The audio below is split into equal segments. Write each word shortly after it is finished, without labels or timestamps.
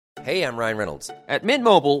Hey, I'm Ryan Reynolds. At Mint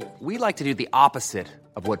Mobile, we like to do the opposite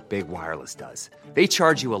of what Big Wireless does. They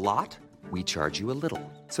charge you a lot, we charge you a little.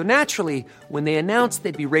 So naturally, when they announced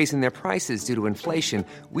they'd be raising their prices due to inflation,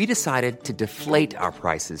 we decided to deflate our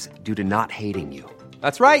prices due to not hating you.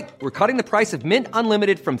 That's right. We're cutting the price of Mint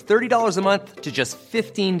Unlimited from $30 a month to just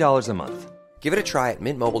 $15 a month. Give it a try at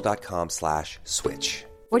mintmobile.com/switch.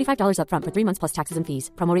 $45 up front for 3 months plus taxes and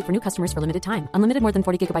fees. Promo rate for new customers for limited time. Unlimited more than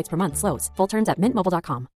 40 gigabytes per month. Slows full terms at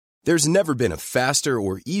mintmobile.com. There's never been a faster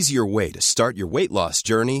or easier way to start your weight loss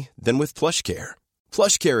journey than with PlushCare.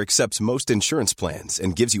 PlushCare accepts most insurance plans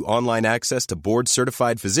and gives you online access to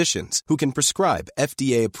board-certified physicians who can prescribe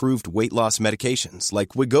FDA-approved weight loss medications like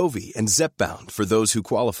Wegovy and Zepbound for those who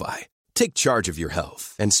qualify. Take charge of your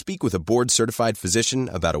health and speak with a board-certified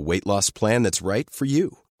physician about a weight loss plan that's right for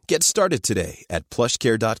you. Get started today at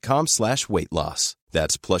plushcare.com/weight loss.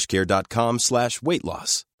 That's plushcare.com/weight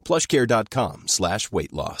loss.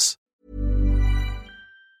 plushcare.com/weight loss.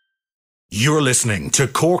 You're listening to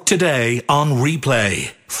Cork Today on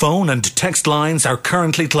replay. Phone and text lines are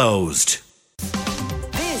currently closed.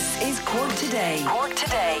 This is Cork Today. Cork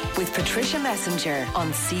Today with Patricia Messenger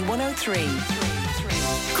on C103.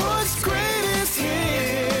 Cork's greatest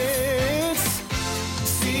hits,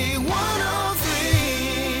 C103.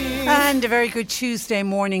 And a very good Tuesday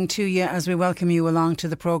morning to you as we welcome you along to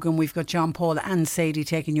the programme. We've got John Paul and Sadie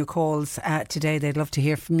taking your calls today. They'd love to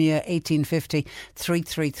hear from you. 1850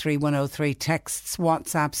 333 103. Texts,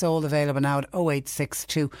 WhatsApps, all available now at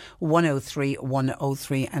 0862 103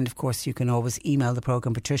 103. And of course you can always email the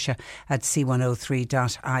programme, Patricia at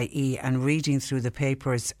c103.ie. And reading through the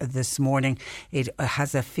papers this morning, it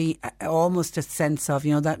has almost a sense of,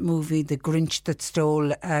 you know, that movie The Grinch That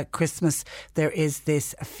Stole Christmas. There is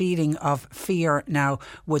this feeling of fear now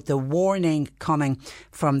with the warning coming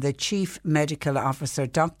from the Chief Medical Officer,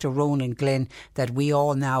 Dr. Ronan Glynn, that we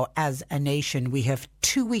all now as a nation, we have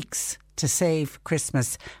 2 weeks to save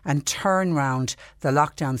Christmas and turn round the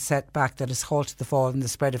lockdown setback that has halted the fall in the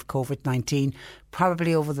spread of COVID-19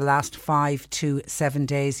 probably over the last 5 to 7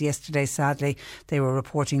 days. Yesterday, sadly, they were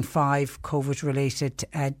reporting 5 COVID-related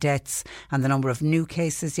deaths, and the number of new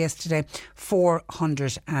cases yesterday,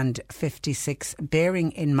 456,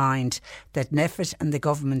 bearing in mind that NPHET and the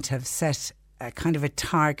government have set kind of a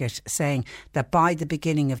target saying that by the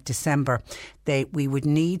beginning of December we would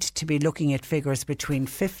need to be looking at figures between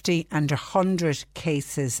 50 and 100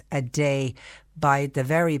 cases a day by the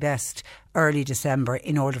very best early December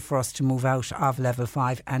in order for us to move out of level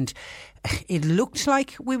 5. And it looked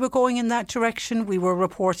like we were going in that direction. We were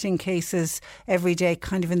reporting cases every day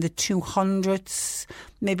kind of in the 200s,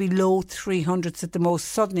 maybe low 300s at the most.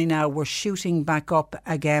 Suddenly now we're shooting back up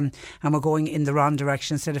again and we're going in the wrong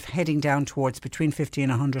direction. Instead of heading down towards between 50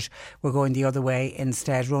 and 100, we're going the other way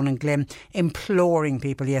instead. Ronan Glynn imploring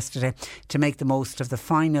people yesterday to make the most of the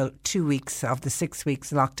final 2 weeks of the 6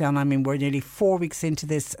 weeks lockdown. I mean, we're nearly 4 weeks into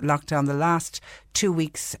this lockdown, the last 2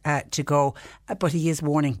 weeks to go, but he is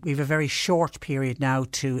warning we have a very short period now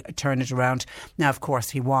to turn it around. Now, of course,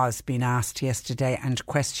 he was being asked yesterday and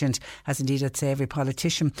questioned, as indeed I'd say every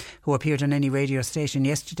politician who appeared on any radio station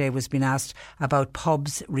yesterday was being asked about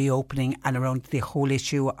pubs reopening and around the whole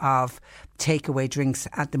issue of takeaway drinks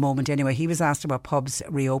at the moment. Anyway, he was asked about pubs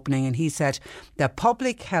reopening and he said the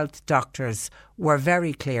public health doctors were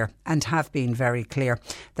very clear and have been very clear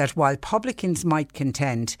that while publicans might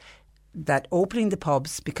contend that opening the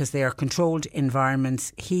pubs because they are controlled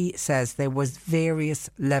environments, he says there was various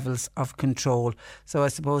levels of control. So I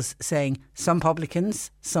suppose saying some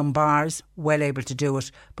publicans, some bars, well able to do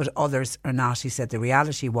it, but others are not. He said the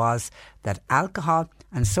reality was that alcohol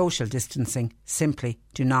and social distancing simply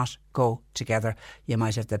do not go together. You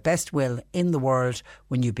might have the best will in the world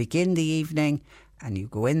when you begin the evening and you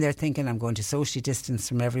go in there thinking I'm going to socially distance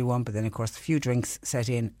from everyone, but then of course a few drinks set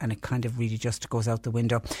in and it kind of really just goes out the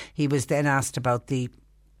window. He was then asked about the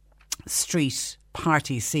street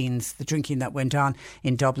party scenes, the drinking that went on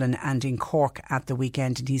in Dublin and in Cork at the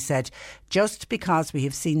weekend, and he said just because we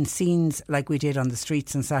have seen scenes like we did on the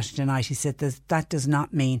streets on Saturday night, he said that does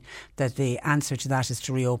not mean that the answer to that is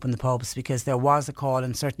to reopen the pubs, because there was a call,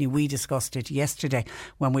 and certainly we discussed it yesterday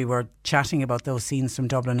when we were chatting about those scenes from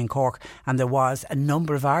Dublin and Cork, and there was a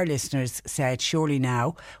number of our listeners said surely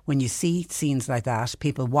now when you see scenes like that,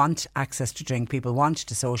 people want access to drink, people want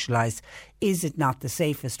to socialise. Is it not the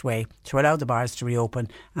safest way to allow the bars to reopen?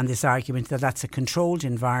 And this argument that that's a controlled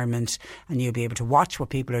environment and you'll be able to watch what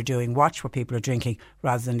people are doing, watch what people are drinking,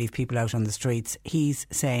 rather than leave people out on the streets. He's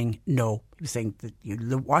saying no. He was saying that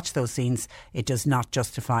you watch those scenes, it does not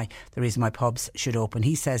justify the reason why pubs should open.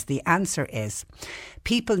 He says the answer is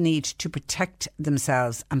people need to protect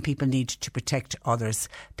themselves and people need to protect others.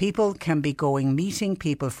 People can be meeting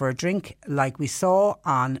people for a drink like we saw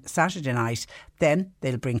on Saturday night. Then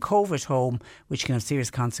they'll bring COVID home, which can have serious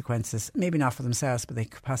consequences, maybe not for themselves, but they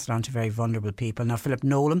could pass it on to very vulnerable people. Now, Philip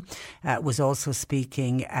Nolan was also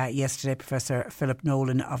speaking yesterday, Professor Philip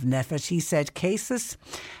Nolan of NPHET. He said cases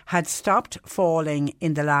had stopped falling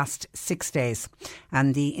in the last 6 days,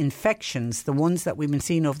 and the infections, the ones that we've been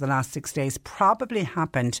seeing over the last 6 days, probably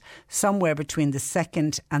happened somewhere between the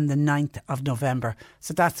 2nd and the 9th of November.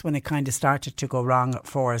 So that's when it kind of started to go wrong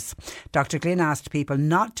for us. Dr. Glynn asked people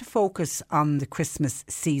not to focus on the Christmas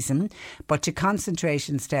season, but to concentrate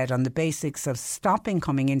instead on the basics of stopping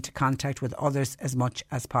coming into contact with others as much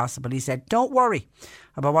as possible. He said, don't worry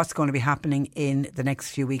about what's going to be happening in the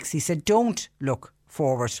next few weeks. He said, don't look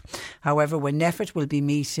forward. However, when NPHET will be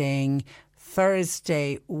meeting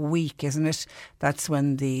Thursday week, isn't it? That's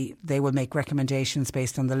when they will make recommendations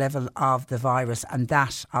based on the level of the virus, and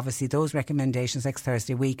that, obviously, those recommendations next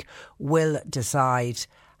Thursday week will decide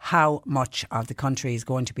how much of the country is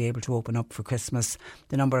going to be able to open up for Christmas.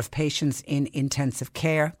 The number of patients in intensive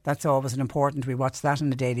care, that's always an important. We watch that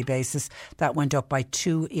on a daily basis. That went up by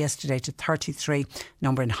 2 yesterday to 33.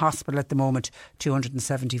 Number in hospital at the moment,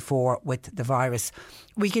 274 with the virus.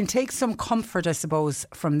 We can take some comfort, I suppose,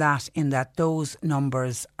 from that, in that those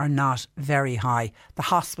numbers are not very high. The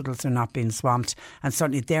hospitals are not being swamped, and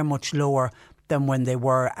certainly they're much lower than when they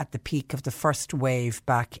were at the peak of the first wave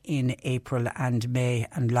back in April and May,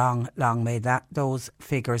 and long may those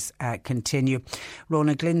figures continue.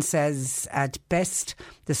 Ronan Glynn says at best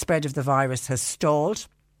the spread of the virus has stalled,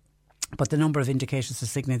 but the number of indications are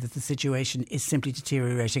signaling that the situation is simply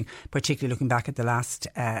deteriorating, particularly looking back at the last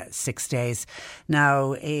 6 days.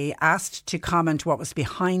 Now, asked to comment what was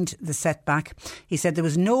behind the setback, he said there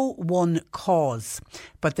was no one cause,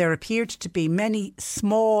 but there appeared to be many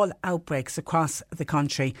small outbreaks across the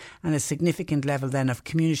country and a significant level then of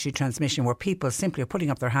community transmission where people simply are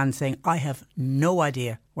putting up their hands saying, I have no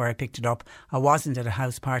idea where I picked it up. I wasn't at a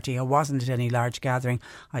house party. I wasn't at any large gathering.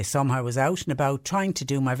 I somehow was out and about trying to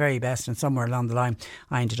do my very best, and somewhere along the line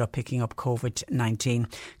I ended up picking up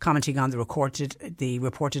COVID-19. Commenting on the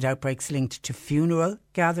reported outbreaks linked to funeral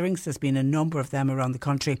gatherings, there's been a number of them around the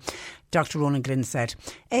country. Dr. Ronan Glynn said,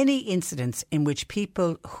 any incidents in which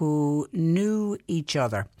people who knew each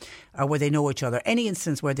other, or where they know each other, any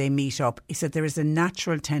instance where they meet up, he said there is a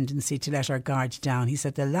natural tendency to let our guard down. He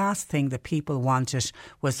said the last thing that people wanted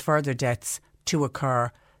was further deaths to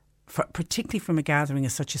occur, particularly from a gathering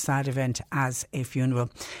as such a sad event as a funeral.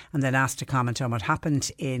 And then asked to comment on what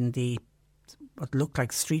happened in what looked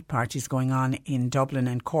like street parties going on in Dublin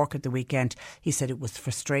and Cork at the weekend. He said it was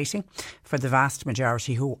frustrating for the vast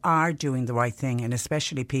majority who are doing the right thing, and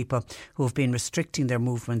especially people who have been restricting their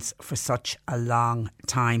movements for such a long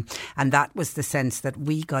time. And that was the sense that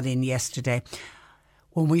we got in yesterday.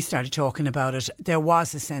 When we started talking about it, there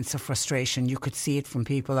was a sense of frustration. You could see it from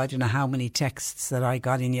people. I don't know how many texts that I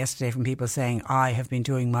got in yesterday from people saying, I have been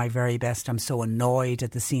doing my very best. I'm so annoyed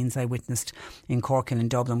at the scenes I witnessed in Cork and in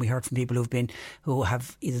Dublin. We heard from people who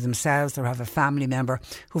have either themselves or have a family member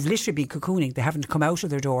who've literally been cocooning. They haven't come out of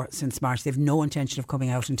their door since March. They've no intention of coming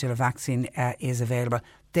out until a vaccine is available.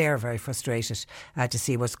 They're very frustrated to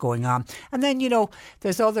see what's going on. And then,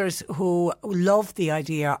 there's others who love the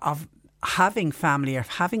idea of having family or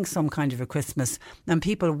having some kind of a Christmas, and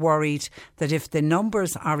people worried that if the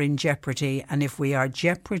numbers are in jeopardy and if we are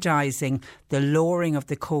jeopardising the lowering of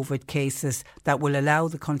the COVID cases that will allow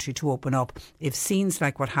the country to open up, if scenes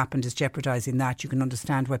like what happened is jeopardising that, you can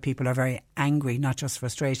understand why people are very angry, not just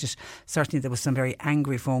frustrated. Certainly there was some very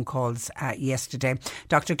angry phone calls yesterday.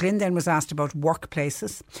 Dr. Glynn then was asked about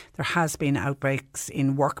workplaces. There has been outbreaks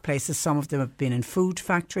in workplaces. Some of them have been in food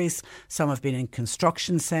factories, some have been in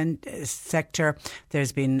construction sector.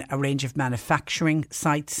 There's been a range of manufacturing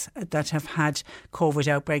sites that have had COVID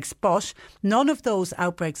outbreaks, but none of those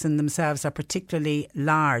outbreaks in themselves are particularly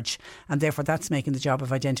large, and therefore that's making the job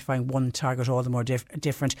of identifying one target all the more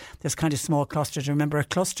different. There's kind of small clusters. Remember, a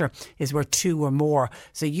cluster is where two or more.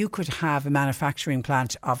 So you could have a manufacturing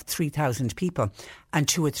plant of 3,000 people and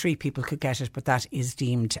 2 or 3 people could get it, but that is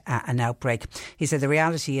deemed an outbreak. He said the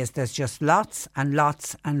reality is there's just lots and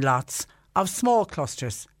lots and lots of small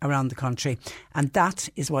clusters around the country, and that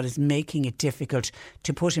is what is making it difficult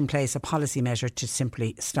to put in place a policy measure to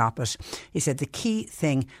simply stop it. He said the key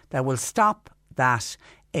thing that will stop that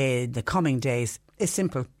in the coming days is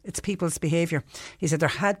simple. It's people's behaviour. He said there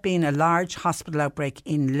had been a large hospital outbreak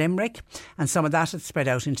in Limerick and some of that had spread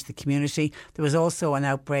out into the community. There was also an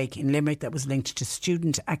outbreak in Limerick that was linked to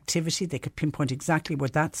student activity. They could pinpoint exactly where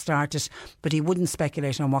that started, but he wouldn't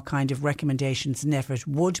speculate on what kind of recommendations NPHET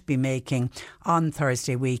would be making on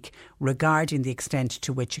Thursday week regarding the extent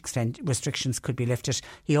to which restrictions could be lifted.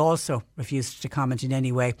 He also refused to comment in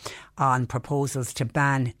any way on proposals to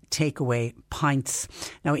ban takeaway pints.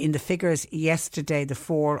 Now, in the figures yesterday, the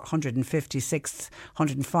 456,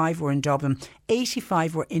 105 were in Dublin,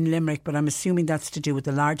 85 were in Limerick, but I'm assuming that's to do with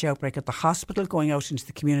the large outbreak at the hospital going out into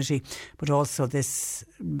the community, but also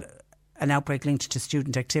an outbreak linked to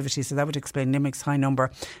student activity. So that would explain Limerick's high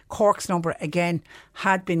number. Cork's number, again,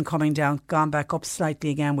 had been coming down, gone back up slightly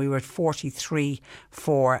again. We were at 43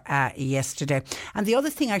 for yesterday. And the other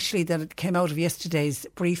thing, actually, that came out of yesterday's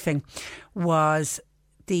briefing was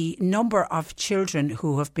the number of children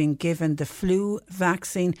who have been given the flu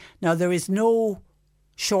vaccine. Now, there is no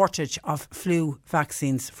shortage of flu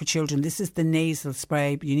vaccines for children. This is the nasal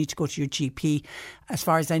spray. You need to go to your GP. As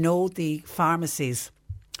far as I know, the pharmacies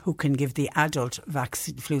who can give the adult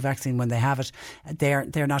flu vaccine when they have it,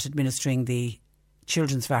 they're not administering the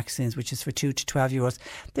children's vaccines, which is for 2 to 12 year olds.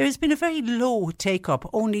 There has been a very low take up.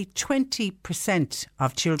 Only 20%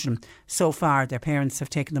 of children so far, their parents have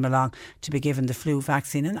taken them along to be given the flu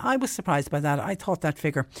vaccine, and I was surprised by that. I thought that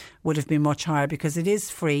figure would have been much higher because it is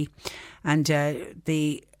free, and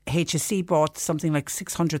the HSE bought something like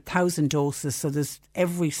 600,000 doses, so there's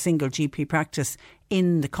every single GP practice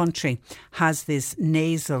in the country has this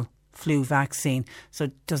nasal flu vaccine, so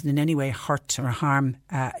it doesn't in any way hurt or harm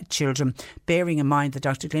children. Bearing in mind that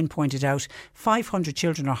Dr. Glynn pointed out 500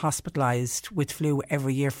 children are hospitalised with flu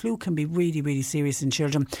every year. Flu can be really, really serious in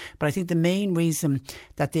children, but I think the main reason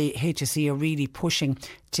that the HSE are really pushing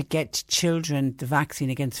to get children the vaccine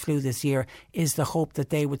against flu this year is the hope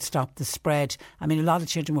that they would stop the spread. I mean, a lot of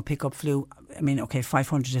children will pick up flu. I mean, OK,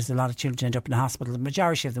 500 is a lot of children to end up in the hospital. The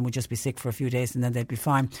majority of them would just be sick for a few days and then they'd be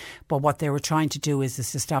fine. But what they were trying to do is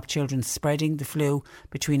to stop children spreading the flu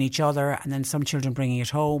between each other, and then some children bringing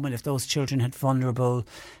it home. And if those children had vulnerable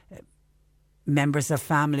members of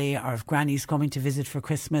family, or if granny's coming to visit for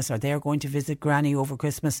Christmas, or they're going to visit granny over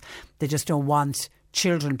Christmas, they just don't want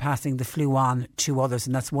children passing the flu on to others,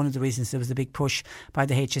 and that's one of the reasons there was a big push by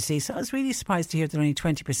the HSE. So I was really surprised to hear that only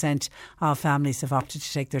 20% of families have opted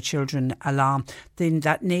to take their children along. Then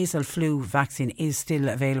that nasal flu vaccine is still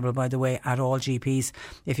available, by the way, at all GPs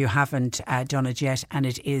if you haven't done it yet, and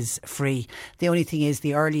it is free. The only thing is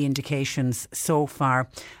the early indications so far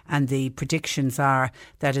and the predictions are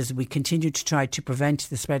that as we continue to try to prevent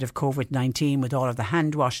the spread of COVID-19 with all of the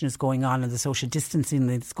hand washing that's going on and the social distancing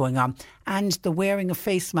that's going on, and the wearing of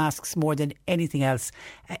face masks more than anything else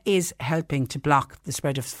is helping to block the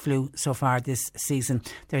spread of flu so far this season.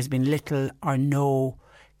 There's been little or no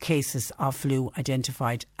cases of flu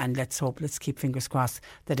identified, and let's keep fingers crossed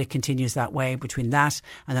that it continues that way. Between that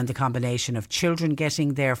and then the combination of children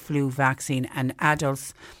getting their flu vaccine and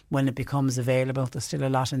adults when it becomes available, there's still a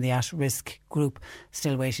lot in the at-risk group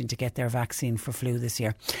still waiting to get their vaccine for flu this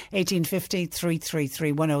year. 1850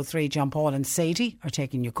 333 103. John Paul and Sadie are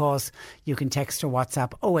taking your calls. You can text or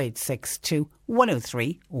WhatsApp 0862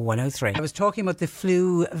 103 103. I was talking about the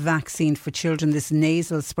flu vaccine for children, this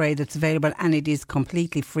nasal spray that's available, and it is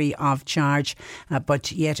completely free of charge,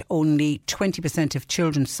 but yet only 20% of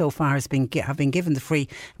children so far have been given the free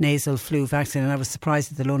nasal flu vaccine, and I was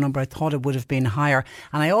surprised at the low number. I thought it would have been higher,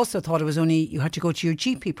 and I also thought it was only you had to go to your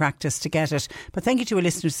GP practice to get it. But thank you to a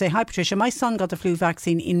listener to say, hi Patricia, my son got the flu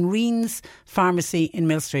vaccine in Reen's Pharmacy in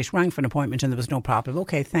Mill Street, rang for an appointment and there was no problem.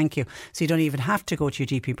 OK, thank you. So you don't even have to go to your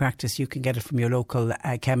GP practice, you can get it from your local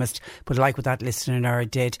chemist. But like what that listener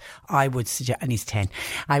did, I would suggest, and he's 10,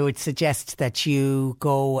 I would suggest that you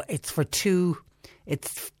go,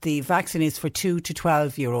 the vaccine is for 2 to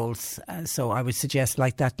 12 year olds, so I would suggest,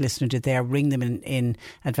 like that listener did there, ring them in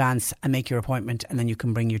advance and make your appointment, and then you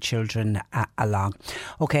can bring your children along.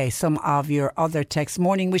 OK, some of your other texts.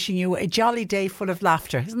 Morning, wishing you a jolly day full of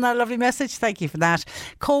laughter. Isn't that a lovely message? Thank you for that.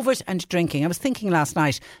 COVID and drinking. I was thinking last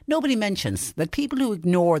night, nobody mentions that people who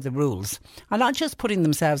ignore the rules are not just putting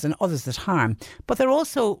themselves and others at harm, but they're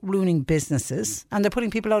also ruining businesses, and they're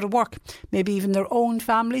putting people out of work, maybe even their own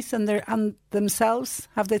families and themselves.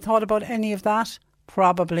 Have they thought about any of that?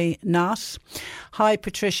 Probably not. Hi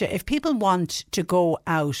Patricia, if people want to go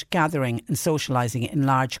out gathering and socialising in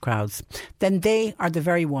large crowds, then they are the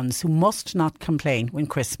very ones who must not complain when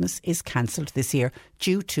Christmas is cancelled this year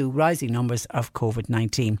due to rising numbers of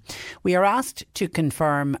COVID-19. We are asked to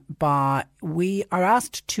conform,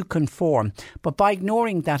 but by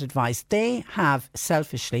ignoring that advice, they have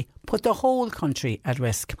selfishly put the whole country at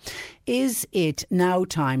risk. Is it now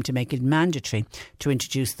time to make it mandatory to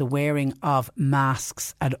introduce the wearing of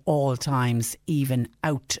masks at all times, even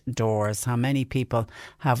outdoors? How many people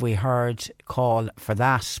have we heard call for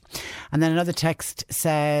that? And then another text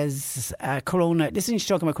says, listening to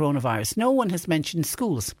talking about coronavirus, no one has mentioned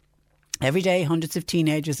schools. Every day, hundreds of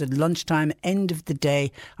teenagers at lunchtime, end of the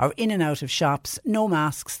day, are in and out of shops, no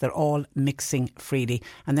masks, they're all mixing freely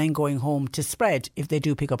and then going home to spread if they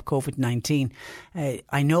do pick up COVID-19.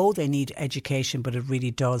 I know they need education, but it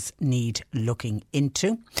really does need looking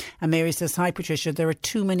into. And Mary says, hi Patricia, there are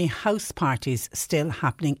too many house parties still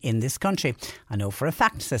happening in this country. I know for a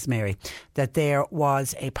fact, says Mary, that there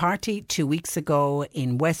was a party 2 weeks ago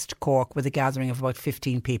in West Cork with a gathering of about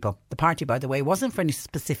 15 people. The party, by the way, wasn't for any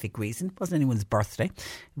specific reason. It wasn't anyone's birthday.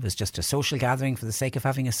 It was just a social gathering for the sake of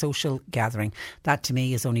having a social gathering. That to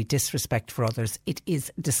me is only disrespect for others. It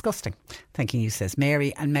is disgusting. Thanking you, says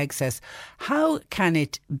Mary. And Meg says, how can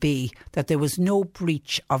it be that there was no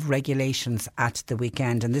breach of regulations at the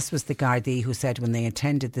weekend? And this was the Gardaí who said when they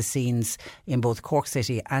attended the scenes in both Cork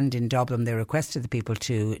City and in Dublin, they requested the people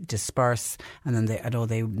to disperse. And then I know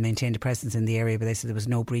they maintained a presence in the area, but they said there was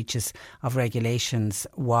no breaches of regulations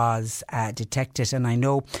was detected. And I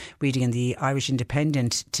know, reading in the Irish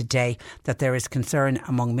Independent today, that there is concern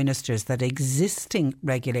among ministers that existing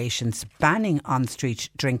regulations banning on-street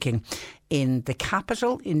drinking in the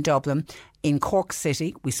capital, in Dublin, in Cork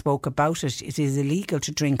City, we spoke about it, it is illegal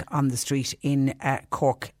to drink on the street in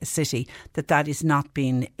Cork City, that is not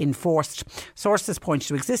being enforced. Sources point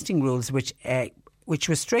to existing rules which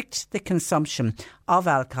restrict the consumption of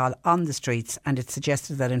alcohol on the streets, and it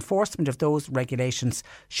suggested that enforcement of those regulations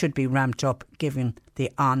should be ramped up given the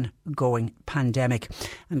ongoing pandemic.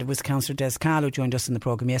 And it was Councillor Des Cahill who joined us in the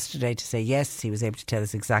programme yesterday to say yes, he was able to tell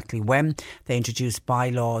us exactly when they introduced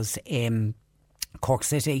bylaws in Cork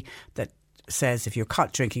City that says if you're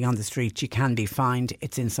caught drinking on the street you can be fined.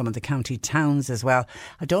 It's in some of the county towns as well.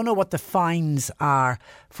 I don't know what the fines are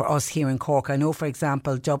for us here in Cork. I know, for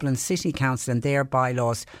example, Dublin City Council and their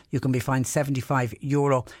bylaws, you can be fined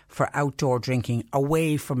 €75 for outdoor drinking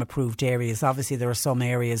away from approved areas. Obviously there are some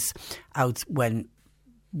areas out when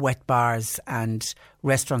wet bars and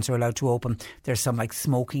restaurants are allowed to open. There's some like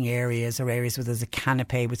smoking areas or areas where there's a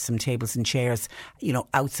canopy with some tables and chairs, you know,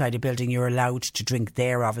 outside a building. You're allowed to drink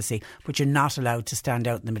there, obviously, but you're not allowed to stand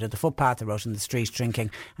out in the middle of the footpath or out in the street drinking,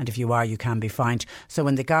 and if you are, you can be fined. So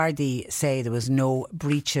when the Gardaí say there was no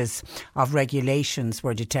breaches of regulations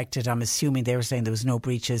were detected, I'm assuming they were saying there was no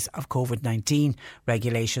breaches of COVID-19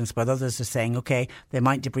 regulations, but others are saying, okay, they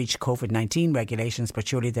might breach COVID-19 regulations, but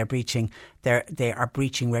surely they are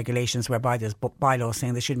breaching regulations whereby there's bylaws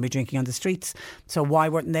saying they shouldn't be drinking on the streets. So why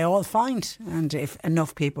weren't they all fined? And if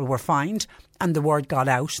enough people were fined and the word got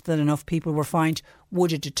out that enough people were fined,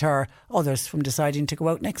 would it deter others from deciding to go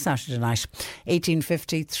out next Saturday night?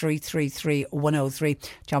 1850 333 103.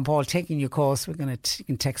 John Paul taking your calls. You can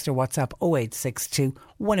text or WhatsApp 0862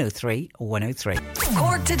 103 103.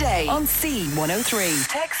 Cork Today on C103.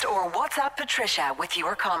 Text or WhatsApp Patricia with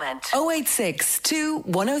your comment. 0862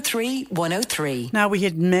 103 103. Now, we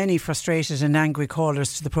had many frustrated and angry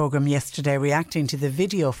callers to the programme yesterday reacting to the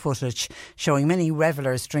video footage showing many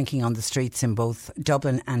revellers drinking on the streets in both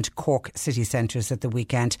Dublin and Cork city centres at the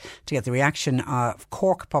weekend. To get the reaction of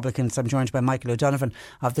Cork publicans, I'm joined by Michael O'Donovan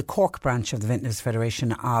of the Cork branch of the Vintners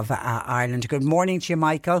Federation of Ireland. Good morning to you,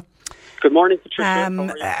 Michael. Good morning,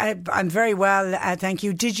 Patricia. I'm very well, thank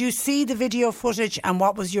you. Did you see the video footage and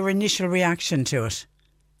what was your initial reaction to it?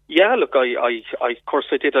 Yeah, look, I of course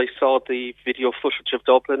I did. I saw the video footage of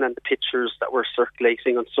Dublin and the pictures that were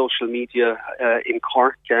circulating on social media in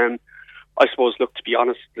Cork. I suppose, look, to be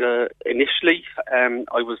honest, initially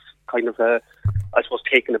I was kind of, I suppose,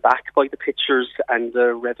 taken aback by the pictures and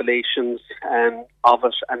the revelations of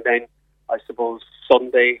it. And then, I suppose,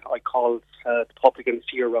 Sunday I called the publicans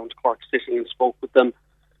here around Cork City and spoke with them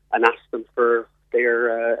and asked them for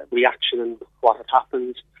their reaction and what had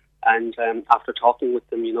happened. And after talking with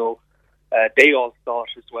them, they all saw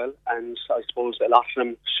it as well. And I suppose a lot of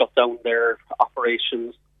them shut down their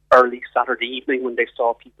operations early Saturday evening when they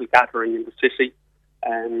saw people gathering in the city.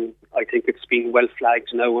 I think it's been well flagged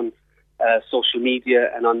now on social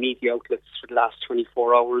media and on media outlets for the last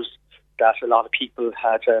 24 hours that a lot of people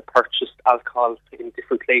had purchased alcohol in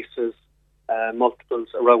different places, multiples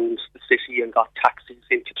around the city, and got taxis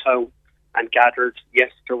into town and gathered.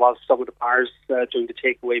 Yes, there was some of the bars doing the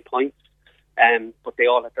takeaway points, but they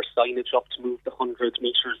all had their signage up to move the 100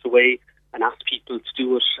 metres away and asked people to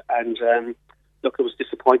do it. And look, it was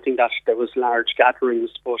disappointing that there was large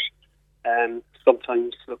gatherings, but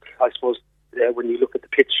sometimes, look, I suppose when you look at the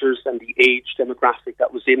pictures and the age demographic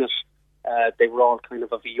that was in it, they were all kind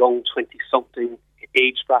of a young 20-something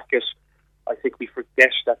age bracket. I think we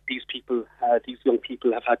forget that these young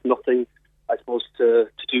people have had nothing, I suppose, to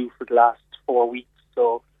do for the last 4 weeks.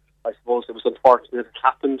 So I suppose it was unfortunate it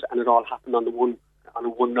happened, and it all happened on a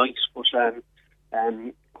one night. But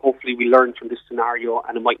hopefully we learn from this scenario,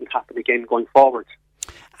 and it mightn't happen again going forward.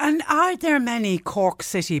 And are there many Cork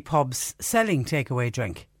City pubs selling takeaway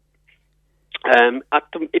drink?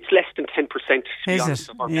 It's less than 10%. To be honest,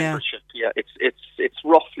 of our membership. Yeah, it's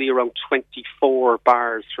roughly around 24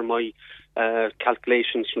 bars from my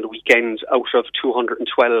calculations from the weekend out of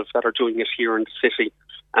 212 that are doing it here in the city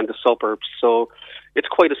and the suburbs. So it's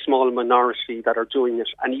quite a small minority that are doing it,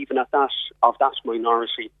 and even of that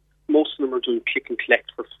minority, most of them are doing click and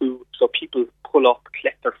collect for food. So people pull up,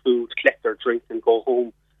 collect their food, collect their drink, and go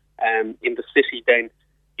home. In the city, then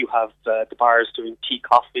you have the bars doing tea,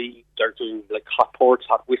 coffee. They're doing like hot ports,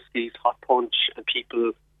 hot whiskies, hot punch, and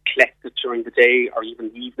people collect it during the day or even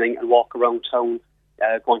the evening and walk around town,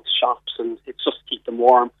 going to shops, and it's just to keep them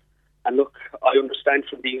warm. And look, I understand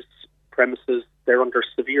from these premises they're under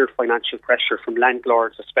severe financial pressure from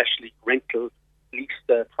landlords, especially rental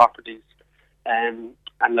leased properties, and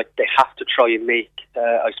like they have to try and make,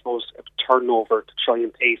 I suppose, a turnover to try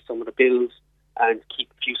and pay some of the bills and keep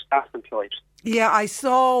a few staff employed. Yeah, I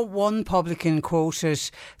saw one publican quoted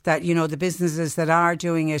that, you know, the businesses that are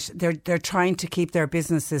doing it, they're trying to keep their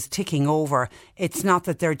businesses ticking over. It's not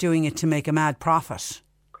that they're doing it to make a mad profit.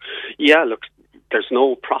 Yeah, look, there's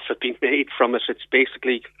no profit being made from it. It's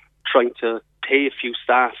basically trying to pay a few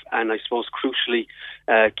staff and I suppose crucially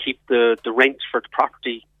keep the rent for the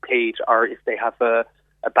property paid, or if they have a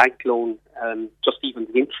bank loan, just even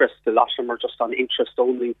the interest. A lot of them are just on interest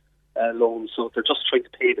only loans, so they're just trying to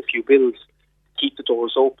pay the few bills, keep the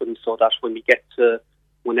doors open so that when we get to,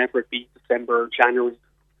 whenever it be December, January,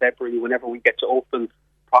 February, whenever we get to open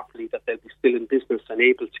properly, that they'll be still in business and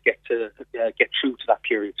able to get through to that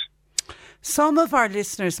period. Some of our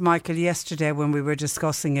listeners, Michael, yesterday when we were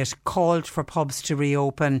discussing it, called for pubs to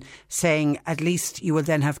reopen, saying at least you will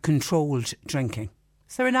then have controlled drinking.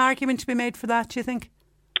 Is there an argument to be made for that, do you think?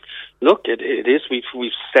 Look, it is.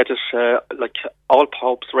 We've said it, like all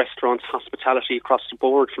pubs, restaurants, hospitality across the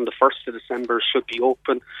board from the 1st of December should be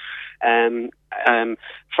open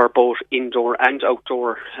for both indoor and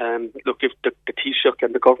outdoor. Look, if the Taoiseach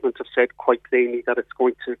and the government have said quite plainly that it's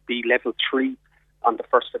going to be level 3 on the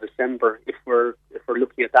 1st of December. If we're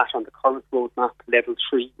looking at that on the current roadmap, level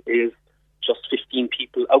 3 is just 15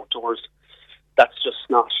 people outdoors. That's just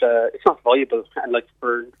not, it's not viable. And like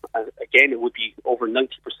again, it would be over 90%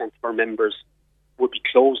 of our members would be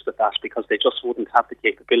closed at that because they just wouldn't have the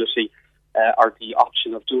capability or the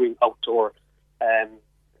option of doing outdoor,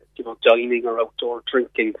 dining or outdoor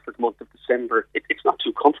drinking for the month of December. It's not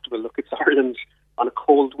too comfortable. Look, it's Ireland on a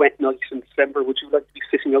cold, wet night in December. Would you like to be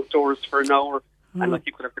sitting outdoors for an hour? And like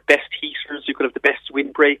you could have the best heaters, you could have the best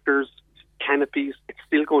windbreakers, canopies. It's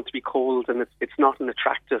still going to be cold, and it's not an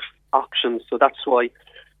attractive option. So that's why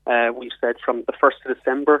we've said from the 1st of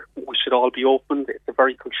December we should all be opened. It's a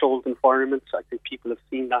very controlled environment. I think people have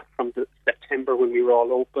seen that from the September when we were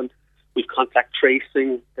all open. We've contact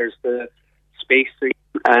tracing. There's the spacing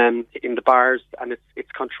in the bars, and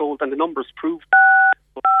it's controlled, and the numbers prove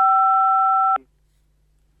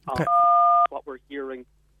what we're hearing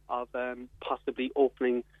of possibly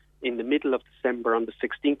opening in the middle of December, on the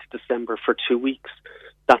 16th of December, for 2 weeks.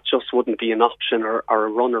 That just wouldn't be an option or a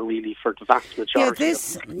runner really for the vast majority.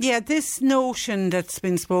 This notion that's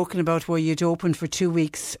been spoken about where you'd open for 2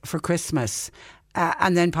 weeks for Christmas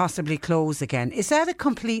and then possibly close again, is that a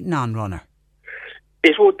complete non-runner?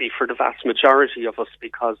 It would be for the vast majority of us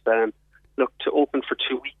because, look, to open for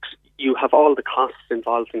 2 weeks, you have all the costs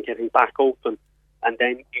involved in getting back open, and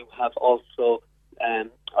then you have also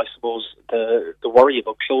I suppose the worry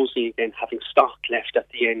about closing again, having stock left at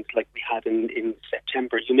the end like we had in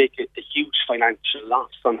September. You make a huge financial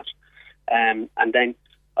loss on it. And then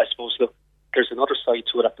I suppose, look, there's another side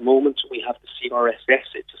to it at the moment. We have the CRSS.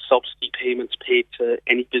 It's a subsidy payment paid to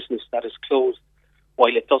any business that is closed.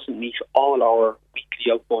 While it doesn't meet all our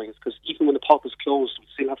weekly outgoings, because even when the pub is closed, we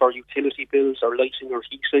still have our utility bills, our lighting, our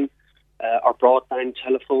heating, our broadband,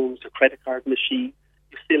 telephones, our credit card machine.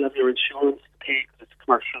 You still have your insurance to pay because it's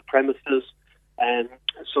commercial premises.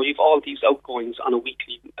 So you've all these outgoings on a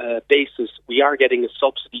weekly basis. We are getting a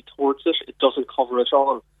subsidy towards it. It doesn't cover it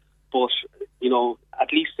all. But,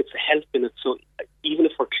 at least it's a help in it. So even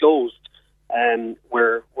if we're closed,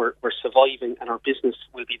 we're surviving, and our business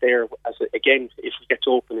will be there, again, if we get to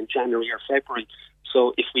open in January or February.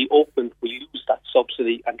 So if we open, we lose that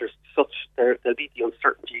subsidy, and there'll be the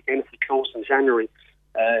uncertainty again if we close in January.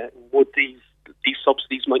 Would these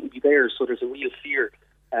subsidies mightn't be there? So there's a real fear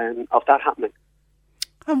of that happening.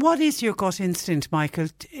 And what is your gut instinct, Michael?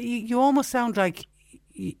 You almost sound like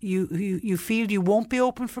you feel you won't be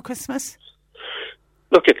open for Christmas.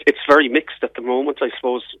 Look, it's very mixed at the moment, I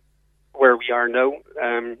suppose. Where we are now,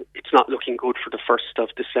 it's not looking good for the 1st of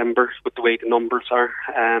December with the way the numbers are.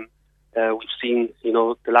 We've seen,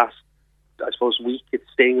 the last, I suppose, week, it's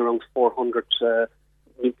staying around 400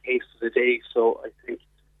 new cases a day. So I think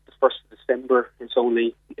the 1st of December is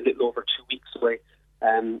only a little over 2 weeks away.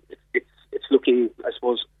 It's looking, I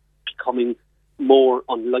suppose, becoming more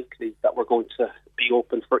unlikely that we're going to be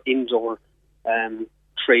open for indoor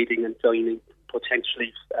trading and dining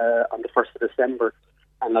potentially on the 1st of December.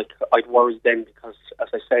 And I'd worry then because, as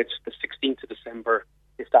I said, the 16th of December,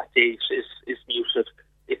 if that date is muted,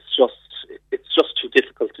 it's just too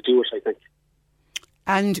difficult to do it, I think.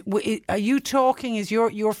 And are you talking, is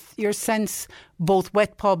your sense both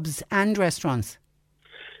wet pubs and restaurants?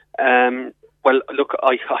 Well, look,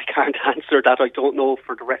 I can't answer that. I don't know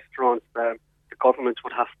for the restaurants. The government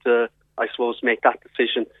would have to, I suppose, make that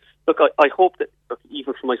decision. Look, I hope that,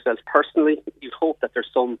 even for myself personally, you'd hope that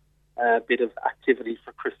there's some bit of activity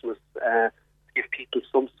for Christmas to give people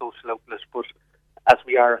some social outlet. But as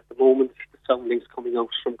we are at the moment, the soundings coming out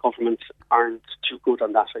from government aren't too good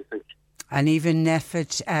on that, I think. And even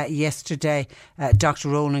NPHET yesterday, Dr.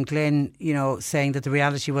 Ronan Glynn, saying that the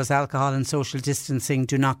reality was alcohol and social distancing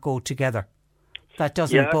do not go together. That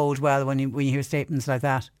doesn't bode well when you hear statements like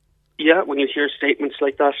that. Yeah, when you hear statements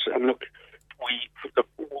like that, and look,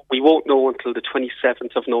 we won't know until the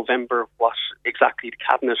 27th of November what exactly the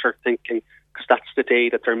Cabinet are thinking, because that's the day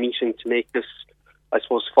that they're meeting to make this, I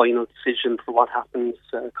suppose, final decision for what happens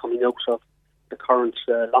coming out of the current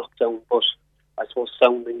lockdown. But I suppose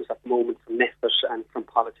soundings at the moment from NPHET and from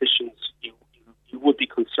politicians, you would be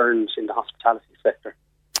concerned in the hospitality sector.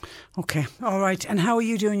 Okay, all right. And how are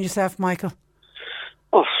you doing yourself, Michael?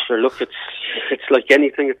 Oh, sure. Look, it's like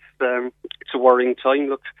anything. It's a worrying time.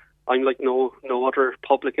 Look, I'm like no other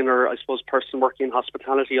publican or, I suppose, person working in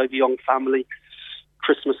hospitality. I have a young family.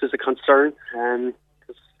 Christmas is a concern,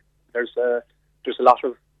 because there's a lot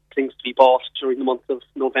of things to be bought during the month of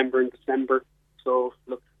November and December. So,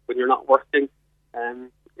 look, when you're not working,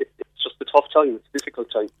 it's just a tough time. It's a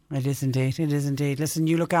difficult time. It is indeed. It is indeed. Listen,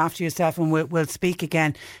 you look after yourself, and we'll speak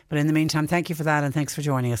again. But in the meantime, thank you for that, and thanks for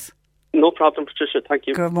joining us. No problem, Patricia. Thank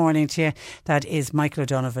you. Good morning to you. That is Michael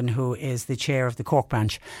O'Donovan, who is the chair of the Cork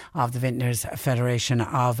branch of the Vintners Federation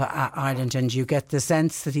of Ireland. And you get the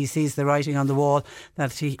sense that he sees the writing on the wall,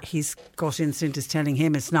 that his gut instinct is telling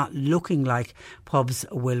him it's not looking like pubs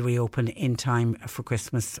will reopen in time for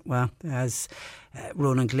Christmas. Well, as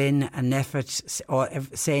Ronan Glynn and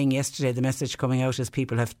NPHET saying yesterday, the message coming out is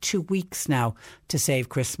people have 2 weeks now to save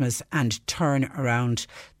Christmas and turn around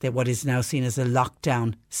what is now seen as a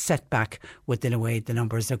lockdown setback within a way the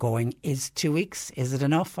numbers are going. Is 2 weeks? Is it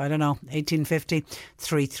enough? I don't know. 1850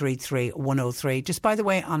 333 103. Just by the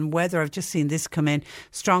way, on weather, I've just seen this come in.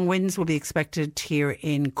 Strong winds will be expected here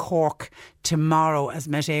in Cork tomorrow as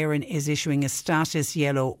Met Éireann is issuing a status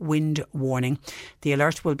yellow wind warning. The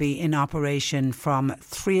alert will be in operation from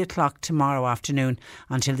 3 o'clock tomorrow afternoon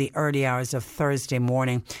until the early hours of Thursday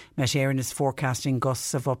morning. Met Éireann is forecasting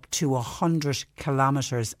gusts of up to 100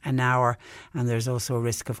 kilometres an hour, and there's also a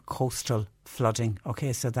risk of coastal flooding.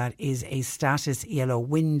 Okay, so that is a status yellow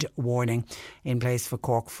wind warning in place for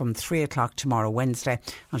Cork from 3 o'clock tomorrow, Wednesday,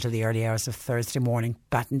 until the early hours of Thursday morning.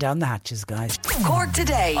 Batten down the hatches, guys. Cork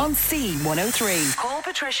Today on C103. Call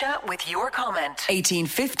Patricia with your comment.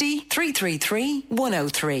 1850 333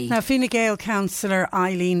 103. Now, Fine Gael councillor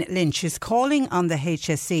Eileen Lynch is calling on the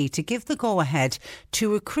HSE to give the go-ahead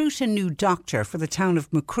to recruit a new doctor for the town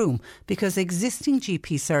of Macroom because existing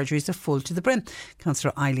GP surgeries are full to the brim.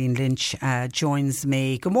 Councillor Eileen Lynch joins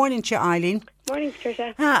me. Good morning to you, Eileen. Morning,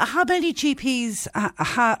 Patricia. How many GPs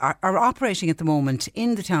are operating at the moment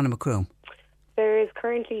in the town of Macroom? There is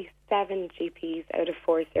currently 7 GPs out of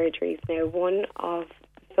 4 surgeries. Now, one of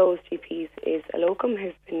those GPs is a locum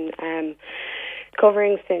who's been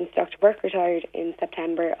covering since Dr. Burke retired in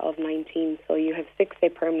September of 19. So you have 6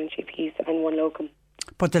 permanent GPs and 1 locum.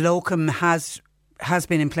 But the locum has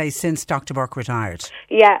been in place since Dr. Burke retired?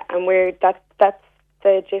 Yeah, and that's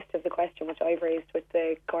the gist of the question which I've raised with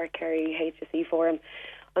the Cork Kerry HSE Forum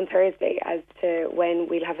on Thursday as to when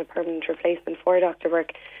we'll have a permanent replacement for Dr.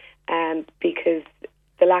 Burke, because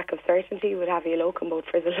the lack of certainty would have a locum both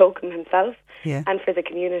for the locum himself and for the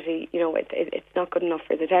community. You know, it's not good enough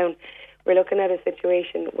for the town. we're looking at a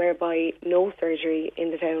situation whereby no surgery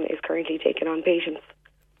in the town is currently taking on patients.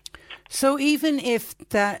 So even if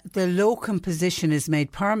the locum position is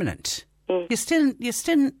made permanent, you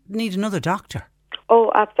still need another doctor.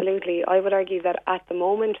 Oh, absolutely. I would argue that at the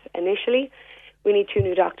moment, initially, we need 2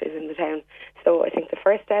 new doctors in the town. So I think the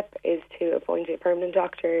first step is to appoint a permanent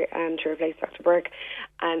doctor to replace Dr. Burke,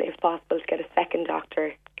 and if possible to get a second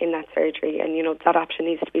doctor in that surgery, and that option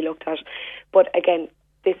needs to be looked at. But again,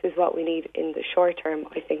 this is what we need in the short term,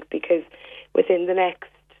 I think, because within the next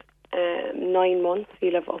 9 months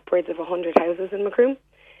you'll have upwards of 100 houses in Macroom.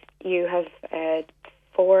 You have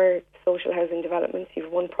 4 social housing developments, you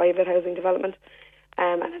have 1 private housing development,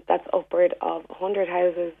 and that's upward of 100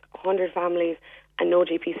 houses, 100 families, and no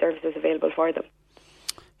GP services available for them.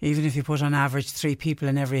 Even if you put on average 3 people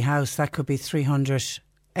in every house, that could be 300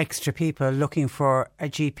 extra people looking for a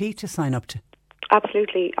GP to sign up to.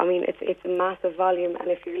 Absolutely. I mean, it's a massive volume, and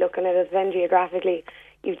if you're looking at it then geographically,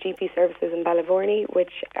 you've GP services in Ballyvorney,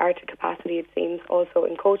 which are to capacity, it seems, also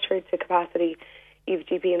in Coachford to capacity. You've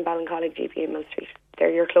GP in Ballincollig, GP in Mill Street.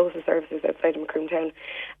 They're your closest services outside of Macroom Town.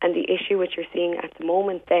 And the issue which you're seeing at the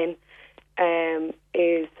moment then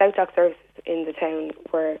is South Dock services in the town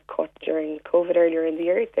were cut during COVID earlier in the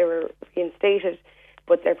year. They were reinstated,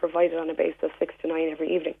 but they're provided on a basis of 6 to 9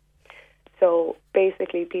 every evening. So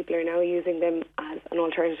basically people are now using them as an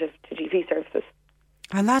alternative to GP services.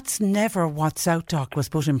 And that's never what South Dock was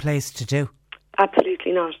put in place to do.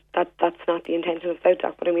 Absolutely not. That's not the intention of South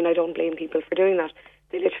Dock. But I mean, I don't blame people for doing that.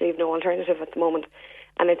 They literally have no alternative at the moment.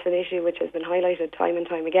 And it's an issue which has been highlighted time and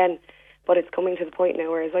time again. But it's coming to the point now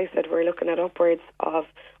where, as I said, we're looking at upwards of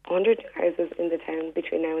 100 new houses in the town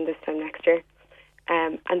between now and this time next year.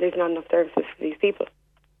 And there's not enough services for these people.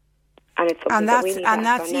 And it's something that we need to act on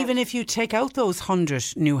now. Even if you take out those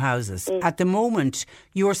 100 new houses. At the moment,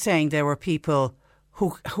 you're saying there were people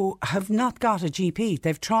who have not got a GP.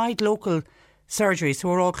 They've tried local surgeries who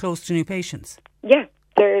are all close to new patients. Yeah,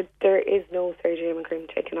 there is no surgery in Macroom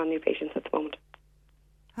taking on new patients at the moment.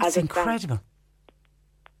 That's incredible.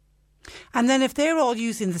 And then if they're all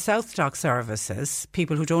using the South Dock services,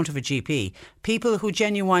 people who don't have a GP, people who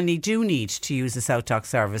genuinely do need to use the South Dock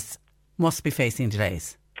service must be facing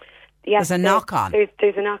delays. Yes, there's a knock-on.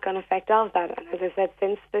 There's a knock-on effect of that. And as I said,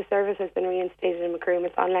 since the service has been reinstated in Macroom,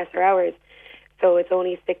 it's on lesser hours. So it's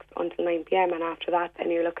only 6 until 9 p.m. and after that then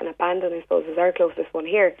you're looking at Bandon, I suppose, is our closest one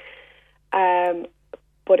here.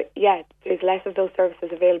 But yeah, there's less of those services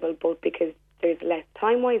available, both because there's less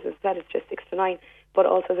time-wise, as I said, it's just 6 to 9, but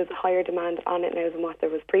also there's a higher demand on it now than what there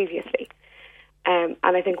was previously. And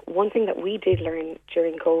I think one thing that we did learn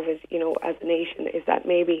during COVID, as a nation, is that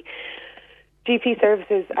maybe GP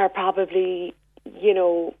services are probably,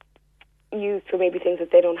 used for maybe things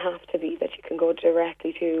that they don't have to be, that you can go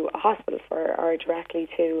directly to a hospital for or directly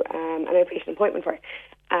to an outpatient appointment for.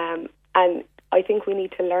 And I think we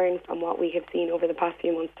need to learn from what we have seen over the past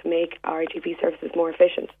few months to make our GP services more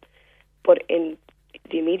efficient. But in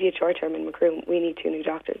the immediate short term in Macroom, we need 2 new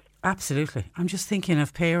doctors. Absolutely. I'm just thinking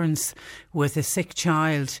of parents with a sick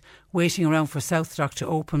child waiting around for South Dock to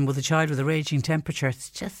open with a child with a raging temperature. It's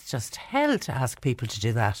just hell to ask people to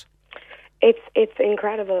do that. It's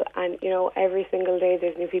incredible, and every single day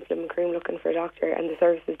there's new people in Macroom looking for a doctor, and the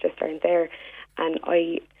services just aren't there. And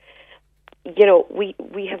we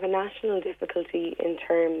have a national difficulty in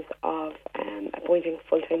terms of appointing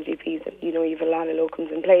full-time GPs, and you have a lot of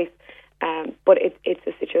locums in place, but it's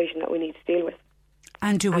a situation that we need to deal with.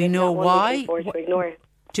 And do we know why?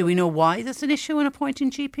 Do we know why there's an issue in appointing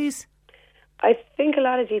GPs? I think a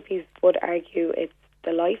lot of GPs would argue it's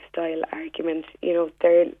the lifestyle argument.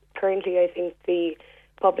 They're currently, I think, the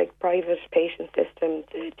public-private patient system,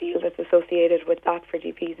 the deal that's associated with that for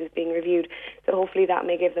GPs is being reviewed. So hopefully that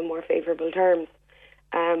may give them more favourable terms.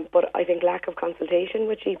 But I think lack of consultation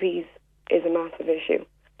with GPs is a massive issue,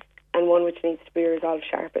 and one which needs to be resolved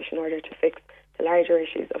sharpish in order to fix the larger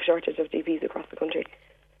issues of shortage of GPs across the country.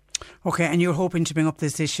 OK, and you're hoping to bring up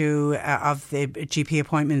this issue of the GP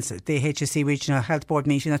appointments at the HSE Regional Health Board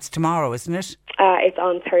meeting. That's tomorrow, isn't it? It's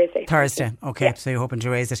on Thursday. Thursday, OK, yeah. So you're hoping to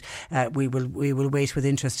raise it. We will wait with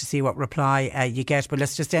interest to see what reply you get. But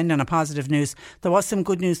let's just end on a positive news. There was some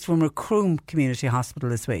good news from Macroom Community Hospital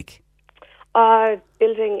this week.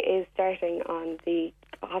 Building is starting on the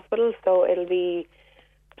hospital, so it'll be...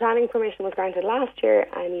 Planning permission was granted last year,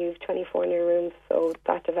 and you've 24 new rooms, so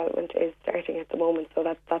that development is starting at the moment. So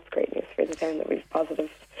that's great news for the town that we've positive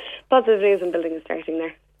news, and building is starting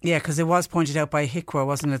there. Yeah, because it was pointed out by HICWA,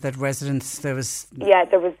 wasn't it, that residents there was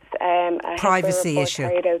a privacy issue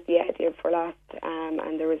carried out the year before last,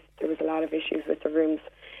 and there was a lot of issues with the rooms,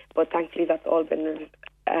 but thankfully that's all been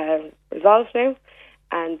resolved now.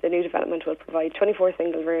 and the new development will provide 24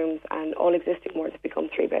 single rooms, and all existing wards become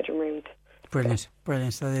 3-bedroom rooms. Brilliant,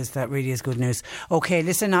 brilliant. That really is good news. OK,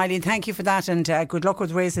 listen, Eileen, thank you for that, and good luck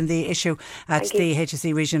with raising the issue at the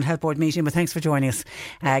HSE Regional Health Board meeting. But thanks for joining us.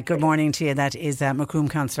 Good morning to you. That is Macroom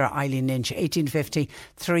Councillor Eileen Lynch. 1850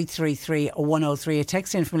 333 103. A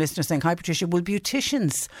text in from a listener saying, "Hi Patricia, will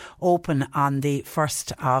beauticians open on the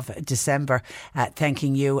 1st of December?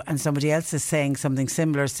 Thanking you." And somebody else is saying something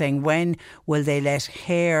similar, saying, "When will they let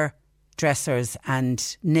hair dressers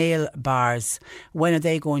and nail bars, when are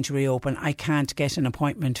they going to reopen? I can't get an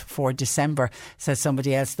appointment for December," says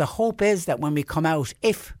somebody else. The hope is that when we come out,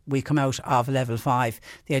 if we come out of level 5,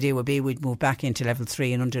 the idea would be we'd move back into level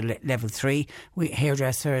 3, and under level 3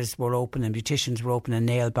 hairdressers were open and beauticians were open and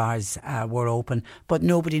nail bars were open, but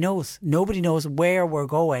nobody knows where we're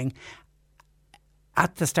going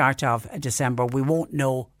at the start of December. We won't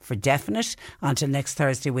know for definite until next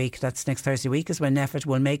Thursday week. That's next Thursday week is when NPHET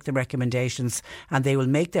will make the recommendations, and they will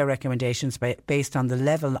make their recommendations based on the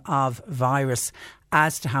level of virus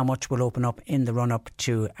as to how much will open up in the run-up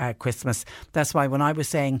to Christmas. That's why when I was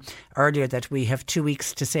saying earlier that we have 2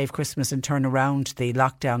 weeks to save Christmas and turn around the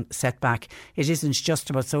lockdown setback, it isn't just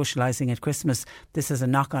about socialising at Christmas. This has a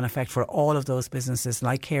knock-on effect for all of those businesses,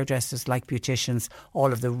 like hairdressers, like beauticians,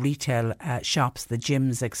 all of the retail shops, the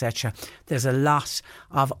gyms, etc. There's a lot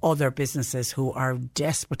of other businesses who are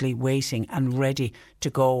desperately waiting and ready to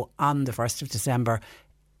go on the 1st of December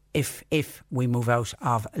if we move out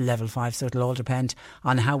of level 5. So it'll all depend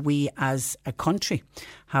on how we as a country,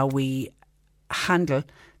 how we handle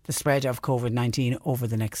the spread of COVID-19 over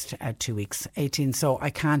the next 2 weeks. 18. So I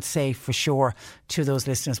can't say for sure to those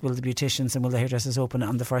listeners, will the beauticians and will the hairdressers open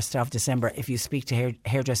on the 1st of December? If you speak to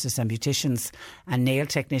hairdressers and beauticians and nail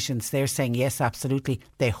technicians, they're saying yes, absolutely.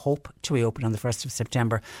 They hope to reopen on the 1st of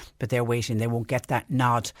September, but they're waiting. They won't get that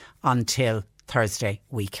nod until Thursday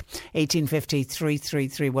week. 1850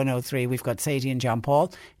 333 103. We've got Sadie and John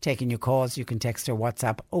Paul taking your calls. You can text or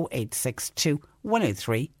WhatsApp 0862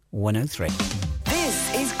 103 103.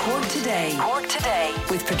 This is Cork Today. Cork Today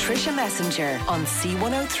with Patricia Messenger on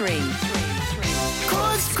C103.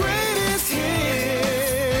 Cork's greatest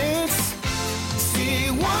hits,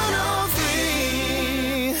 C103.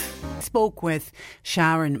 Spoke with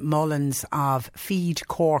Sharon Mullins of Feed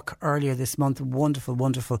Cork earlier this month. A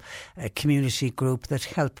wonderful community group that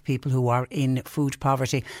help people who are in food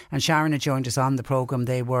poverty. And Sharon had joined us on the programme.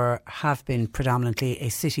 They have been predominantly a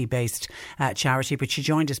city-based charity, but she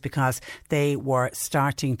joined us because they were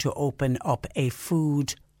starting to open up a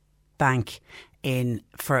food bank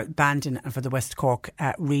for Bandon and for the West Cork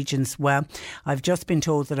regions. Well, I've just been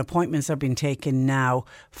told that appointments are being taken now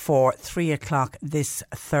for 3 o'clock this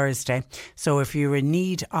Thursday. So if you're in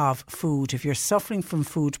need of food, if you're suffering from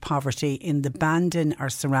food poverty in the Bandon or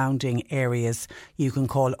surrounding areas, you can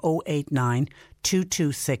call 089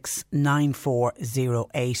 226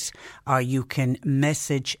 9408, or you can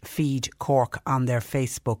message Feed Cork on their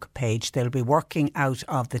Facebook page. They'll be working out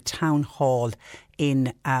of the town hall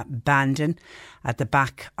in Bandon at the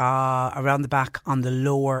back, around the back on the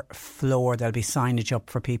lower floor. There'll be signage up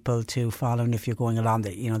for people to follow, and if you're going along,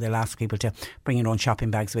 they'll ask people to bring your own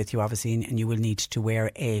shopping bags with you, obviously, and you will need to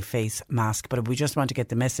wear a face mask. But we just want to get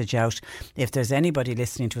the message out. If there's anybody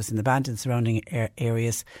listening to us in the Bandon surrounding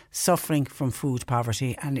areas suffering from food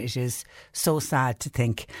poverty, and it is so sad to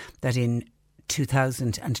think that in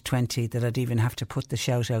 2020 that I'd even have to put the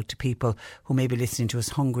shout out to people who may be listening to us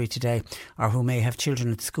hungry today, or who may have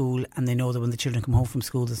children at school and they know that when the children come home from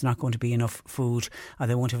school there's not going to be enough food, or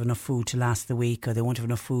they won't have enough food to last the week, or they won't have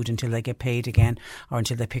enough food until they get paid again, or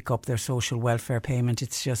until they pick up their social welfare payment.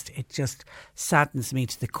 It just saddens me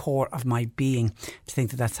to the core of my being to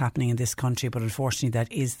think that that's happening in this country, but unfortunately that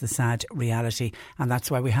is the sad reality, and that's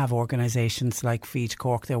why we have organisations like Feed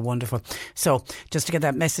Cork. They're wonderful. So just to get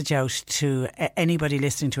that message out to anybody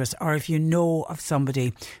listening to us, or if you know of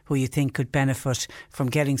somebody who you think could benefit from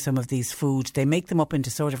getting some of these food, they make them up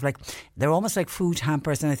into sort of like, they're almost like food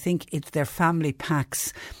hampers, and I think it's their family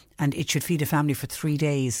packs, and it should feed a family for 3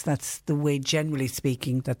 days. That's the way, generally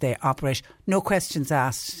speaking, that they operate. No questions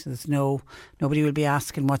asked. Nobody will be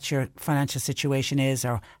asking what your financial situation is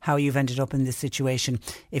or how you've ended up in this situation.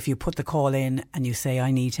 If you put the call in and you say,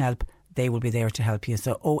 I need help, they will be there to help you.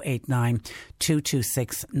 So 089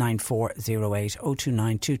 226 9408,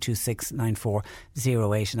 029 226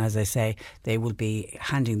 9408. And as I say, they will be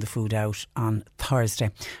handing the food out on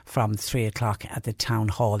Thursday from 3 o'clock at the town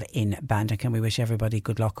hall in Bandon. Can we wish everybody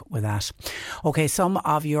good luck with that? OK, some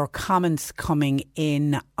of your comments coming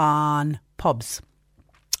in on pubs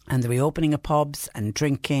and the reopening of pubs and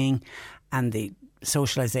drinking and the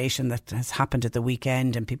socialisation that has happened at the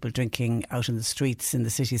weekend and people drinking out in the streets in the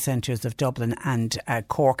city centres of Dublin and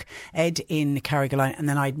Cork. Ed in Carrigaline, and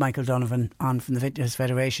then I had Michael Donovan on from the Vintners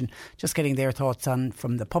Federation, just getting their thoughts on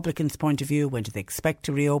from the publican's point of view. When do they expect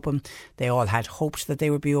to reopen? They all had hoped that they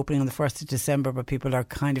would be opening on the 1st of December, but people are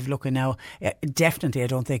kind of looking now. Definitely, I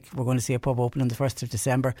don't think we're going to see a pub open on the 1st of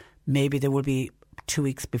December. Maybe there will be 2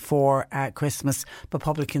 weeks before Christmas, but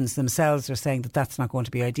publicans themselves are saying that that's not going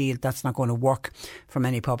to be ideal. That's not going to work for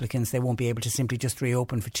many publicans. They won't be able to simply just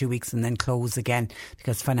reopen for 2 weeks and then close again,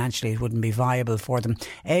 because financially it wouldn't be viable for them.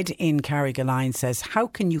 Ed in Carrigaline says, how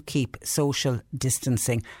can you keep social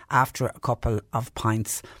distancing after a couple of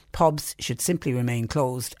pints? Pubs should simply remain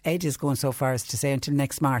closed. Ed is going so far as to say until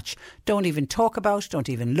next March. Don't even talk about, don't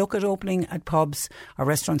even look at opening at pubs or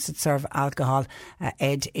restaurants that serve alcohol.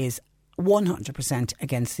 Ed is 100%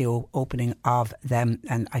 against the opening of them,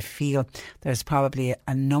 and I feel there's probably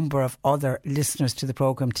a number of other listeners to the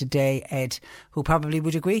programme today, Ed, who probably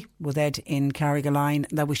would agree with Ed in Carrigaline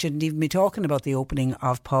that we shouldn't even be talking about the opening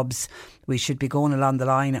of pubs. We should be going along the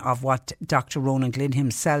line of what Dr. Ronan Glynn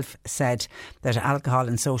himself said, that alcohol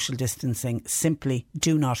and social distancing simply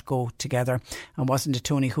do not go together. And wasn't it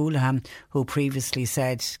Tony Holohan who previously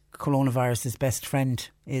said coronavirus's best friend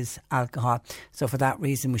is alcohol? So for that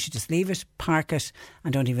reason we should just leave it, park it,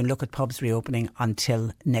 and don't even look at pubs reopening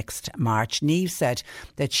until next March. Niamh said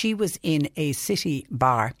that she was in a city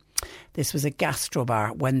bar. This was a gastro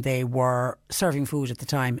bar when they were serving food at the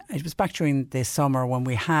time. It was back during the summer when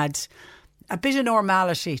we had a bit of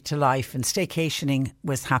normality to life and staycationing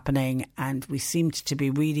was happening, and we seemed to be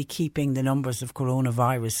really keeping the numbers of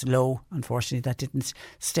coronavirus low. Unfortunately, that didn't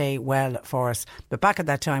stay well for us. But back at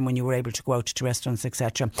that time when you were able to go out to restaurants,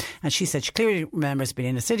 etc. And she said she clearly remembers being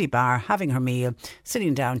in a city bar, having her meal,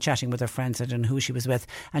 sitting down, chatting with her friends. I don't know who she was with.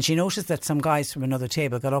 And she noticed that some guys from another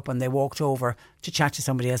table got up and they walked over to chat to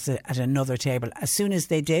somebody else at another table. As soon as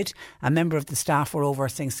they did, a member of the staff were over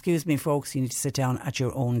saying, excuse me folks, you need to sit down at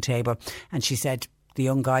your own table. And she said the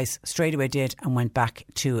young guys straight away did and went back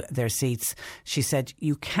to their seats. She said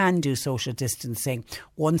you can do social distancing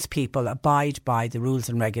once people abide by the rules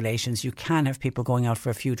and regulations. You can have people going out for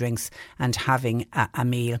a few drinks and having a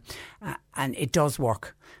meal, and it does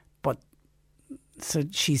work. But so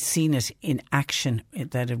she's seen it in action,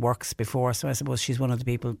 that it works before. So I suppose she's one of the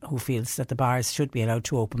people who feels that the bars should be allowed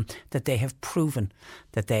to open, that they have proven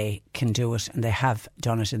that they can do it, and they have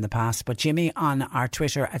done it in the past. But Jimmy on our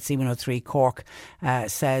Twitter at C103 Cork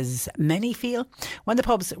says, many feel when the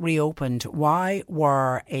pubs reopened, why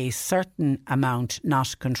were a certain amount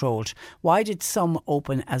not controlled? Why did some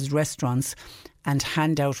open as restaurants and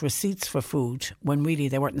hand out receipts for food when really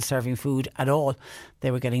they weren't serving food at all? They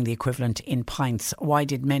were getting the equivalent in pints. Why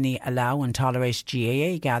did many allow and tolerate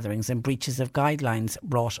GAA gatherings and breaches of guidelines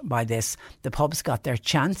brought by this? The pubs got their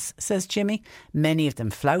chance, says Jimmy. Many of them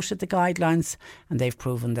flouted the guidelines, and they've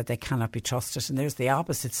proven that they cannot be trusted. And there's the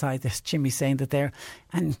opposite side. There's Jimmy saying that there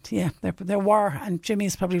were, and Jimmy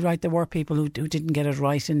is probably right, there were people who didn't get it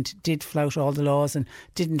right and did flout all the laws and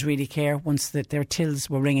didn't really care once their tills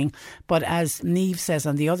were ringing. But as Niamh says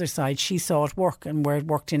on the other side, she saw it work and where it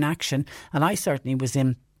worked in action. And I certainly was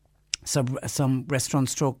in some restaurant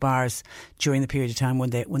stroke bars during the period of time when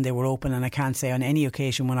they were open, and I can't say on any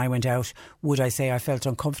occasion when I went out would I say I felt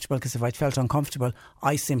uncomfortable, because if I'd felt uncomfortable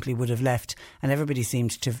I simply would have left, and everybody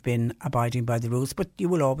seemed to have been abiding by the rules. But you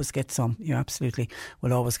will always get some, you absolutely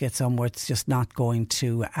will always get some where it's just not going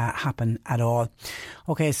to happen at all.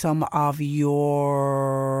 Okay, some of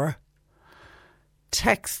your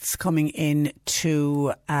texts coming in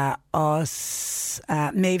to us.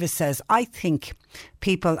 Mavis says, I think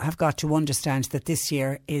people have got to understand that this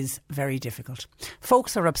year is very difficult.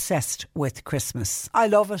 Folks are obsessed with Christmas. I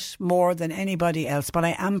love it more than anybody else, but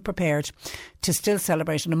I am prepared to still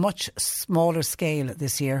celebrate on a much smaller scale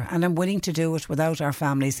this year, and I'm willing to do it without our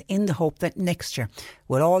families, in the hope that next year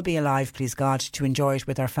we'll all be alive, please God, to enjoy it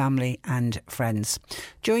with our family and friends.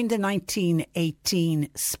 During the 1918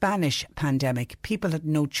 Spanish pandemic, people had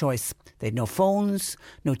no choice. They had no phones,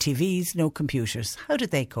 no TVs, no computers. How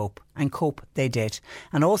did they cope? And cope they did.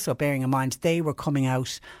 And also bearing in mind they were coming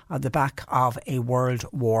out of the back of a world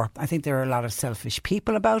war. I think there are a lot of selfish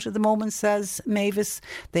people about at the moment, says Mavis.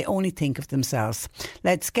 They only think of themselves.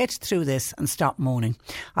 Let's get through this and stop moaning.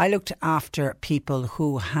 I looked after people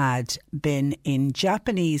who had been in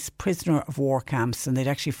Japanese prisoner of war camps, and they'd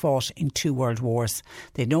actually fought in 2 world wars.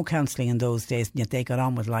 They had no counselling in those days, and yet they got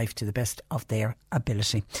on with life to the best of their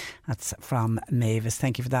ability. That's from Mavis.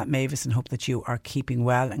 Thank you for that, Mavis, and hope that you are keeping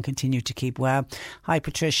well and continue to keep well. Hi,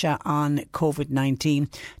 Patricia, on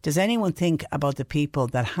COVID-19. Does anyone think about the people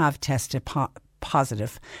that have tested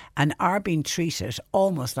positive and are being treated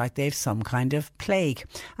almost like they've some kind of plague.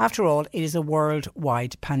 After all, it is a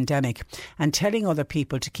worldwide pandemic, and telling other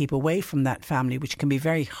people to keep away from that family, which can be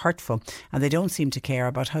very hurtful, and they don't seem to care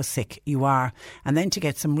about how sick you are, and then to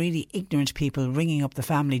get some really ignorant people ringing up the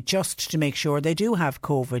family just to make sure they do have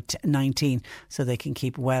COVID-19 so they can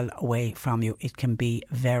keep well away from you. It can be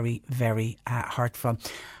very, very hurtful.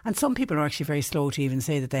 And some people are actually very slow to even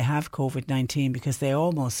say that they have COVID-19 because they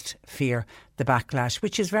almost fear the backlash,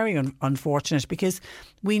 which is very unfortunate, because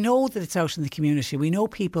we know that it's out in the community. We know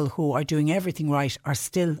people who are doing everything right are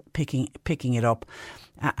still picking it up.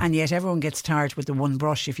 And yet everyone gets tired with the one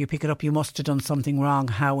brush. If you pick it up, you must have done something wrong.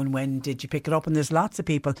 How and when did you pick it up? And there's lots of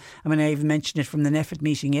people. I mean, I even mentioned it from the NPHET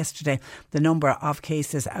meeting yesterday, the number of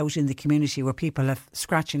cases out in the community where people have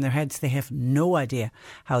scratching their heads. They have no idea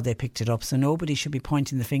how they picked it up. So nobody should be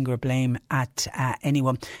pointing the finger of blame at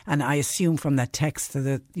anyone. And I assume from that text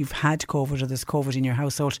that you've had COVID or there's COVID in your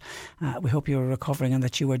household. We hope you're recovering and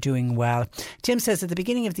that you are doing well. Tim says at the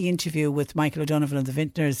beginning of the interview with Michael O'Donovan of the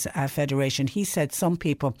Vintners Federation, he said some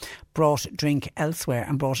people brought drink elsewhere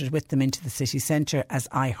and brought it with them into the city centre, as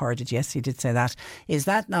I heard it. Yes, he did say that. Is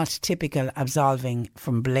that not typical absolving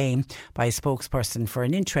from blame by a spokesperson for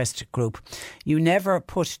an interest group? You never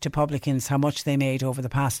put to publicans how much they made over the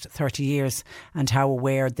past 30 years and how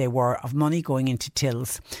aware they were of money going into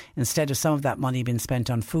tills, instead of some of that money being spent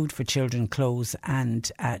on food for children, clothes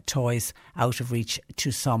and toys, out of reach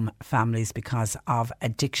to some families because of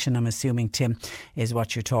addiction. I'm assuming, Tim, is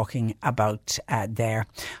what you're talking about there.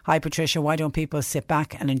 Hi Patricia, why don't people sit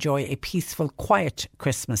back and enjoy a peaceful, quiet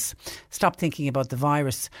Christmas? Stop thinking about the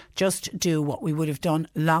virus. Just do what we would have done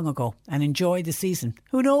long ago and enjoy the season.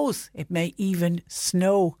 Who knows? It may even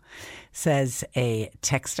snow, says a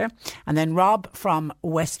texter. And then Rob from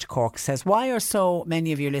West Cork says, why are so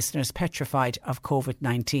many of your listeners petrified of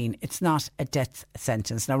COVID-19? It's not a death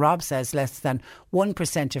sentence. Now Rob says less than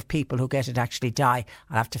 1% of people who get it actually die.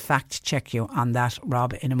 I'll have to fact check you on that,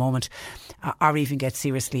 Rob, in a moment, or even get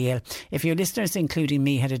seriously ill. If your listeners, including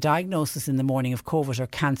me, had a diagnosis in the morning of COVID or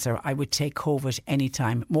cancer, I would take COVID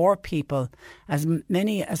anytime. More people, as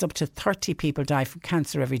many as up to 30 people die from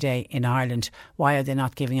cancer every day in Ireland. Why are they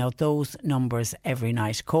not giving out those numbers every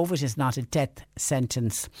night? COVID is not a death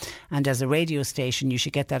sentence, and as a radio station you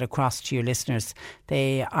should get that across to your listeners.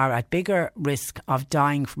 They are at bigger risk of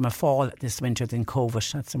dying from a fall this winter than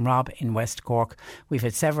COVID. That's from Rob in West Cork. We've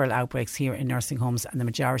had several outbreaks here in nursing homes and the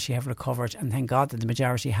majority have recovered, and thank God that the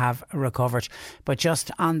majority have recovered. But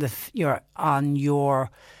just on your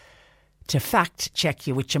to fact check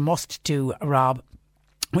you, which you must do, Rob,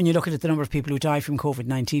 when you look at the number of people who die from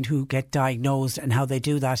COVID-19 who get diagnosed, and how they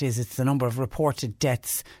do that is it's the number of reported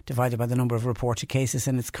deaths divided by the number of reported cases,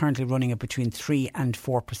 and it's currently running at between 3 and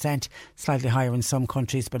 4%, slightly higher in some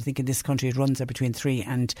countries, but I think in this country it runs at between 3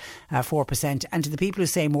 and 4%. And to the people who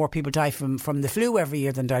say more people die from the flu every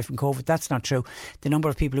year than die from COVID, that's not true. The number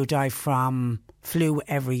of people who die from flu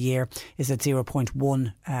every year is at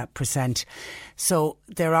 0.1%. So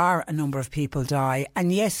there are a number of people die.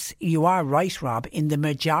 And yes, you are right, Rob, in the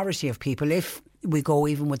majority of people, if we go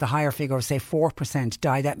even with the higher figure of say 4%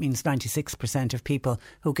 die, that means 96% of people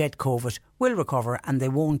who get COVID will recover and they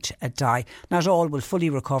won't die. Not all will fully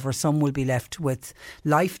recover. Some will be left with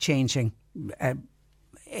life-changing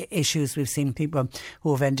issues. We've seen people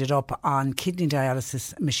who have ended up on kidney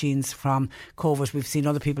dialysis machines from COVID. We've seen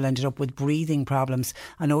other people ended up with breathing problems.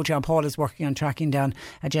 I know John Paul is working on tracking down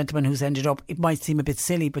a gentleman who's ended up, it might seem a bit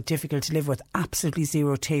silly but difficult to live with, absolutely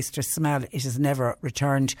zero taste or smell. It has never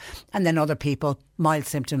returned. And then other people, mild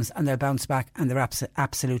symptoms, and they'll bounce back and they're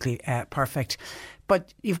absolutely perfect.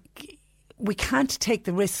 But we can't take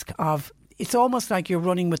the risk of, it's almost like you're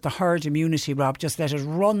running with the herd immunity, Rob. Just let it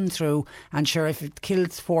run through, and sure, if it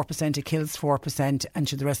kills 4%, it kills 4%, and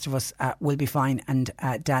sure, the rest of us will be fine and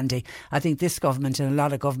dandy. I think this government and a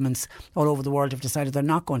lot of governments all over the world have decided they're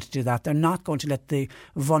not going to do that. They're not going to let the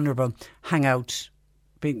vulnerable hang out,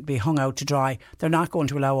 be hung out to dry. They're not going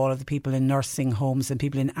to allow all of the people in nursing homes and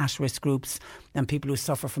people in at-risk groups and people who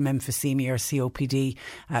suffer from emphysema or COPD,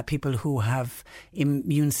 people who have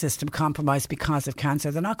immune system compromised because of cancer.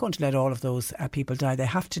 They're not going to let all of those people die. They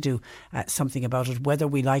have to do something about it, whether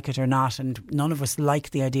we like it or not. And none of us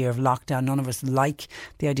like the idea of lockdown. None of us like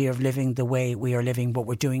the idea of living the way we are living, but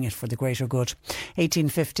we're doing it for the greater good.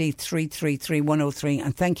 1850 333 103.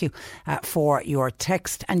 And thank you for your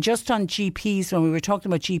text. And just on GPs, when we were talking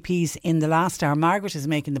talking about GPs in the last hour. Margaret is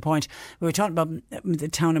making the point. We were talking about the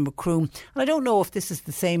town of Macroom. And I don't know if this is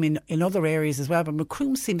the same in other areas as well, but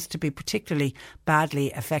Macroom seems to be particularly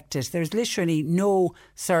badly affected. There's literally no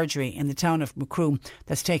surgery in the town of Macroom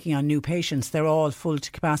that's taking on new patients. They're all full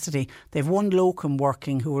to capacity. They've one locum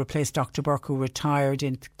working who replaced Dr. Burke, who retired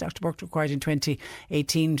in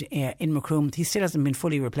 2018 in Macroom. He still hasn't been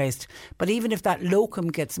fully replaced. But even if that locum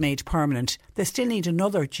gets made permanent, they still need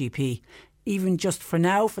another GP, even just for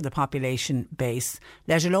now, for the population base,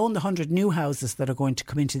 let alone the 100 new houses that are going to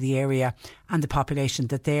come into the area and the population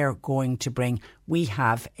that they're going to bring. We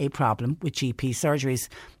have a problem with GP surgeries.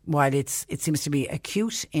 While it seems to be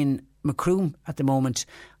acute in Macroom at the moment,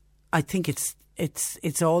 I think it's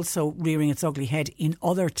also rearing its ugly head in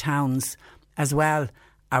other towns as well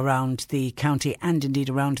around the county and indeed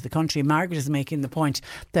around the country. Margaret is making the point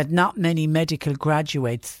that not many medical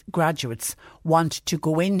graduates want to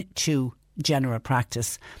go into general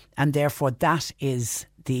practice, and therefore that is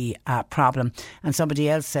the problem. And somebody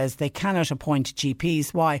else says they cannot appoint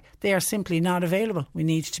GPs. Why? They are simply not available. We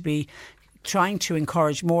need to be trying to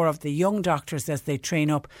encourage more of the young doctors as they train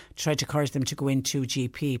up, try to encourage them to go into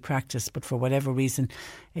GP practice, but for whatever reason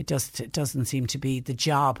it doesn't seem to be the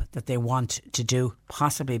job that they want to do,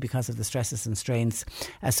 possibly because of the stresses and strains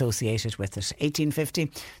associated with it. 1850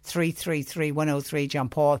 333 103. John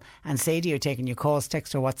Paul and Sadie are taking your calls.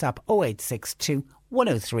 Text or WhatsApp 0862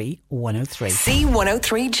 103 103.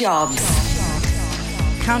 C103 Jobs.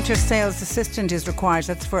 Counter sales assistant is required.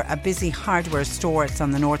 That's for a busy hardware store. It's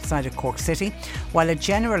on the north side of Cork City. While a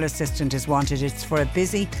general assistant is wanted, it's for a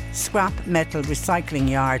busy scrap metal recycling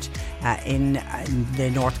yard in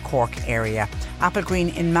the North Cork area.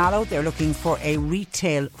 Applegreen in Mallow, they're looking for a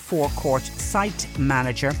retail forecourt site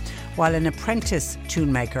manager, while an apprentice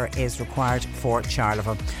toolmaker is required for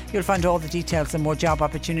Charleville. You'll find all the details and more job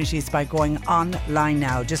opportunities by going online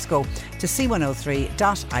now. Just go to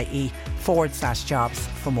c103.ie/jobs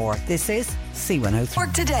for more. This is C103.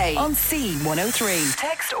 Work today on C103.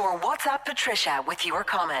 Text or WhatsApp Patricia with your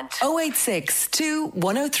comment. 0862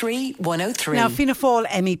 103 103. Now, Fianna Fáil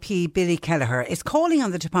MEP Billy Kelleher is calling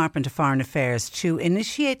on the Department of Foreign Affairs to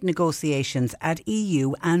initiate negotiations at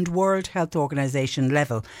EU and World Health Organisation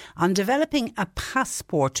level on developing a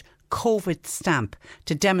passport COVID stamp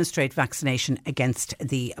to demonstrate vaccination against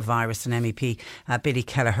the virus. And MEP Billy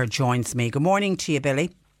Kelleher joins me. Good morning to you,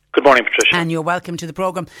 Billy. Good morning, Patricia. And you're welcome to the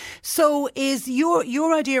programme. So is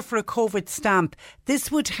your idea for a COVID stamp,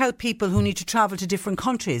 this would help people who need to travel to different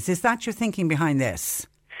countries? Is that your thinking behind this?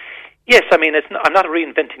 Yes, I mean, I'm not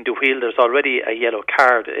reinventing the wheel. There's already a yellow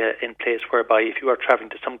card in place whereby if you are travelling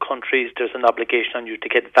to some countries, there's an obligation on you to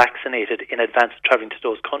get vaccinated in advance of travelling to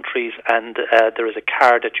those countries, and there is a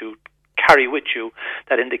card that you carry with you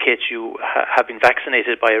that indicates you have been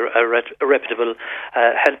vaccinated by a reputable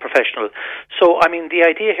health professional. So, I mean, the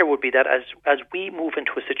idea here would be that as we move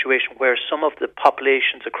into a situation where some of the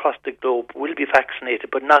populations across the globe will be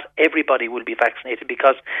vaccinated, but not everybody will be vaccinated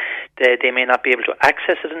because they may not be able to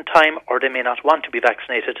access it in time, or they may not want to be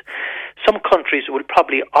vaccinated. Some countries will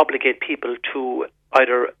probably obligate people to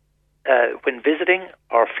either, when visiting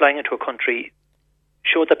or flying into a country,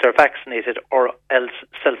 show that they're vaccinated or else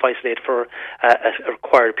self-isolate for a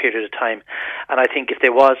required period of time. And I think if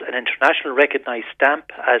there was an international recognised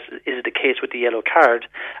stamp, as is the case with the yellow card,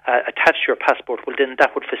 attached to your passport, well then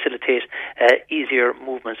that would facilitate easier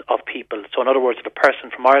movements of people. So in other words, if a person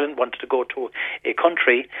from Ireland wanted to go to a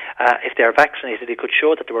country, if they're vaccinated, they could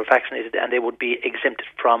show that they were vaccinated and they would be exempted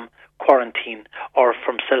from quarantine or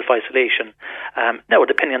from self-isolation. Now,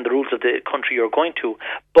 depending on the rules of the country you're going to,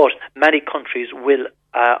 but many countries will,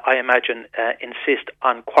 I imagine, insist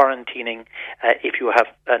on quarantining if you have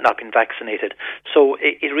not been vaccinated. So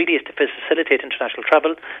it really is to facilitate international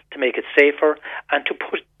travel, to make it safer, and to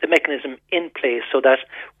put the mechanism in place so that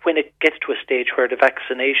when it gets to a stage where the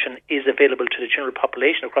vaccination is available to the general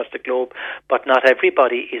population across the globe, but not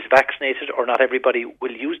everybody is vaccinated or not everybody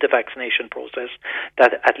will use the vaccination process,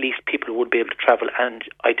 that at least people would be able to travel and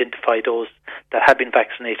identify those that have been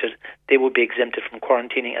vaccinated. They would be exempted from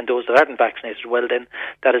quarantining, and those that aren't vaccinated, well then,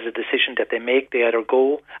 that is a decision that they make. They either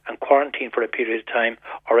go and quarantine for a period of time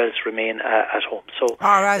or else remain at home. So,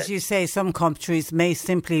 or as you say, some countries may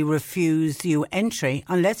simply refuse you entry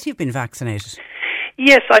unless you've been vaccinated.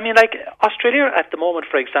 Yes, I mean, like Australia at the moment,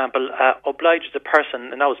 for example, obliges a person,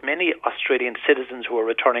 and now it's many Australian citizens who are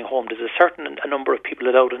returning home. There's a number of people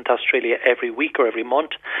allowed into Australia every week or every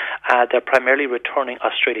month. They're primarily returning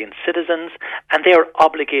Australian citizens, and they are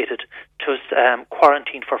obligated to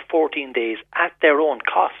quarantine for 14 days at their own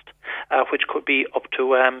cost, which could be up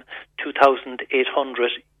to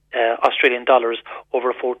 2,800 Australian dollars over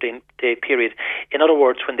a 14-day period. In other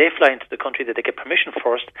words, when they fly into the country that they get permission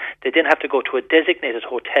first, they then have to go to a designated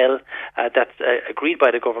hotel that's agreed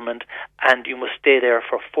by the government, and you must stay there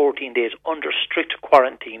for 14 days under strict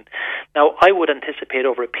quarantine. Now, I would anticipate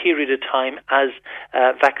over a period of time, as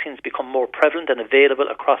vaccines become more prevalent and available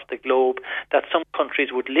across the globe, that some countries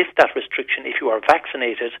would lift that restriction if you are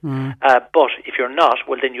vaccinated, but if you're not,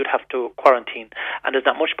 well, then you'd have to quarantine. And there's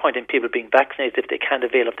not much point in people being vaccinated if they can't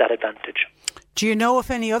avail of that advantage. Do you know if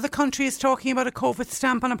any other country is talking about a COVID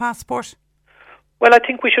stamp on a passport? Well, I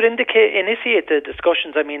think we should initiate the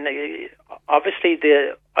discussions. I mean, obviously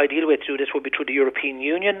the ideal way to do this would be through the European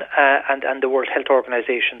Union and the World Health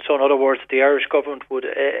Organization. So in other words, the Irish government would,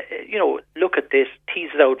 look at this, tease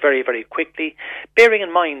it out very, very quickly, bearing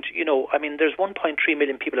in mind, I mean, there's 1.3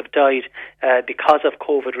 million people have died because of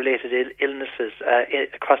COVID-related illnesses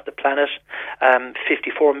across the planet.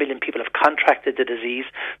 54 million people have contracted the disease.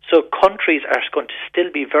 So countries are going to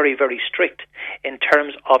still be very, very strict in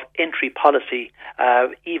terms of entry policy,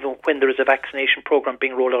 even when there is a vaccination program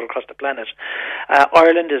being rolled out across the planet.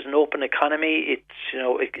 Ireland is an open economy.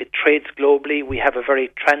 It trades globally. We have a very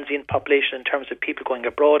transient population in terms of people going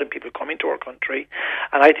abroad and people coming to our country.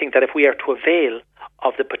 And I think that if we are to avail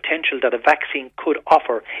of the potential that a vaccine could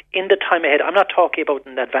offer in the time ahead, I'm not talking about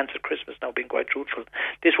in advance of Christmas now, being quite truthful.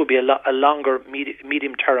 This would be a longer,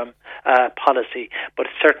 medium-term policy, but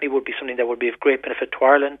it certainly would be something that would be of great benefit to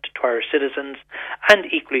Ireland, to Irish citizens, and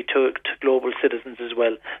equally to global citizens as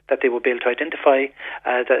well, that they would be able to identify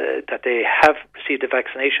that they have received a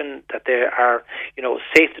vaccination, that they are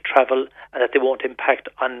safe to travel, and that they won't impact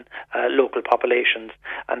on local populations.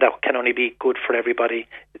 And that can only be good for everybody,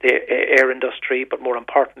 the air industry, but more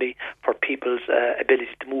importantly for people's ability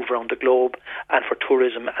to move around the globe, and for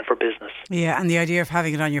tourism and for business. Yeah, and the idea of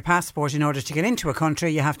having it on your passport, in order to get into a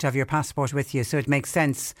country you have to have your passport with you, so it makes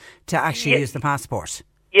sense to actually use the passport.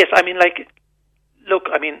 Yes, I mean,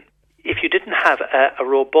 if you didn't have a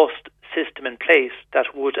robust system in place that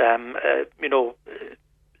would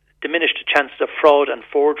diminish the chances of fraud and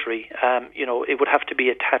forgery, it would have to be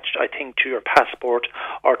attached, I think, to your passport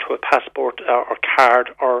or to a passport or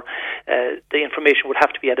card, or the information would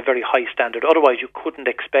have to be at a very high standard. Otherwise, you couldn't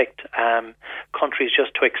expect countries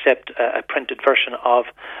just to accept a printed version of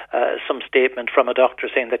some statement from a doctor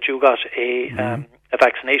saying that you got a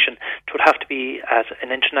vaccination. It would have to be at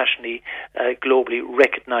an internationally, globally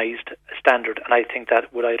recognised standard, and I think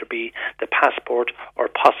that would either be the passport or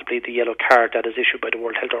possibly the yellow card that is issued by the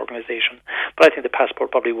World Health Organization. But I think the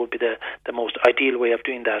passport probably would be the most ideal way of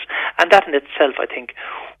doing that, and that in itself, I think,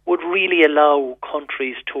 would really allow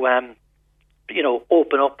countries to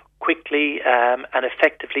open up quickly and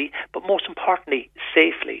effectively, but most importantly,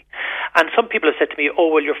 safely. And some people have said to me, oh,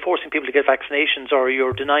 well, you're forcing people to get vaccinations, or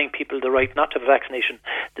you're denying people the right not to have a vaccination.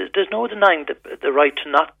 There's no denying the right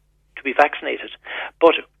to be vaccinated.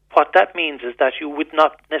 But what that means is that you would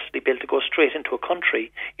not necessarily be able to go straight into a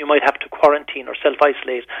country. You might have to quarantine or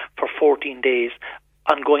self-isolate for 14 days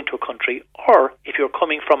on going to a country, or if you're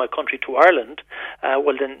coming from a country to Ireland,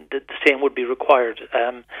 well then the same would be required,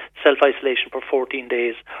 self-isolation for 14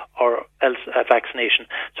 days or else a vaccination.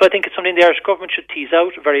 So I think it's something the Irish government should tease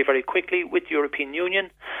out very, very quickly with the European Union,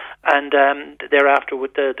 and thereafter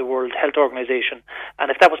with the World Health Organization. And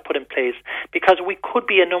if that was put in place, because we could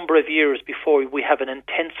be a number of years before we have an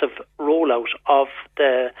intensive rollout of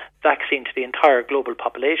the vaccine to the entire global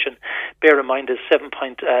population. Bear in mind there's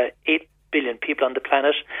 7.8 billion people on the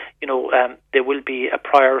planet. There will be a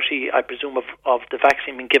priority, I presume, of the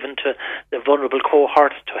vaccine being given to the vulnerable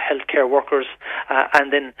cohorts, to healthcare workers,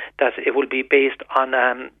 and then that it will be based on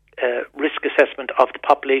risk assessment of the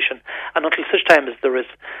population. And until such time as there is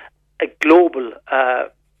a global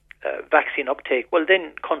vaccine uptake, well,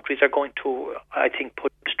 then countries are going to, I think,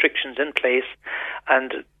 put restrictions in place,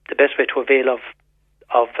 and the best way to avail of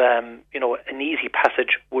an easy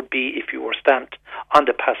passage would be if you were stamped on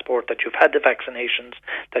the passport that you've had the vaccinations,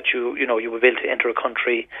 that you will be able to enter a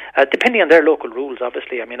country, depending on their local rules,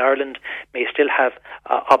 obviously. I mean, Ireland may still have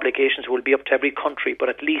obligations. It will be up to every country, but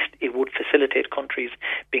at least it would facilitate countries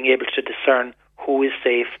being able to discern who is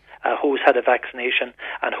safe, who's had a vaccination,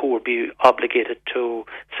 and who would be obligated to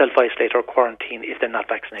self-isolate or quarantine if they're not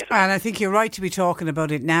vaccinated. And I think you're right to be talking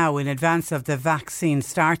about it now in advance of the vaccine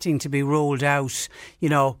starting to be rolled out.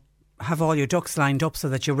 Have all your ducks lined up so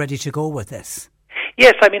that you're ready to go with this.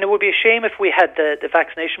 Yes, I mean, it would be a shame if we had the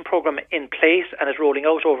vaccination programme in place and it's rolling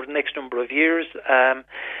out over the next number of years,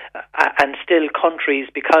 and still countries,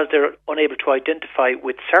 because they're unable to identify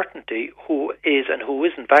with certainty who is and who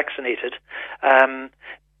isn't vaccinated,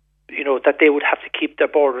 that they would have to keep their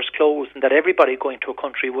borders closed, and that everybody going to a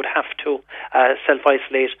country would have to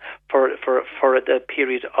self-isolate for the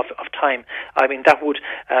period of time. I mean, that would,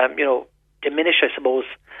 diminish, I suppose,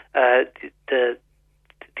 the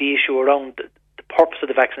issue around the purpose of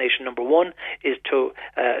the vaccination. Number one is to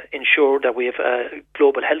ensure that we have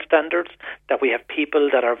global health standards, that we have people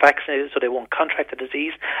that are vaccinated so they won't contract the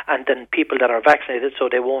disease, and then people that are vaccinated so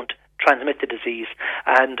they won't transmit the disease.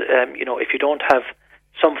 And, if you don't have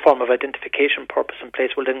some form of identification purpose in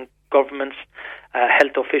place, well then governments,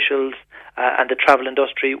 health officials and the travel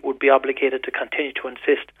industry would be obligated to continue to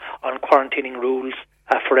insist on quarantining rules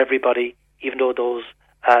for everybody, even though those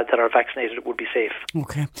that are vaccinated would be safe.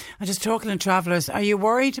 Okay. And just talking to travellers, are you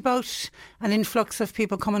worried about an influx of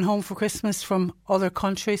people coming home for Christmas from other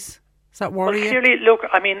countries? Does that worry you? Clearly, look,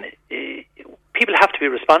 I mean, people have to be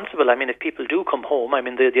responsible. I mean, if people do come home, I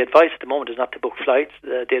mean, the advice at the moment is not to book flights.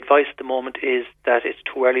 The advice at the moment is that it's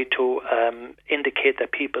too early to indicate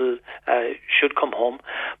that people should come home.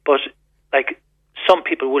 But, some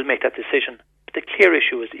people will make that decision. The clear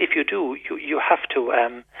issue is if you do, you have to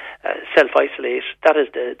self-isolate. That is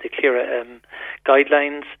the clear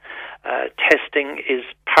guidelines. Testing is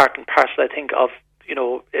part and parcel, I think, of,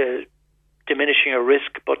 diminishing your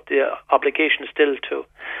risk, but the obligation is still to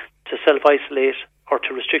self-isolate or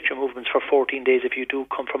to restrict your movements for 14 days if you do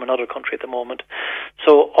come from another country at the moment.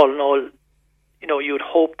 So all in all, you would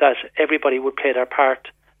hope that everybody would play their part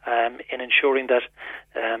in ensuring that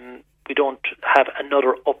we don't have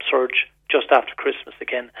another upsurge just after Christmas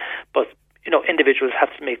again. But, individuals have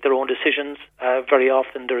to make their own decisions. Very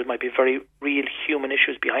often there might be very real human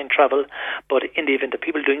issues behind travel, but in the event of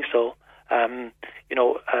people doing so,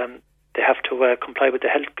 they have to comply with the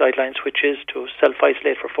health guidelines, which is to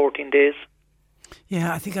self-isolate for 14 days.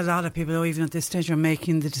 Yeah, I think a lot of people, even at this stage, are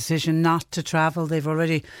making the decision not to travel. They've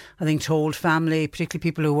already, I think, told family, particularly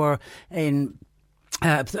people who were in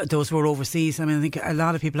those who are overseas. I mean, I think a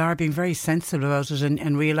lot of people are being very sensible about it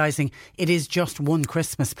and realising it is just one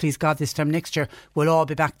Christmas. Please God, this time next year we'll all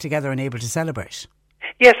be back together and able to celebrate.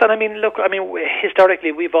 Yes, and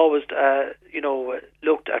historically we've always,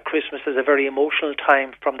 looked at Christmas as a very emotional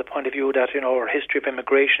time from the point of view that, our history of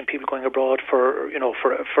immigration, people going abroad for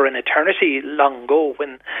an eternity long ago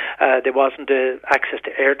when there wasn't the access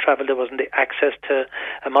to air travel, there wasn't the access to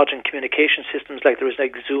modern communication systems like there is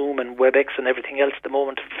like Zoom and WebEx and everything else at the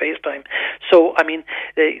moment, FaceTime. So,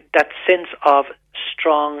 that sense of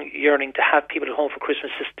strong yearning to have people at home for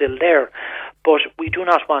Christmas is still there, but we do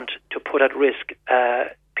not want to put at risk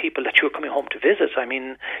people that you're coming home to visit. I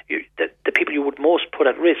mean, the people you would most put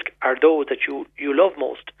at risk are those that you love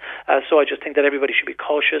most. So I just think that everybody should be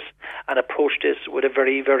cautious and approach this with a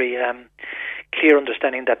very, very clear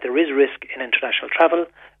understanding that there is risk in international travel,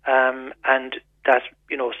 and that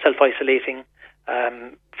self-isolating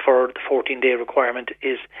for the 14-day requirement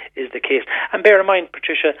is the case. And bear in mind,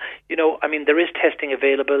 Patricia, there is testing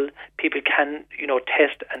available. People can,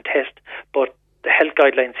 test, but the health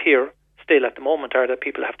guidelines here still at the moment are that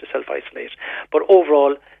people have to self-isolate. But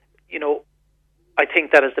overall, I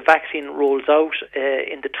think that as the vaccine rolls out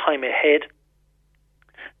in the time ahead,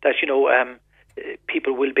 that,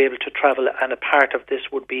 people will be able to travel, and a part of this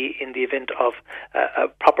would be in the event of a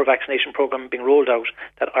proper vaccination program being rolled out,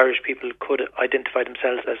 that Irish people could identify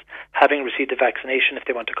themselves as having received the vaccination if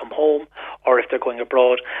they want to come home or if they're going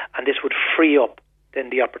abroad, and this would free up then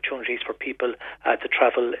the opportunities for people to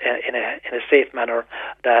travel in a safe manner,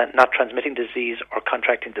 not transmitting disease or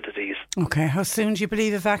contracting the disease. Okay, how soon do you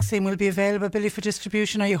believe a vaccine will be available, Billy, for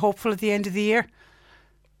distribution? Are you hopeful at the end of the year?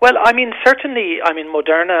 Well, certainly,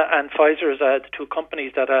 Moderna and Pfizer are the two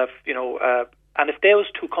companies that have, and if those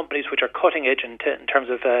two companies which are cutting edge in terms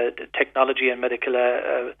of technology and medical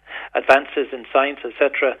advances in science,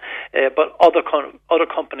 etc., but other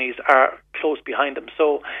companies are close behind them.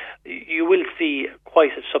 So you will see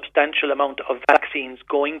quite a substantial amount of vaccines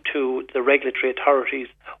going to the regulatory authorities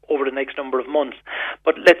over the next number of months.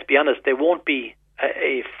 But let's be honest, there won't be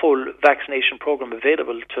a full vaccination program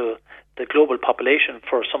available to the global population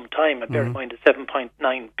for some time. And bear in mind,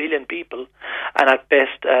 7.9 billion people, and at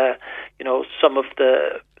best, some of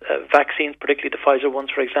the vaccines, particularly the Pfizer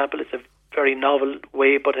ones, for example, it's a very novel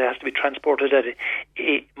way, but it has to be transported at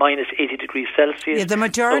minus 80 degrees Celsius. Yeah, the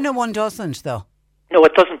Moderna one doesn't, though. No,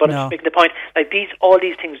 it doesn't, but I'm making the point. All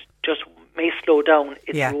these things just may slow down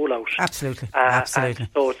its rollout. Absolutely.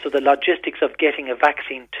 So the logistics of getting a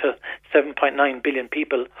vaccine to 7.9 billion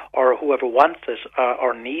people, or whoever wants it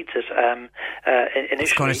or needs it, initially,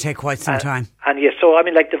 it's going to take quite some time. And yes, so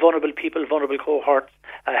the vulnerable people, vulnerable cohorts,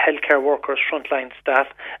 healthcare workers, frontline staff,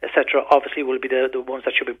 etc., obviously will be the ones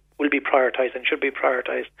that will be prioritised and should be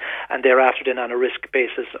prioritised, and thereafter then on a risk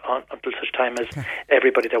basis until such time as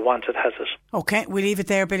everybody that wants it has it. Okay, we'll leave it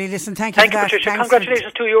there, Billy. Listen, thank you for that. Patricia.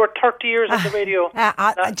 Congratulations to your 30 years on the radio.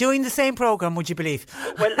 Doing the same programme, would you believe?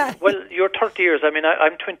 Well, your 30 years. I mean,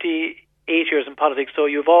 I'm 28 years in politics, so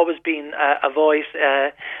you've always been a voice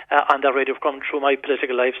on that radio from through my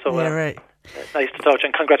political life. So, right. Nice to talk to you,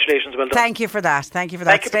 and congratulations, well done. Thank you for that. Stay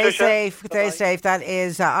safe. Stay safe. That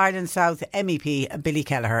is Ireland South MEP Billy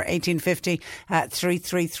Kelleher, 1850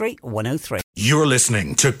 333 103. You're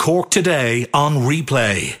listening to Cork Today on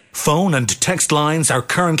replay. Phone and text lines are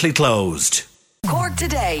currently closed. Cork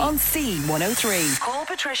Today on C103. Call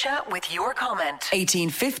Patricia with your comment.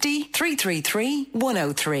 1850 333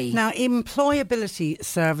 103. Now, Employability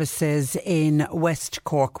Services in West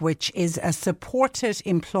Cork, which is a supported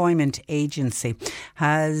employment agency,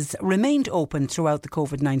 has remained open throughout the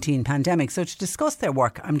COVID-19 pandemic. So to discuss their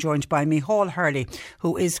work, I'm joined by Micheál Hurley,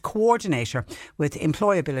 who is coordinator with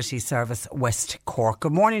Employability Service West Cork.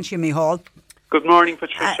 Good morning to you, Micheál. Good morning,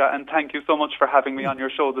 Patricia, and thank you so much for having me on your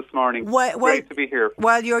show this morning. Great to be here.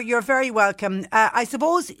 Well, you're very welcome. I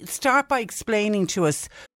suppose start by explaining to us.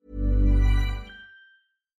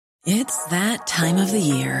 It's that time of the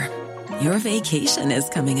year. Your vacation is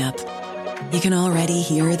coming up. You can already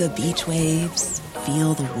hear the beach waves,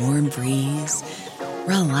 feel the warm breeze,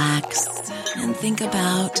 relax, and think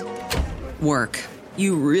about work.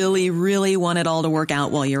 You really, really want it all to work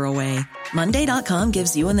out while you're away. Monday.com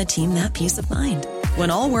gives you and the team that peace of mind. When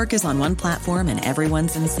all work is on one platform and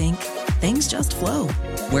everyone's in sync, things just flow.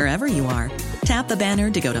 Wherever you are, tap the banner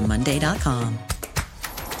to go to Monday.com.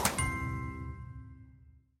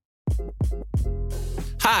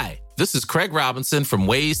 Hi, this is Craig Robinson from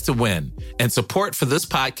Ways to Win, and support for this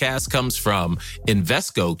podcast comes from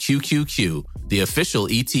Invesco QQQ, the official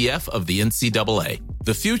ETF of the NCAA.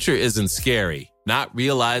 The future isn't scary. Not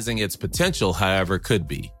realizing its potential, however, could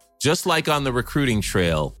be. Just like on the recruiting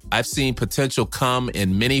trail, I've seen potential come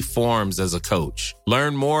in many forms as a coach.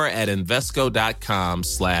 Learn more at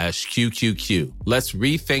Invesco.com/QQQ. Let's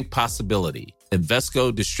rethink possibility.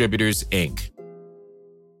 Invesco Distributors, Inc.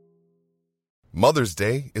 Mother's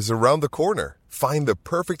Day is around the corner. Find the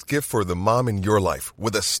perfect gift for the mom in your life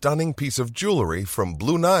with a stunning piece of jewelry from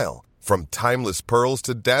Blue Nile. From timeless pearls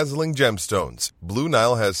to dazzling gemstones, Blue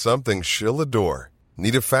Nile has something she'll adore.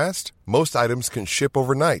 Need it fast? Most items can ship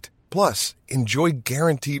overnight. Plus, enjoy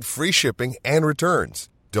guaranteed free shipping and returns.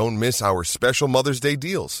 Don't miss our special Mother's Day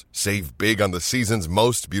deals. Save big on the season's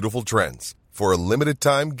most beautiful trends. For a limited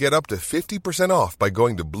time, get up to 50% off by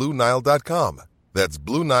going to BlueNile.com. That's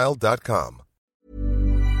BlueNile.com.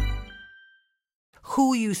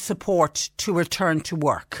 Who you support to return to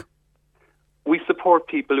work? We support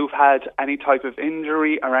people who've had any type of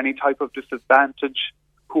injury or any type of disadvantage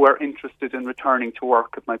who are interested in returning to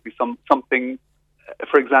work. It might be something,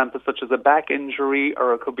 for example, such as a back injury,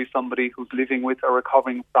 or it could be somebody who's living with or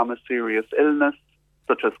recovering from a serious illness,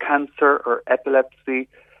 such as cancer or epilepsy.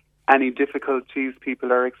 Any difficulties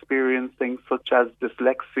people are experiencing, such as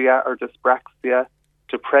dyslexia or dyspraxia,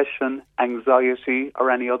 depression, anxiety,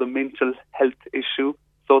 or any other mental health issue.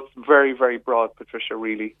 So it's very, very broad, Patricia,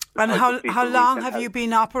 really. And how long have you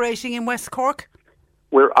been operating in West Cork?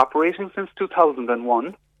 We're operating since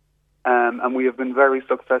 2001, and we have been very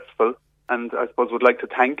successful. And I suppose would like to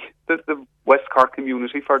thank the West Cork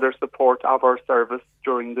community for their support of our service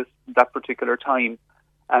during that particular time.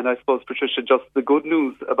 And I suppose, Patricia, just the good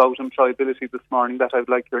news about employability this morning that I'd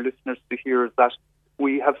like your listeners to hear is that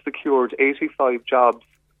we have secured 85 jobs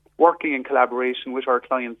working in collaboration with our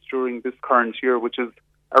clients during this current year, which is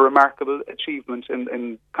a remarkable achievement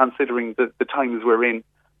in considering the times we're in.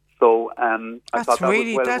 So I thought that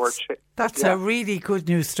was well worth it. That's a really good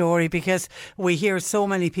news story, because we hear so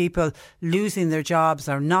many people losing their jobs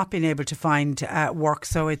or not being able to find work.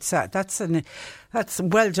 So it's that's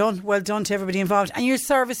well done to everybody involved. And your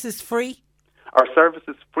service is free? Our service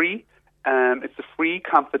is free. It's a free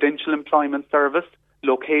confidential employment service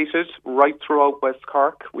located right throughout West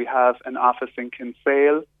Cork. We have an office in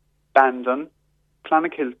Kinsale, Bandon,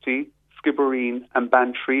 Clonakilty, Skibbereen and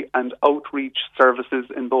Bantry, and outreach services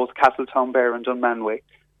in both Castletownbere and Dunmanway.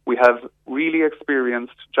 We have really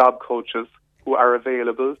experienced job coaches who are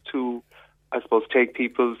available to, I suppose, take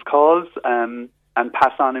people's calls and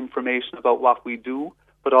pass on information about what we do,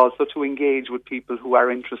 but also to engage with people who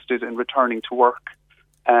are interested in returning to work.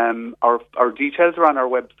 Our details are on our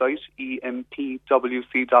website,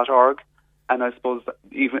 empwc.org. And I suppose,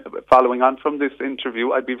 even following on from this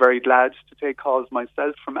interview, I'd be very glad to take calls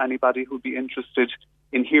myself from anybody who'd be interested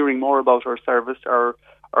in hearing more about our service or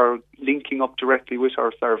or linking up directly with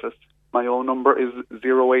our service. My own number is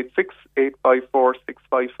 086 854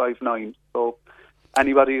 6559. So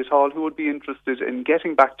anybody at all who would be interested in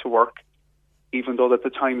getting back to work, even though that the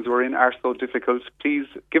times we're in are so difficult, please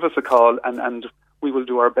give us a call and we will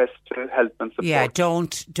do our best to help and support. Yeah,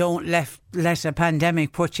 don't let a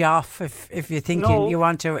pandemic put you off if you think you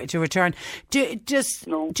want to return.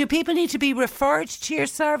 Do people need to be referred to your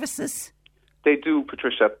services? They do,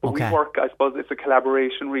 Patricia. But we work, I suppose it's a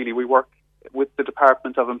collaboration really. We work with the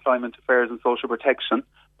Department of Employment Affairs and Social Protection.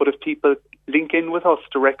 But if people link in with us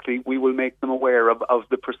directly, we will make them aware of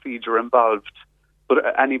the procedure involved. But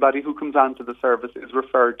anybody who comes onto the service is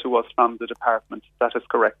referred to us from the department. That is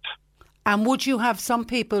correct. And would you have some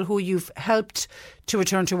people who you've helped to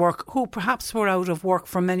return to work who perhaps were out of work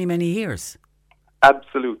for many, many years?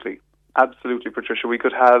 Absolutely. Absolutely, Patricia. We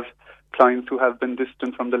could have clients who have been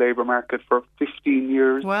distant from the labour market for 15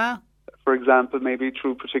 years. Wow. For example, maybe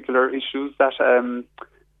through particular issues that have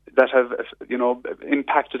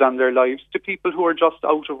impacted on their lives, to people who are just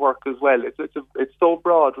out of work as well. It's so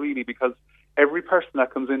broad, really, because every person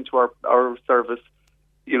that comes into our service,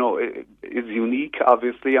 is unique,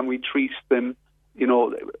 obviously, and we treat them,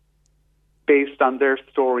 based on their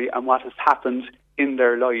story and what has happened in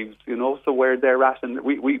their lives, so where they're at, and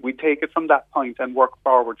we take it from that point and work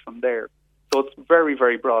forward from there. So it's very,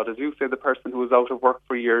 very broad. As you say, the person who was out of work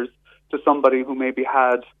for years to somebody who maybe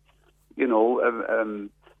had,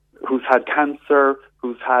 who's had cancer,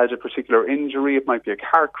 who's had a particular injury, it might be a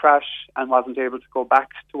car crash, and wasn't able to go back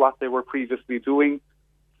to what they were previously doing.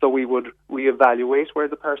 So we would reevaluate where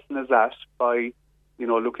the person is at by,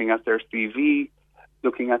 looking at their CV,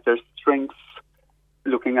 looking at their strengths,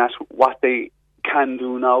 looking at what they can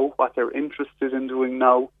do now, what they're interested in doing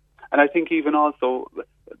now. And I think even also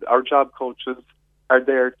our job coaches are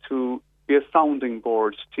there to be a sounding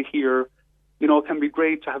board, to hear, it can be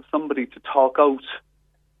great to have somebody to talk out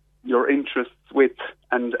your interests with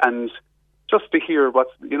and just to hear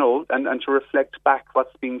what's, and to reflect back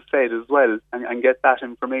what's being said as well and get that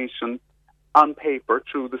information on paper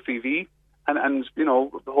through the CV and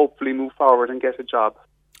hopefully move forward and get a job.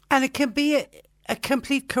 And it can be a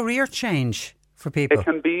complete career change for people. It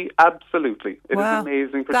can be, absolutely. It is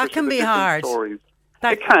amazing. That can be hard. Stories.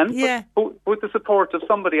 It can, yeah. But with the support of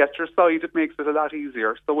somebody at your side, it makes it a lot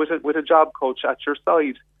easier. So with a job coach at your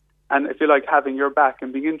side, and if you like having your back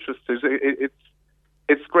and being interested,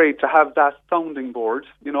 it's great to have that sounding board,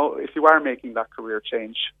 if you are making that career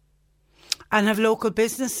change. And have local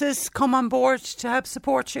businesses come on board to help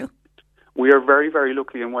support you? We are very, very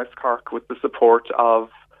lucky in West Cork with the support of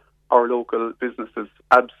our local businesses.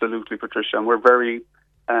 Absolutely, Patricia. And we're very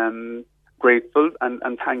grateful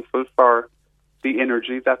and thankful for the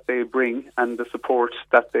energy that they bring and the support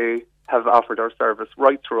that they have offered our service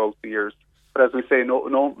right throughout the years. But as we say,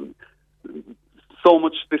 so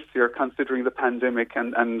much this year, considering the pandemic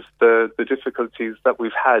and the difficulties that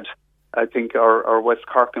we've had. I think our West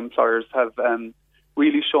Cork employers have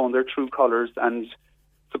really shown their true colours and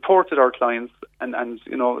supported our clients. And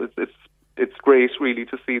it's great, really,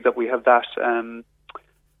 to see that we have that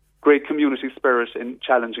great community spirit in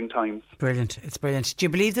challenging times. Brilliant. It's brilliant. Do you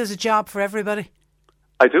believe there's a job for everybody?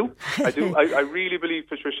 I do. I really believe,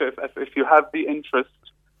 Patricia, if you have the interest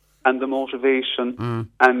and the motivation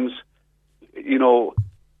and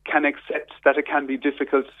can accept that it can be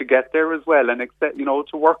difficult to get there as well, and accept,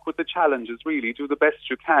 to work with the challenges, really, do the best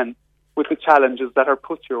you can with the challenges that are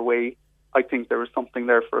put your way. I think there is something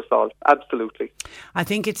there for us all. Absolutely. I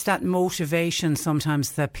think it's that motivation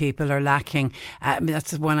sometimes that people are lacking.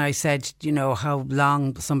 That's when I said, how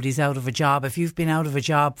long somebody's out of a job. If you've been out of a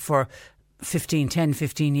job for 10,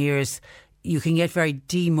 15 years, you can get very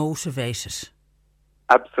demotivated.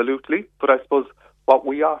 Absolutely. But I suppose what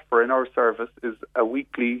we offer in our service is a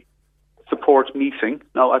weekly support meeting.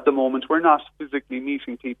 Now, at the moment, we're not physically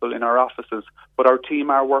meeting people in our offices, but our team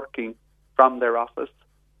are working from their office.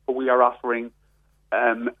 But we are offering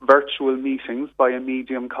virtual meetings by a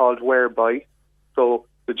medium called Whereby. So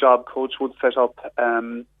the job coach would set up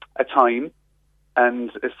a time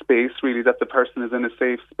and a space, really, that the person is in a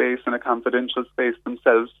safe space and a confidential space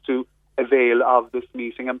themselves to avail of this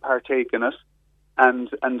meeting and partake in it. And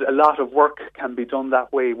a lot of work can be done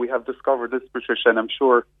that way. We have discovered this, Patricia, and I'm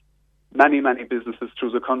sure many, many businesses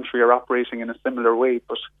through the country are operating in a similar way.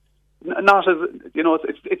 But not as,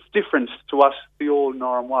 it's different to what the old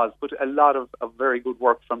norm was, but a lot of very good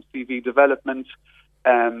work from CV development,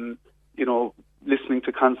 listening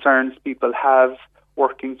to concerns people have,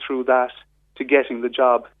 working through that to getting the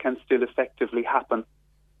job can still effectively happen.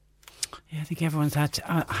 Yeah, I think everyone's had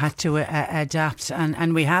to adapt,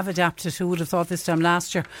 and we have adapted. Who would have thought this time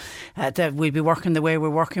last year that we'd be working the way we're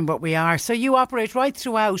working, but we are. So you operate right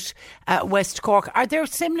throughout West Cork. Are there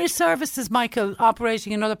similar services, Michael,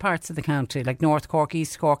 operating in other parts of the county, like North Cork,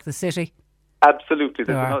 East Cork, the city? Absolutely.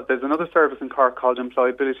 There's another service in Cork called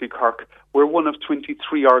Employability Cork. We're one of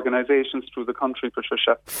 23 organisations through the country,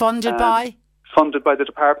 Patricia. Funded by? Funded by the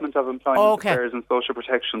Department of Employment Affairs and Social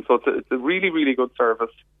Protection. So it's a really, really good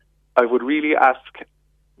service. I would really ask,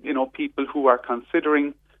 people who are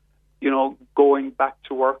considering, going back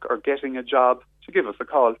to work or getting a job to give us a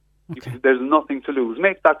call. Okay. There's nothing to lose.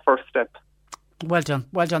 Make that first step. Well done.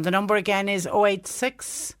 Well done. The number again is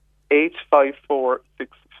 086 854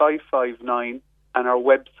 6559, and our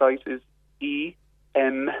website is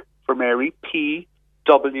EM for Mary,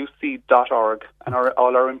 PWC.org, and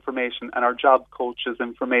all our information and our job coaches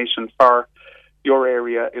information for your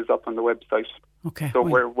area is up on the website. Okay. So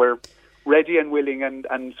we're ready and willing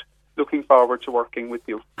and looking forward to working with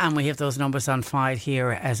you. And we have those numbers on file here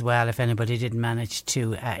as well if anybody didn't manage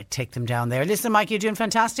to take them down there. Listen, Mike, you're doing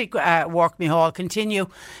fantastic work, Micheál. Continue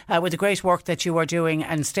with the great work that you are doing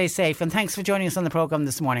and stay safe. And thanks for joining us on the programme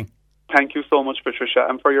this morning. Thank you so much, Patricia,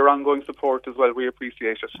 and for your ongoing support as well. We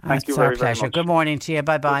appreciate it. Thank you very, very much. Good morning to you.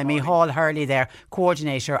 Bye-bye. Micheál Hurley there,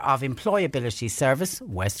 Coordinator of Employability Service,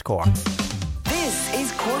 West Cork. This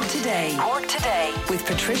is Cork Today. Cork Today with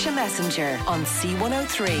Patricia Messenger on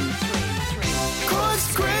C103.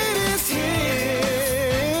 Cork's greatest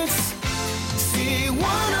hits,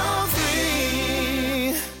 C103.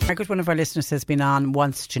 Margaret, one of our listeners has been on,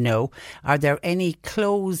 wants to know, are there any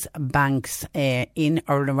clothes banks in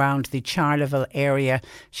or around the Charleville area?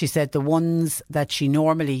 She said the ones that she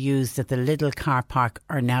normally used at the Lidl car park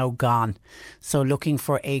are now gone. So looking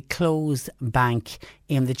for a clothes bank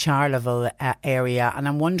in the Charleville area. And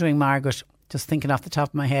I'm wondering, Margaret, just thinking off the top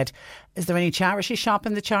of my head, is there any charity shop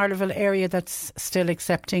in the Charleville area that's still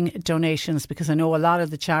accepting donations? Because I know a lot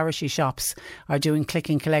of the charity shops are doing click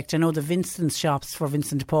and collect. I know the Vincent's shops for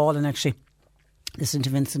Vincent de Paul, and actually listen to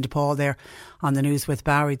Vincent de Paul there on the news with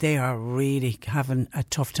Barry. They are really having a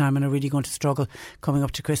tough time and are really going to struggle coming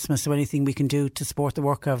up to Christmas. So anything we can do to support the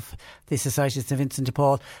work of the Societies of Vincent de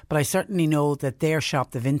Paul. But I certainly know that their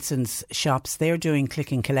shop, the Vincent's shops, they're doing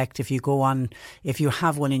click and collect. If you go on, if you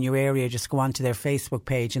have one in your area, just go on to their Facebook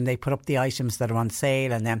page and they put up the items that are on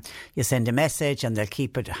sale, and then you send a message and they'll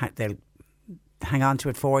keep it, they'll hang on to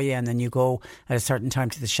it for you, and then you go at a certain time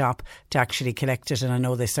to the shop to actually collect it. And I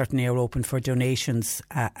know they certainly are open for donations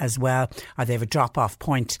as well, or they have a drop-off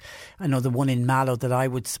point. I know the one in Mallow that I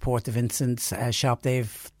would support, the Vincent's shop,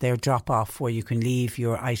 they've their drop-off where you can leave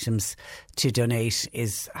your items to donate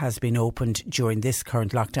has been opened during this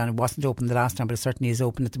current lockdown. It wasn't open the last time, but it certainly is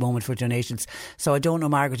open at the moment for donations. So I don't know,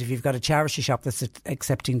 Margaret, if you've got a charity shop that's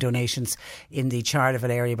accepting donations in the Charleville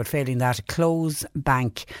area, but failing that, a clothes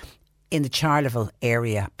bank in the Charleville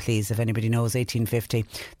area, please, if anybody knows. 1850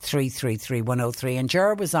 333 103. And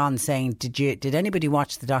Ger was on saying, did anybody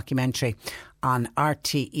watch the documentary on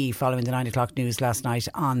RTE following the 9 o'clock news last night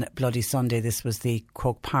on Bloody Sunday? This was the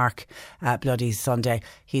Croke Park Bloody Sunday.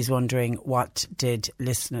 He's wondering what did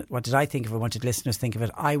I think of it, what did listeners think of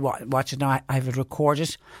it? I watched it now. I have it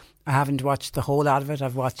recorded. I haven't watched the whole lot of it.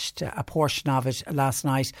 I've watched a portion of it last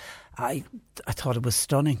night. I thought it was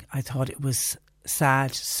stunning. I thought it was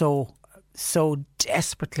sad, so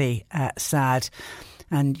desperately sad.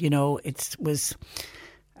 And you know, it was,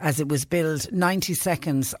 as it was billed, 90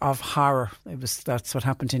 seconds of horror. That's what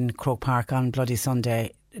happened in Croke Park on Bloody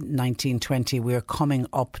Sunday 1920. We're coming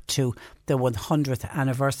up to the 100th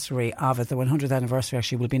anniversary of it. The 100th anniversary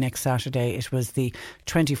actually will be next Saturday. It was the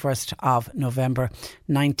 21st of November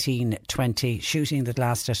 1920, shooting that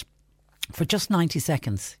lasted for just 90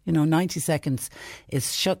 seconds. You know, 90 seconds is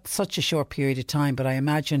such a short period of time, but I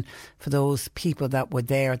imagine for those people that were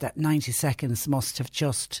there, that 90 seconds must have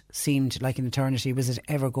just seemed like an eternity. Was it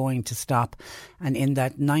ever going to stop? And in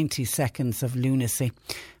that 90 seconds of lunacy,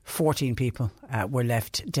 14 people were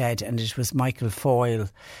left dead, and it was Michael Foyle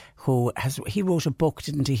he wrote a book,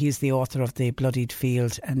 didn't he? He's the author of The Bloodied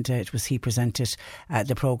Field, and he presented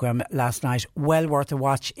the programme last night. Well worth a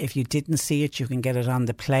watch. If you didn't see it, you can get it on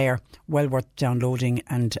the player. Well worth downloading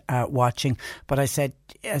and watching. But as I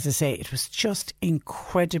say, it was just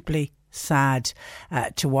incredibly sad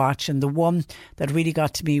to watch. And the one that really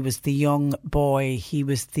got to me was the young boy. He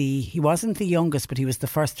wasn't the youngest, but he was the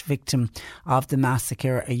first victim of the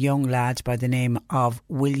massacre, a young lad by the name of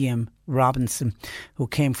William Robinson, who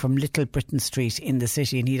came from Little Britain Street in the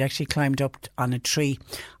city, and he'd actually climbed up on a tree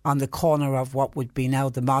on the corner of what would be now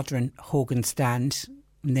the modern Hogan Stand.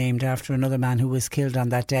 named after another man who was killed on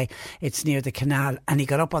that day. It's near the canal, and he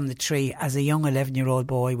got up on the tree as a young 11-year-old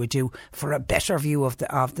boy would do for a better view of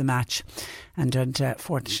the match. And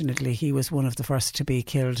fortunately, he was one of the first to be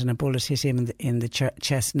killed, and a bullet hit him in the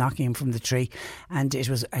chest, knocking him from the tree. And it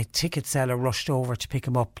was a ticket seller rushed over to pick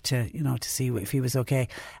him up to see if he was okay.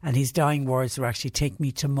 And his dying words were actually, "Take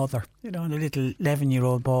me to mother." And a little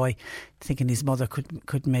 11-year-old boy thinking his mother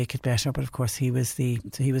could make it better. But of course, he was the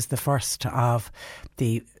first of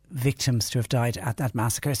the victims to have died at that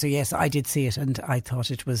massacre. So yes, I did see it and I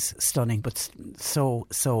thought it was stunning, but so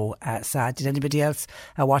sad. Did anybody else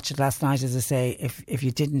watch it last night? As I say, if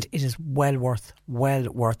you didn't, it is well worth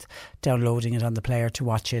downloading it on the player to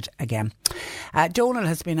watch it again. Donal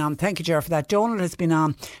has been on. Thank you, Ger, for that. Donal has been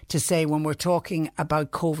on to say, when we're talking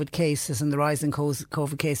about COVID cases and the rise in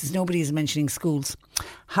COVID cases, nobody is mentioning schools.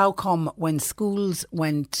 How come when schools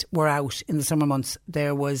were out in the summer months,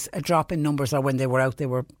 there was a drop in numbers, or when they were out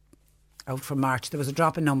from March, there was a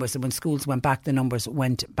drop in numbers, and when schools went back, the numbers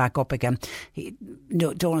went back up again?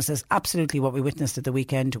 Donal says absolutely what we witnessed at the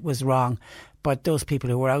weekend was wrong, but those people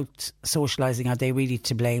who were out socialising, are they really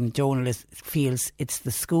to blame? Donal feels it's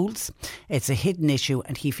the schools. It's a hidden issue,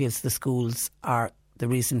 and he feels the schools are the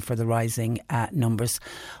reason for the rising numbers.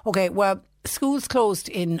 OK, well, schools closed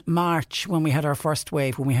in March when we had our first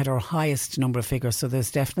wave, when we had our highest number of figures. So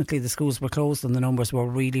there's definitely, the schools were closed and the numbers were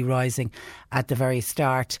really rising at the very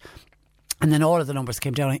start. And then all of the numbers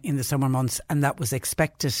came down in the summer months, and that was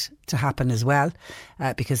expected to happen as well,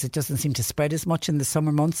 because it doesn't seem to spread as much in the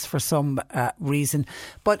summer months for some reason.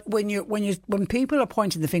 But when people are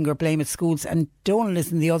pointing the finger, blame at schools, and Donal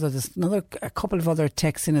is in the other, there's a couple of other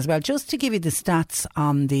texts in as well. Just to give you the stats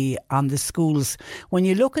on the schools, when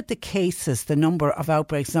you look at the cases, the number of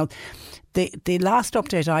outbreaks now. The last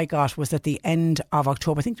update I got was at the end of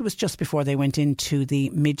October. I think it was just before they went into the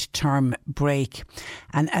mid-term break.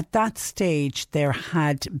 And at that stage, there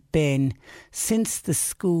had been, since the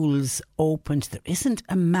schools opened, there isn't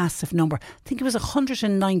a massive number. I think it was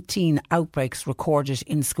 119 outbreaks recorded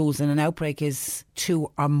in schools. And an outbreak is 2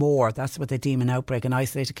 or more. That's what they deem an outbreak. An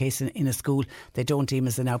isolated case in a school, they don't deem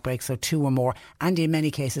as an outbreak. So 2 or more. And in many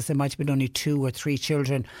cases, there might have been only 2 or 3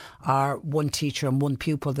 children, or 1 teacher and 1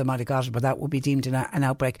 pupil that might have got it. But that would be deemed an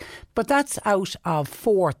outbreak. But that's out of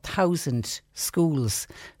 4,000 schools.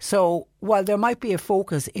 So while there might be a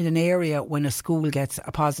focus in an area when a school gets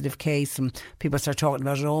a positive case and people start talking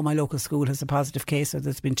about it, oh, my local school has a positive case, or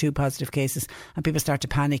there's been 2 positive cases, and people start to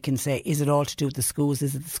panic and say, is it all to do with the schools?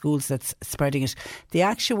 Is it the schools that's spreading it? The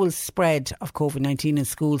actual spread of COVID-19 in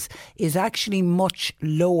schools is actually much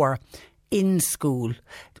lower in school.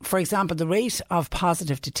 For example, the rate of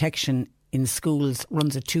positive detection in schools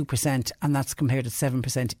runs at 2%, and that's compared to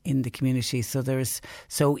 7% in the community.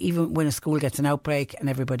 So even when a school gets an outbreak and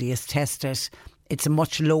everybody is tested, it's a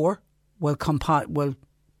much lower, will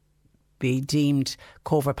be deemed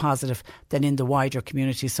COVID positive than in the wider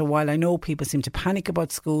community. So while I know people seem to panic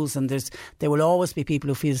about schools, and there will always be people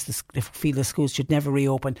who feel the schools should never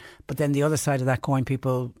reopen, but then the other side of that coin,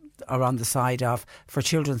 people are on the side of, for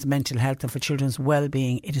children's mental health and for children's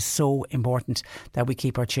well-being, it is so important that we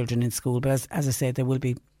keep our children in school. But as I say, there will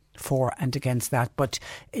be for and against that, but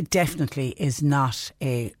it definitely is not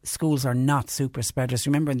schools are not super spreaders.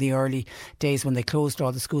 Remember in the early days when they closed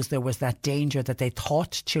all the schools, there was that danger that they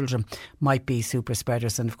thought children might be super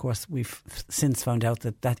spreaders, and of course we've since found out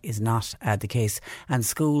that is not the case. And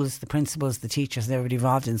schools, the principals, the teachers and everybody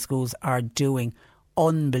involved in schools are doing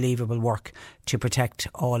unbelievable work to protect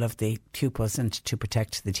all of the pupils and to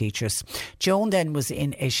protect the teachers. Joan then was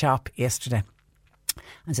in a shop yesterday,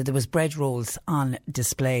 and so there was bread rolls on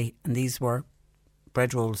display, and these were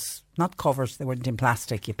bread rolls not covered, they weren't in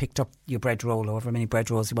plastic. You picked up your bread roll, however many bread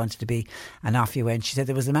rolls you wanted to be, and off you went. She said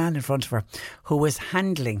there was a man in front of her who was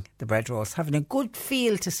handling the bread rolls, having a good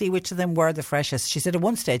feel to see which of them were the freshest. She said at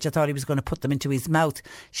one stage I thought he was going to put them into his mouth.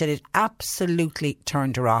 She said it absolutely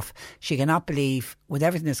turned her off. She cannot believe, with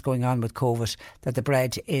everything that's going on with COVID, that the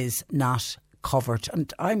bread is not covered.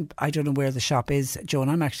 And I don't know where the shop is, Joan.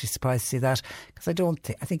 I'm actually surprised to see that, because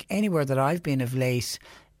I think anywhere that I've been of late,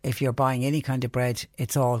 if you're buying any kind of bread,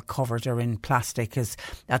 it's all covered or in plastic. Because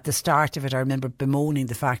at the start of it, I remember bemoaning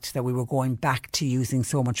the fact that we were going back to using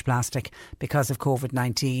so much plastic because of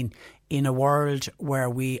COVID-19 in a world where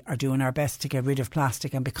we are doing our best to get rid of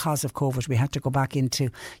plastic, and because of COVID we had to go back into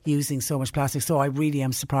using so much plastic. So I really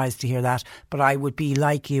am surprised to hear that. But I would be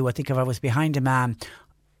like you. I think if I was behind a man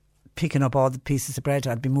picking up all the pieces of bread,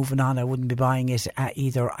 I'd be moving on. I wouldn't be buying it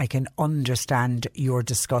either. I can understand your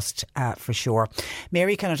disgust for sure.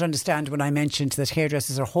 Mary cannot understand when I mentioned that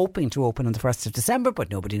hairdressers are hoping to open on the 1st of December, but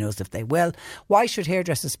nobody knows if they will. Why should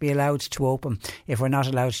hairdressers be allowed to open if we're not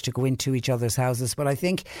allowed to go into each other's houses? But I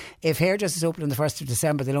think if hairdressers open on the 1st of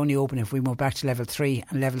December, they'll only open if we move back to level 3,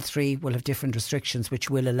 and level 3 will have different restrictions which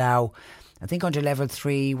will allow, I think under level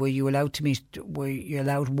 3, were you allowed to meet, were you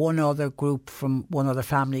allowed one other group from one other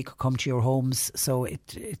family could come to your homes? So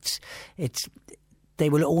they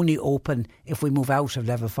will only open if we move out of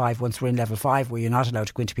level 5. Once we're in level 5, where you're not allowed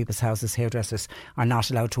to go into people's houses, hairdressers are not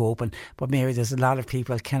allowed to open. But Mary, there's a lot of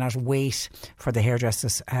people cannot wait for the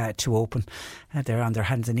hairdressers to open. They're on their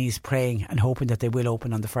hands and knees praying and hoping that they will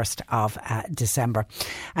open on the 1st of December.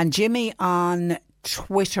 And Jimmy on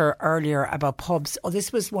Twitter earlier about pubs. Oh,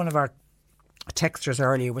 this was one of our texters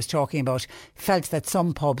earlier was talking about, felt that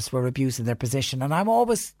some pubs were abusing their position, and I'm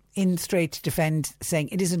always in straight to defend, saying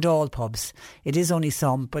it isn't all pubs, it is only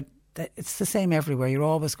some, but it's the same everywhere. You're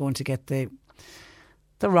always going to get the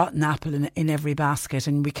rotten apple in every basket,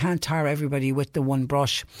 and we can't tar everybody with the one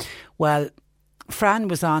brush. Well, Fran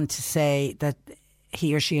was on to say that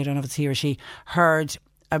he or she, I don't know if it's he or she, heard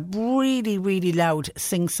a really, really loud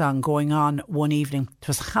sing-song going on one evening. It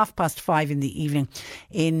was 5:30 in the evening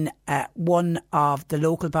in one of the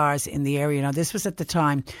local bars in the area. Now, this was at the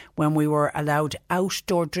time when we were allowed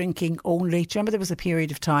outdoor drinking only. Do you remember there was a period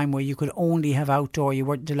of time where you could only have outdoor, you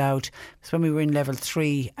weren't allowed? It was when we were in level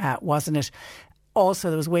 3, wasn't it? Also,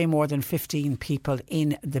 there was way more than 15 people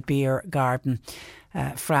in the beer garden.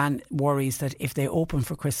 Fran worries that if they open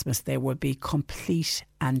for Christmas, there will be complete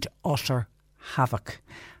and utter havoc,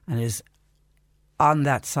 and is on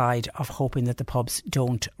that side of hoping that the pubs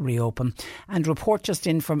don't reopen. And report just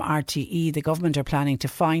in from RTE, the government are planning to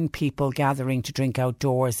fine people gathering to drink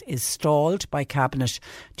outdoors is stalled by Cabinet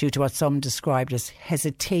due to what some described as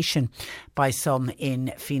hesitation by some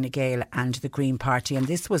in Fine Gael and the Green Party. And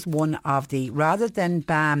this was one of the, rather than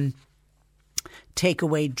ban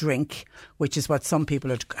takeaway drink, which is what some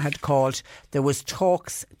people had called, there was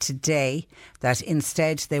talks today that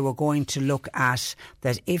instead they were going to look at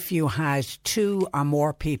that if you had 2 or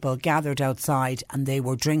more people gathered outside and they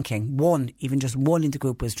were drinking, even just one in the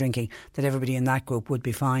group was drinking, that everybody in that group would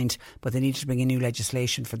be fined. But they needed to bring in new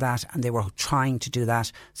legislation for that, and they were trying to do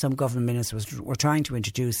that. Some government ministers were trying to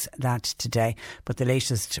introduce that today, but the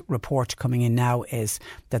latest report coming in now is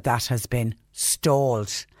that has been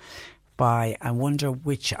stalled by, I wonder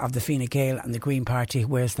which of the Fine Gael and the Green Party,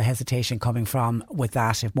 where's the hesitation coming from with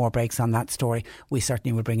that? If more breaks on that story, we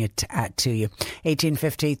certainly will bring it to you.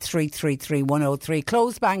 1850 333 103.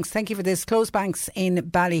 Closed banks, thank you for this. Closed banks in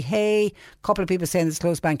Ballyhay. A couple of people saying there's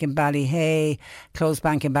closed bank in Ballyhay. Closed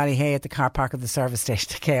bank in Ballyhay at the car park of the service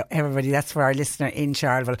station. Okay, everybody, that's for our listener in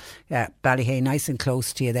Charleville. Ballyhay, nice and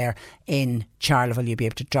close to you there in Charleville. You'll be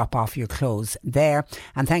able to drop off your clothes there.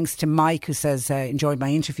 And thanks to Mike, who says, enjoyed my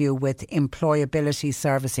interview with Employability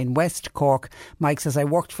Service in West Cork. Mike says, I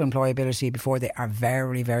worked for Employability before. They are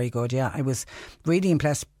very, very good. Yeah, I was really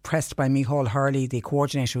impressed by Micheál Hurley, the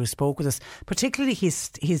coordinator who spoke with us, particularly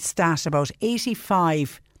his stat about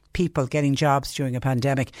 85 people getting jobs during a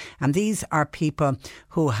pandemic, and these are people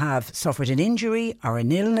who have suffered an injury or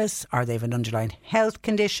an illness, or they have an underlying health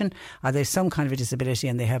condition, or they have some kind of a disability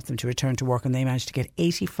and they have them to return to work, and they managed to get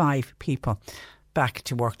 85 people back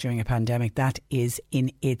to work during a pandemic. That is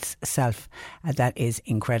in itself, that is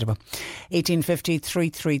incredible. 1850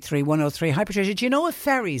 333 103. Hi Patricia, do you know if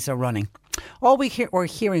ferries are running? All we're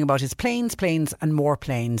hearing about is planes and more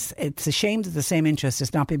planes. It's a shame that the same interest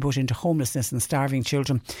has not been put into homelessness and starving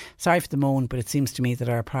children. Sorry for the moan, but it seems to me that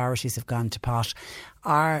our priorities have gone to pot.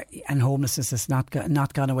 And homelessness has not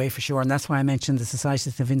gone away for sure, and that's why I mentioned the Society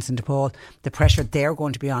of St Vincent de Paul, the pressure they're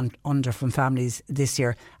going to be under from families this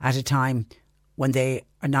year at a time when they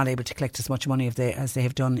are not able to collect as much money as they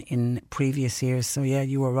have done in previous years. So yeah,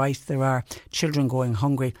 you were right, there are children going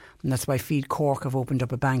hungry, and that's why Feed Cork have opened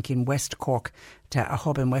up a bank in West Cork, a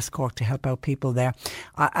hub in West Cork to help out people there.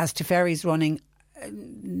 As to ferries running,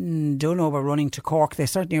 don't know about running to Cork. They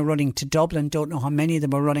certainly are running to Dublin. Don't know how many of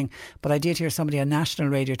them are running, but I did hear somebody on national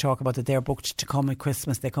radio talk about that they're booked to come at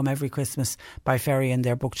Christmas. They come every Christmas by ferry, and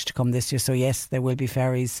they're booked to come this year. So yes, there will be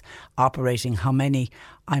ferries operating. How many,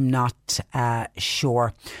 I'm not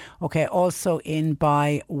sure. Okay, also in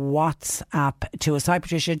by WhatsApp to us. Hi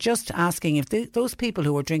Patricia, just asking if those people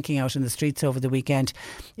who were drinking out in the streets over the weekend,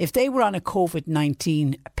 if they were on a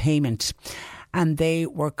COVID-19 payment and they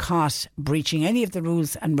were caught breaching any of the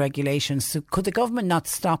rules and regulations. So could the government not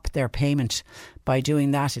stop their payment? By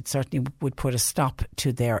doing that, it certainly would put a stop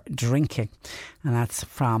to their drinking. And that's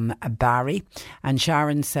from Barry. And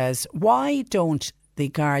Sharon says, why don't the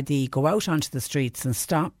Gardaí go out onto the streets and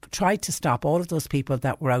try to stop all of those people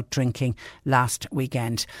that were out drinking last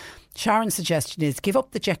weekend? Sharon's suggestion is give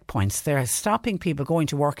up the checkpoints. They're stopping people going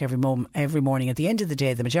to work every morning. At the end of the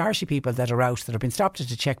day, the majority of people that are out that have been stopped at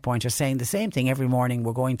a checkpoint are saying the same thing every morning: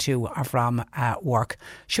 we're going to or from work.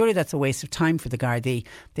 Surely that's a waste of time for the Gardaí.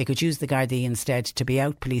 They could use the Gardaí instead to be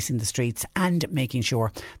out policing the streets and making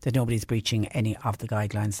sure that nobody's breaching any of the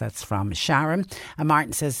guidelines. That's from Sharon. And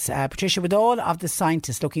Martin says, Patricia, with all of the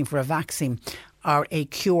scientists looking for a vaccine or a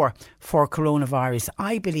cure for coronavirus,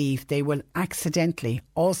 I believe they will accidentally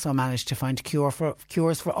also manage to find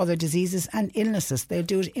cures for other diseases and illnesses. They'll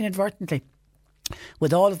do it inadvertently.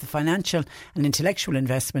 With all of the financial and intellectual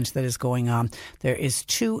investment that is going on, there is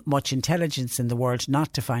too much intelligence in the world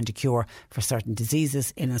not to find a cure for certain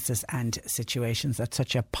diseases, illnesses and situations. That's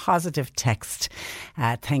such a positive text.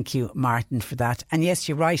 Thank you, Martin, for that. And yes,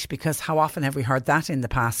 you're right, because how often have we heard that in the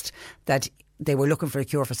past, that they were looking for a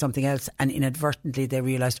cure for something else and inadvertently they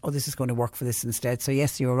realised, oh, this is going to work for this instead. So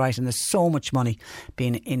yes, you were right, and there's so much money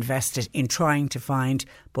being invested in trying to find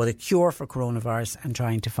both a cure for coronavirus and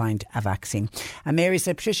trying to find a vaccine. And Mary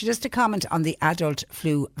said, Patricia, just to comment on the adult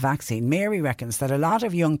flu vaccine, Mary reckons that a lot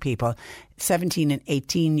of young people, 17 and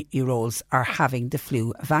 18 year olds, are having the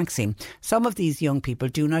flu vaccine. Some of these young people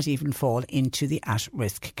do not even fall into the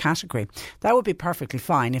at-risk category. That would be perfectly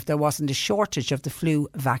fine if there wasn't a shortage of the flu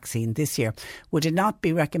vaccine this year. Would it not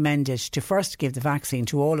be recommended to first give the vaccine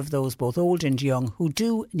to all of those, both old and young, who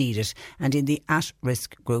do need it and in the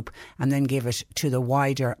at-risk group, and then give it to the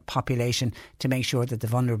wider population to make sure that the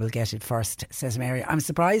vulnerable get it first, says Mary. I'm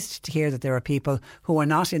surprised to hear that there are people who are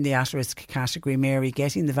not in the at-risk category, Mary,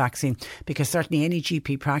 getting the vaccine, because certainly any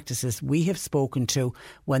GP practices we have spoken to,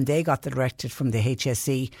 when they got the directive from the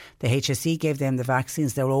HSE gave them the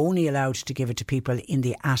vaccines. They were only allowed to give it to people in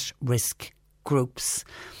the at-risk groups.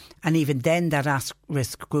 And even then that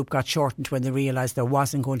at-risk group got shortened when they realised there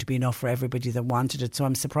wasn't going to be enough for everybody that wanted it. So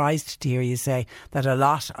I'm surprised to hear you say that a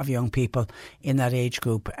lot of young people in that age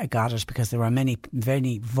group got it, because there are many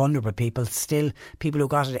very vulnerable people, still people who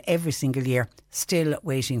got it every single year, still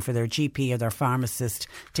waiting for their GP or their pharmacist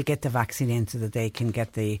to get the vaccine in so that they can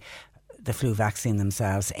get the flu vaccine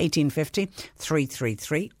themselves. 1850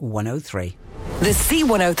 333 103. The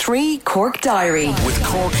C103 Cork Diary. With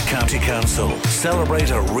Cork County Council.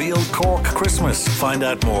 Celebrate a real Cork Christmas. Find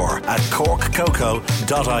out more at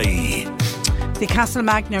corkcoco.ie. The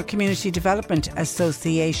Castlemagner Community Development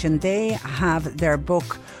Association, they have their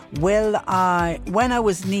book When I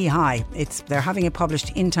Was Knee High. They're having it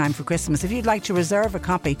published in time for Christmas. If you'd like to reserve a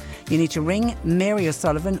copy, you need to ring Mary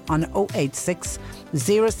O'Sullivan on 086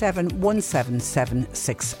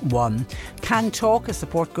 0717761. Can Talk, a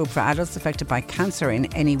support group for adults affected by cancer in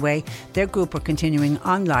any way. Their group are continuing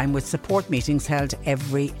online with support meetings held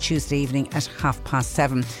every Tuesday evening at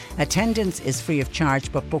 7:30. Attendance is free of charge,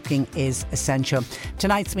 but booking is essential.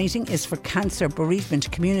 Tonight's meeting is for Cancer Bereavement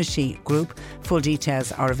Community Group. Full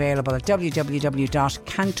details are available at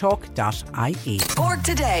www.cantalk.ie. Cork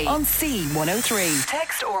Today on C103.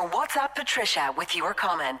 Text or WhatsApp Patricia with your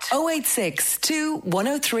comment. 086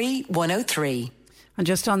 103 103. And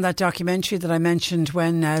just on that documentary that I mentioned,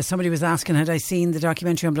 when somebody was asking, had I seen the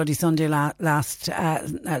documentary on Bloody Sunday last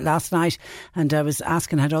night? And I was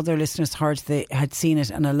asking, had other listeners heard they had seen it?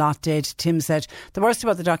 And a lot did. Tim said, the worst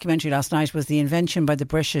about the documentary last night was the invention by the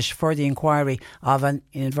British for the inquiry of an,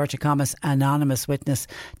 in inverted commas, anonymous witness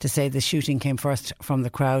to say the shooting came first from the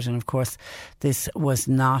crowd. And of course, this was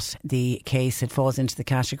not the case. It falls into the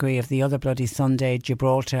category of the other Bloody Sunday,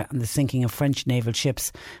 Gibraltar, and the sinking of French naval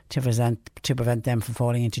ships to prevent them from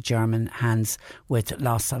falling into German hands with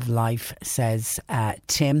loss of life, says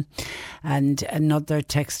Tim. And another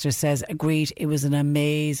texter says, agreed, it was an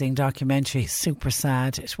amazing documentary, super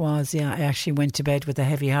sad. It was, yeah. I actually went to bed with a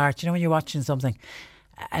heavy heart. You know when you're watching something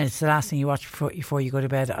and it's the last thing you watch before you go to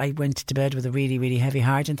bed? I went to bed with a really, really heavy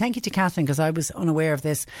heart. And thank you to Catherine, because I was unaware of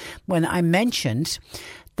this when I mentioned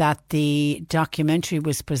that the documentary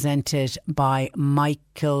was presented by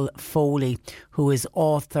Michael Foley, who is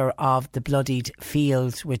author of The Bloodied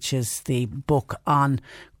Field, which is the book on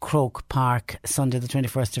Croke Park, Sunday the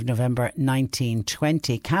 21st of November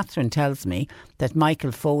 1920. Catherine tells me that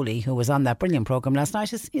Michael Foley, who was on that brilliant programme last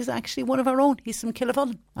night, is actually one of our own. He's from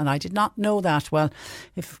Killavullen, and I did not know that. Well,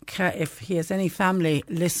 if he has any family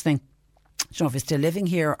listening, I don't know if he's still living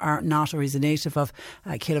here or not, or he's a native of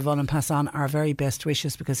Killavullen, pass on our very best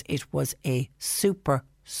wishes, because it was a super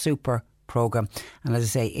programme. And as I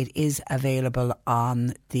say, it is available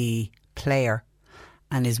on the player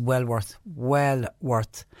and is well worth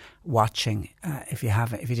watching if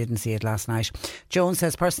you didn't see it last night. Joan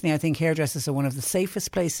says, personally, I think hairdressers are one of the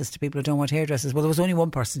safest places to people who don't want hairdressers. Well, there was only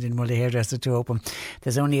one person who didn't want a hairdresser to open.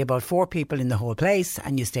 There's only about 4 people in the whole place,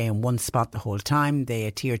 and you stay in one spot the whole time. They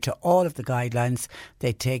adhere to all of the guidelines.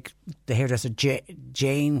 They take the hairdresser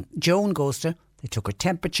Joan goes to. They took her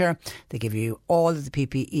temperature. They give you all of the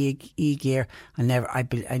PPE gear. I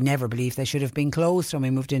never believed they should have been closed when we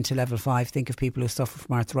moved into level 5. Think of people who suffer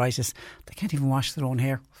from arthritis. They can't even wash their own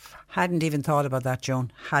hair. Hadn't even thought about that,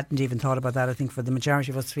 Joan. Hadn't even thought about that. I think for the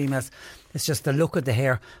majority of us females, it's just the look of the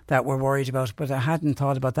hair that we're worried about. But I hadn't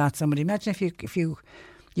thought about that. Somebody, imagine if you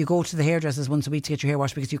go to the hairdressers once a week to get your hair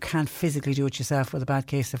washed because you can't physically do it yourself with a bad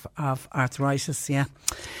case of arthritis. Yeah.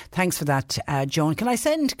 Thanks for that, Joan. Can I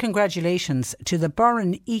send congratulations to the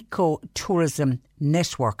Burren Eco-Tourism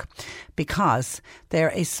Network, because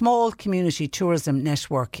they're a small community tourism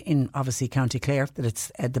network in obviously County Clare, that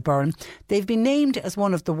it's the Burren. They've been named as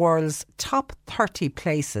one of the world's top 30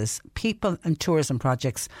 places, people and tourism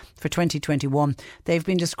projects for 2021. They've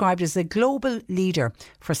been described as a global leader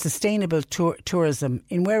for sustainable tourism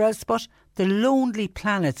in where else but the Lonely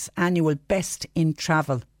Planet's annual Best in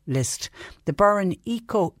Travel list. The Burren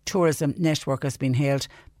Eco-Tourism Network has been hailed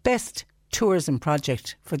Best Tourism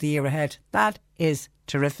Project for the year ahead. That is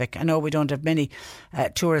terrific. I know we don't have many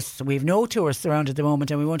tourists. We have no tourists around at the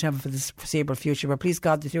moment, and we won't have them for the foreseeable future. But please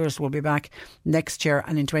God, the tourists will be back next year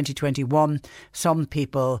and in 2021. Some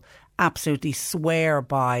people absolutely swear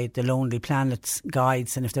by the Lonely Planet's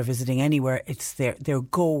guides, and if they're visiting anywhere, it's their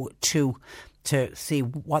go-to to see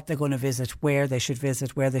what they're going to visit, where they should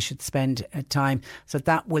visit, where they should spend time. So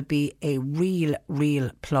that would be a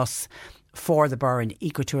real plus for the Burren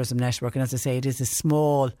Ecotourism Network. And as I say, it is a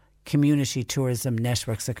small community tourism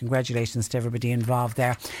network, so congratulations to everybody involved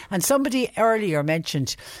there. And somebody earlier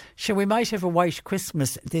mentioned, sure, we might have a white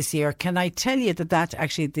Christmas this year. Can I tell you that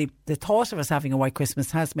actually the thought of us having a white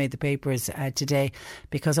Christmas has made the papers today,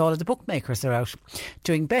 because all of the bookmakers are out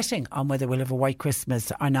doing betting on whether we'll have a white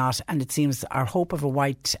Christmas or not. And it seems our hope of a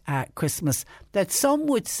white Christmas, that some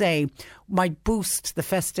would say might boost the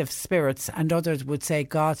festive spirits, and others would say,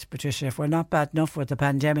 God, Patricia, if we're not bad enough with the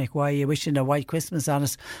pandemic, why are you wishing a white Christmas on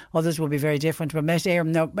us? Others will be very different. But Met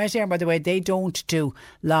Éireann, by the way, they don't do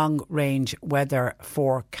long range weather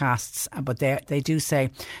forecasts, but they do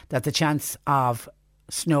say that the chance of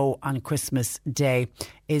snow on Christmas Day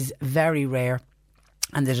is very rare,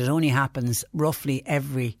 and that it only happens roughly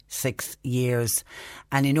every 6 years.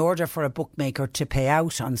 And in order for a bookmaker to pay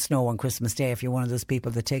out on snow on Christmas Day, if you're one of those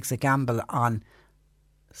people that takes a gamble on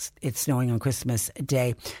it snowing on Christmas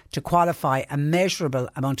Day, to qualify, a measurable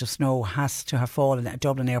amount of snow has to have fallen at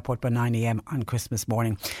Dublin Airport by 9 a.m. on Christmas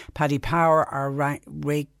morning. Paddy Power are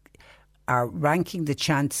ranking the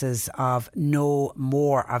chances of no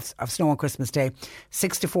more of snow on Christmas Day.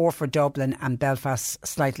 6-4 for Dublin, and Belfast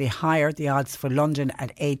slightly higher. The odds for London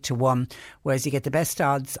at 8-1, whereas you get the best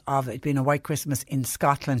odds of it being a white Christmas in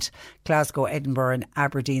Scotland, Glasgow, Edinburgh and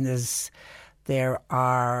Aberdeen. It's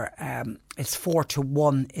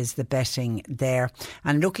 4-1 is the betting there.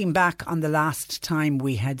 And looking back on the last time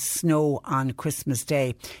we had snow on Christmas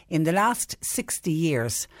Day, in the last 60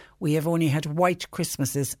 years, we have only had white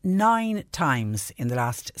Christmases 9 times in the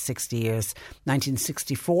last 60 years.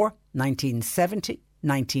 1964, 1970,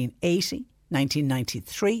 1980,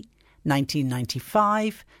 1993,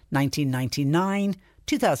 1995, 1999,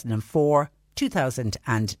 2004,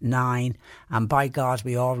 2009, and by God,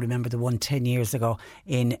 we all remember the one 10 years ago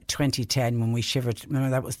in 2010 when we shivered. Remember,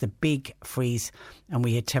 that was the big freeze, and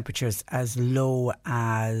we had temperatures as low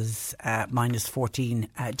as minus 14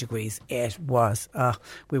 degrees. It was,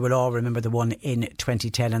 we will all remember the one in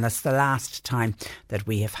 2010, and that's the last time that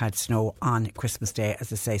we have had snow on Christmas Day.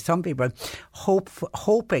 As I say, some people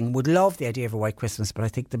hoping would love the idea of a white Christmas, but I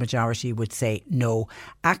think the majority would say no.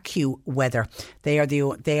 AccuWeather,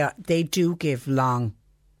 they do give long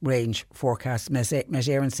range forecasts. Met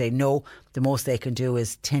Éireann say no, the most they can do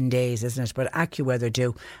is 10 days, isn't it? But AccuWeather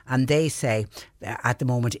do, and they say at the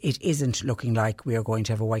moment it isn't looking like we are going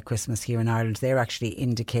to have a white Christmas here in Ireland. They're actually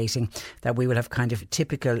indicating that we will have kind of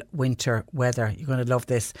typical winter weather. You're going to love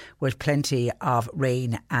this, with plenty of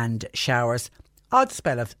rain and showers, odd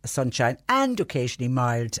spell of sunshine and occasionally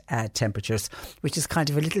mild temperatures, which is kind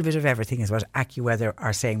of a little bit of everything is what AccuWeather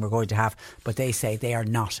are saying we're going to have, but they say they are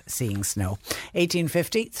not seeing snow.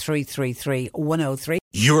 1850 333 103.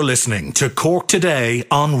 You're listening to Cork Today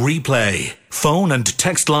on replay. Phone and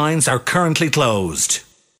text lines are currently closed.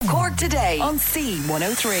 Cork Today on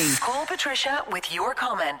C103. Call Patricia with your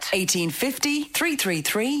comment. 1850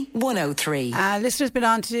 333 103. Listeners been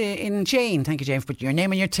on in Jane. Thank you, Jane, for putting your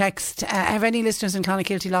name and your text. Have any listeners in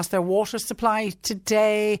Clonakilty lost their water supply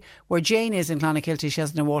today? Where Jane is in Clonakilty, she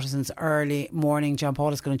hasn't had water since early morning. John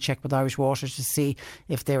Paul is going to check with Irish Water to see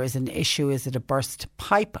if there is an issue. Is it a burst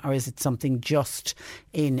pipe or is it something just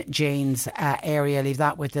in Jane's area? Leave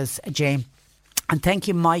that with us, Jane. And thank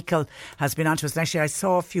you, Michael has been on to us. And actually, I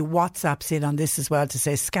saw a few WhatsApps in on this as well to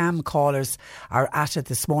say scam callers are at it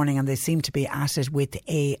this morning, and they seem to be at it with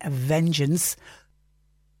a vengeance.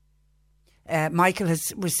 Michael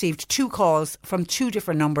has received 2 calls from 2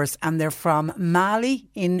 different numbers, and they're from Mali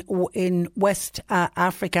in West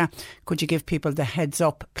Africa. Could you give people the heads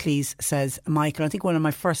up, please, says Michael. I think one of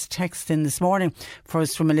my first texts in this morning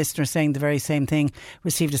was from a listener saying the very same thing.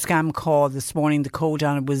 Received a scam call this morning. The code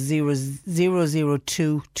on it was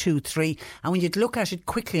 00223. And when you'd look at it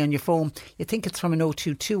quickly on your phone, you think it's from an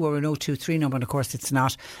 022 or an 023 number, and of course it's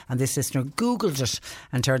not. And this listener Googled it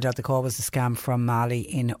and turned out the call was a scam from Mali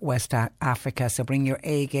in West Africa. So bring your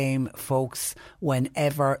A game, folks,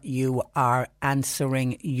 whenever you are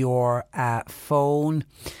answering your phone.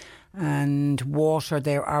 And water,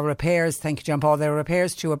 there are repairs. Thank you, John Paul. There are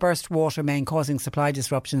repairs to a burst water main causing supply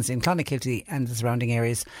disruptions in Clonakilty and the surrounding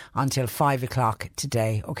areas until 5 o'clock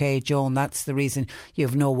today. OK, Joan, that's the reason you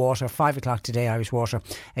have no water. 5 o'clock today, Irish Water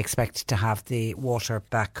expect to have the water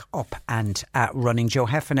back up and running. Joe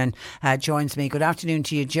Heffernan joins me. Good afternoon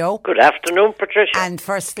to you, Joe. Good afternoon, Patricia. And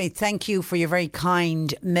firstly, thank you for your very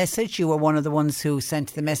kind message. You were one of the ones who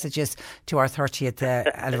sent the messages to our 30th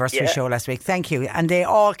anniversary show last week. Thank you. And they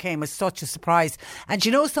all came was such a surprise. And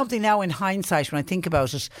you know something now in hindsight when I think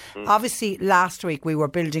about it, obviously last week we were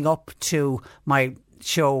building up to my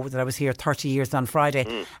show that I was here 30 years on Friday,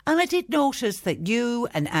 and I did notice that you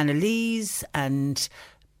and Annalise and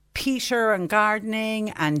Peter and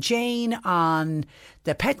gardening and Jane on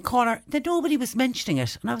the pet corner, that nobody was mentioning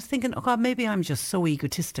it. And I was thinking, oh God, maybe I'm just so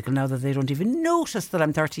egotistical now that they don't even notice that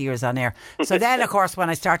I'm 30 years on air. So then, of course, when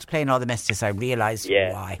I started playing all the messages, I realised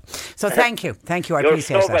why. So thank you. Thank you. I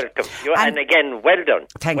appreciate that. You're so welcome. And again, well done.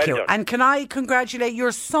 Thank you. And can I congratulate,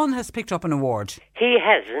 your son has picked up an award. He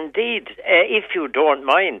has indeed, if you don't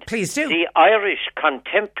mind. Please do. The Irish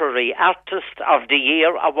Contemporary Artist of the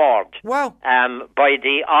Year Award. Wow. By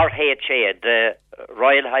the RHA, the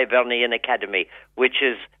Royal Hibernian Academy, which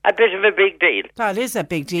is a bit of a big deal. That is a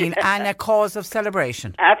big deal and a cause of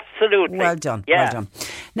celebration. Absolutely. Well done. Yeah. Well done.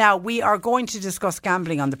 Now, we are going to discuss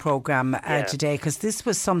gambling on the programme today, because this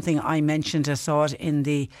was something I mentioned. I saw it in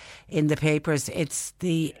the papers. It's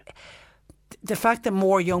the fact that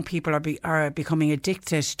more young people are becoming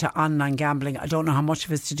addicted to online gambling. I don't know how much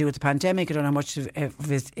of it's to do with the pandemic. I don't know how much of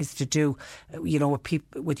it is to do,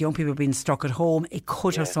 with young people being stuck at home. It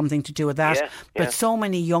could have something to do with that. But so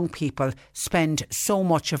many young people spend so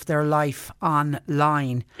much of their life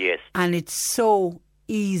online. Yes. And it's so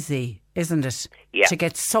easy, isn't it, to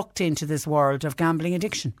get sucked into this world of gambling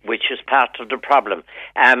addiction. Which is part of the problem.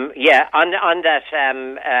 On that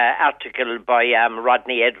article by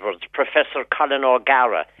Rodney Edwards, Professor Colin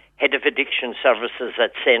O'Gara, Head of Addiction Services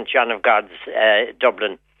at St John of God's,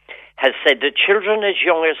 Dublin, has said that children as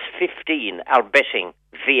young as 15 are betting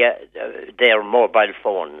via their mobile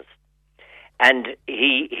phones. And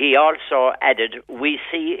he also added, we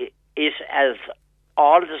see it as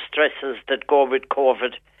all the stresses that go with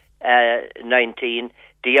COVID-19,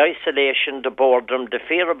 the isolation, the boredom, the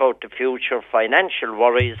fear about the future, financial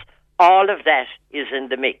worries, all of that is in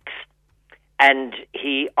the mix. And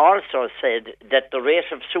he also said that the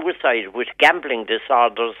rate of suicide with gambling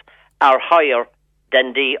disorders are higher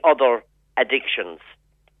than the other addictions.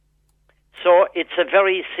 So it's a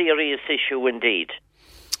very serious issue indeed.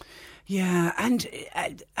 Yeah, and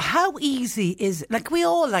how easy is, like, we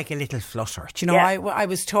all like a little flutter. Do you know, I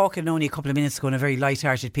was talking only a couple of minutes ago in a very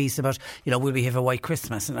light-hearted piece about, will we have a white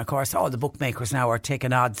Christmas? And of course, all the bookmakers now are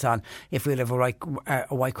taking odds on if we'll have a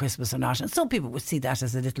white Christmas or not. And some people would see that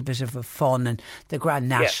as a little bit of a fun, and the Grand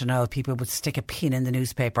National, people would stick a pin in the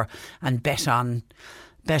newspaper and bet on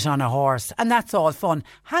a horse. And that's all fun.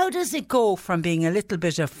 How does it go from being a little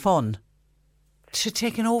bit of fun to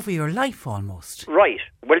taking over your life almost? Right.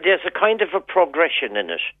 Well, there's a kind of a progression in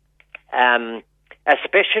it,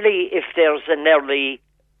 especially if there's an early,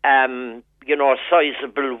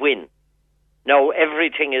 sizable win. Now,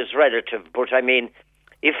 everything is relative, but I mean,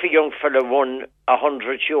 if a young fellow won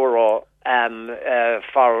 €100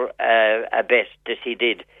 for a bet that he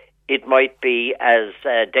did, it might be, as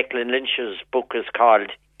Declan Lynch's book is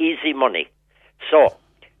called, easy money. So,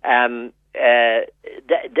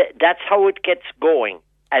 that's how it gets going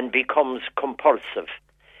and becomes compulsive.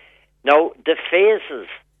 Now, the phases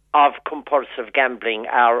of compulsive gambling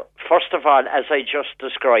are, first of all, as I just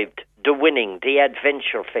described, the winning, the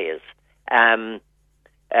adventure phase.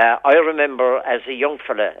 I remember as a young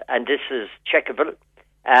fella, and this is checkable,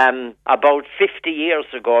 about 50 years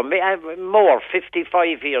ago, more,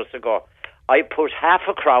 55 years ago, I put half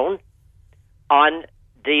a crown on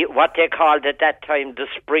what they called at that time the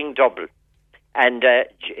Spring Double. And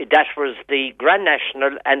that was the Grand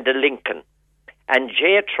National and the Lincoln. And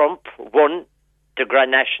J. Trump won the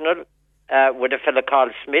Grand National with a fellow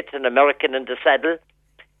called Smith, an American in the saddle.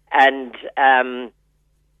 And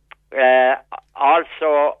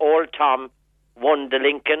also Old Tom won the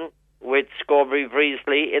Lincoln with Scobie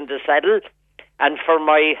Breasley in the saddle. And for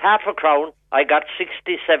my half a crown, I got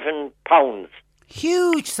 £67.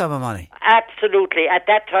 Huge sum of money. Absolutely. At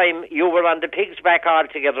that time, you were on the pig's back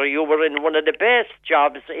altogether. You were in one of the best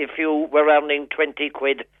jobs if you were earning 20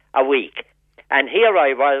 quid a week. And here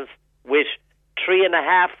I was with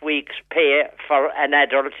 3.5 weeks' pay for an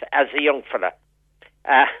adult as a young fella.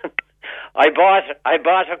 I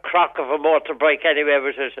bought a crock of a motorbike anyway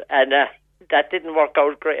with it, and that didn't work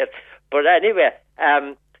out great. But anyway,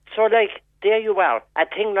 so like, there you are. A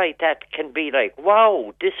thing like that can be like,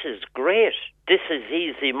 wow, this is great. This is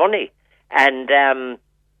easy money. And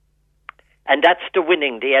that's the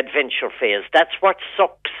winning, the adventure phase. That's what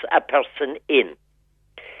sucks a person in.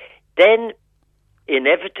 Then,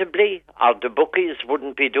 inevitably, the bookies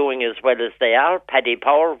wouldn't be doing as well as they are. Paddy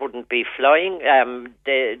Power wouldn't be flying.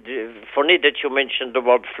 Funny that you mentioned the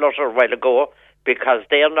word Flutter a while ago, because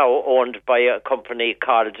they are now owned by a company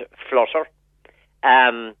called Flutter.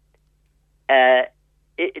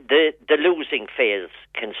 The losing phase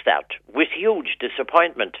can start with huge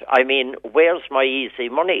disappointment. I mean, where's my easy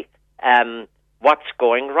money? What's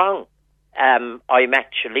going wrong? I'm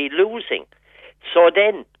actually losing. So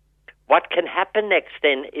then, what can happen next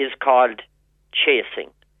then is called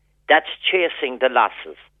chasing. That's chasing the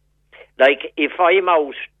losses. Like, if I'm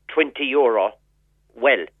out €20,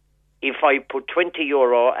 well, if I put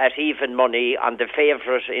 €20 at even money on the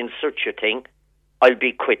favourite in such a thing, I'll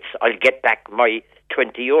be quits. I'll get back my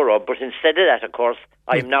 €20. But instead of that, of course,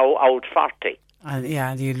 I'm now out 40.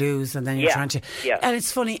 And you lose, and then you're trying to. Yeah. And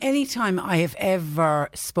it's funny, anytime I have ever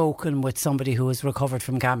spoken with somebody who has recovered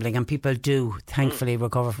from gambling, and people do thankfully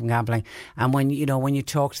recover from gambling, and when you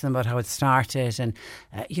talk to them about how it started, and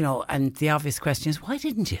and the obvious question is, why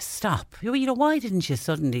didn't you stop? Why didn't you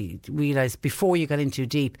suddenly realise before you got in too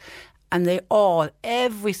deep? And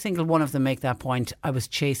every single one of them make that point. I was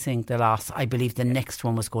chasing the loss. I believed the next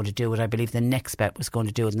one was going to do it. I believed the next bet was going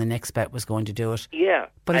to do it, and the next bet was going to do it. Yeah.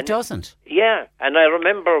 But it doesn't. Yeah. And I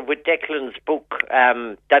remember with Declan's book,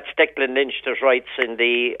 that's Declan Lynch that writes in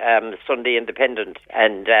the Sunday Independent,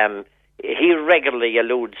 and he regularly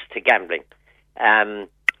alludes to gambling.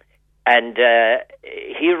 And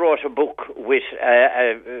he wrote a book with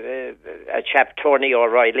a chap, Tony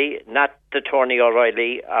O'Reilly, not the Tony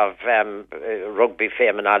O'Reilly of rugby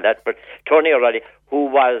fame and all that, but Tony O'Reilly, who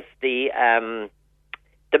was the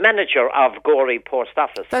manager of Gorey Post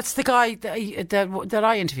Office. That's the guy that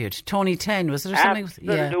I interviewed, Tony 10, was it? Or something?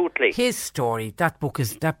 Absolutely. Yeah. His story, that book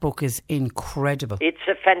is incredible. It's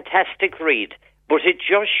a fantastic read, but it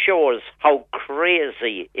just shows how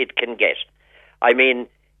crazy it can get. I mean,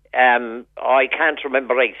 I can't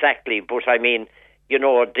remember exactly, but I mean,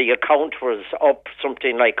 the account was up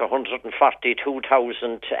something like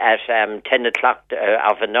 142,000 at 10 o'clock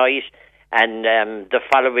of a night, and the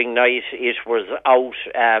following night it was out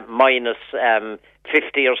minus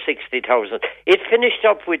 50 or 60,000. It finished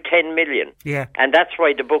up with 10 million. Yeah. And that's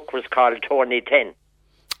why the book was called Tony 10.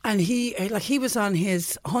 And he was on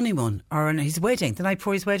his honeymoon or on his wedding, the night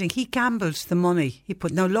before his wedding. He gambled the money he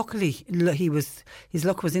put. Now, luckily, his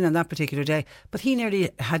luck was in on that particular day, but he nearly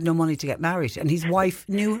had no money to get married, and his wife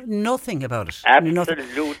knew nothing about it.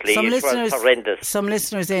 Absolutely, it was horrendous. Some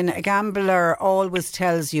listeners a gambler always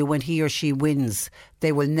tells you when he or she wins.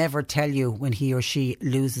 They will never tell you when he or she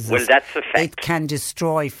loses. Well, that's a fact. It can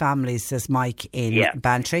destroy families, says Mike in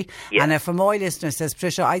Bantry. Yeah. And for my listener, says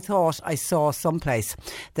Patricia, I thought I saw someplace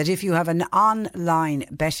that if you have an online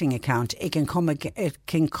betting account, it can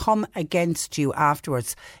come against you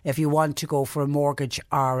afterwards if you want to go for a mortgage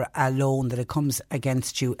or a loan, that it comes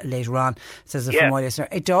against you later on, says for my listener.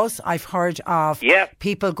 It does. I've heard of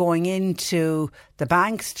people going into the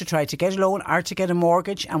banks to try to get a loan or to get a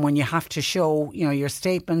mortgage, and when you have to show your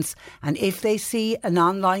statements, and if they see an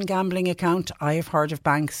online gambling account, I have heard of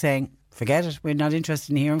banks saying, forget it, we're not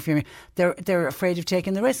interested in hearing from you. They're afraid of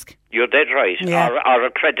taking the risk. You're dead right. Yeah. Or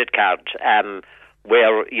a credit card,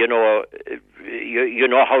 where you know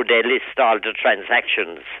how they list all the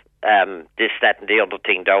transactions this, that, and the other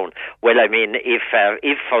thing down. Well, I mean, if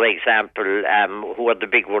for example, who are the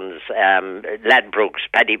big ones, Ladbrokes,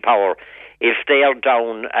 Paddy Power, if they are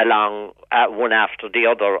down along one after the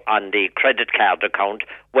other on the credit card account,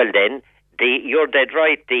 well then, you're dead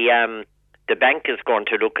right. The bank is going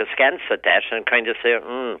to look askance at that and kind of say,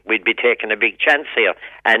 we'd be taking a big chance here.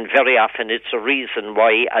 And very often it's a reason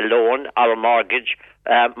why a loan or a mortgage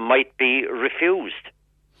might be refused.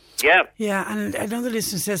 Yeah. Yeah, and another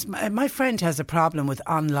listener says, my friend has a problem with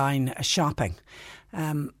online shopping.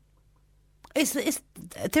 There is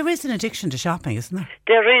an addiction to shopping, isn't there?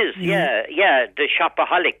 There is, yeah, the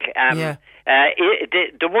shopaholic.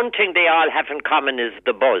 The one thing they all have in common is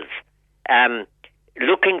the buzz.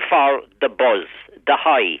 Looking for the buzz, the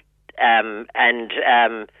high,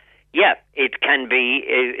 it can be.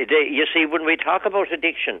 You see, when we talk about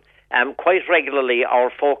addiction, quite regularly our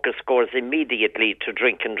focus goes immediately to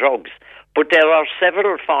drink and drugs. But there are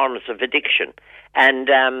several forms of addiction, and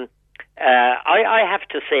I have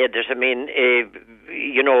to say that, I mean,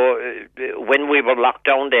 when we were locked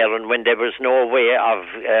down there and when there was no way of,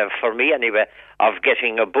 for me anyway, of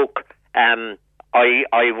getting a book,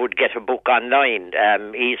 I would get a book online,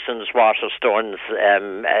 Eason's, Waterstones,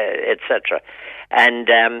 etc. And,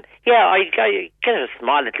 I get a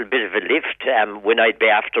small little bit of a lift when I'd be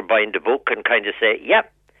after buying the book and kind of say,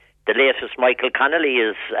 yep, the latest Michael Connolly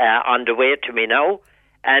is on the way to me now.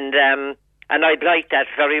 And I'd like that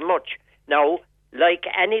very much. Now, like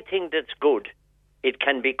anything that's good, it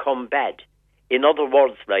can become bad. In other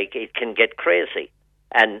words, like, it can get crazy.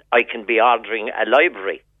 And I can be ordering a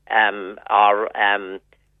library, or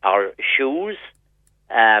shoes,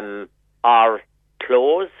 or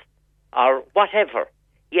clothes, or whatever.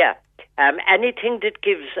 Yeah. Anything that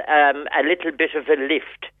gives a little bit of a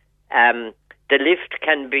lift. The lift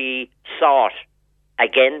can be sought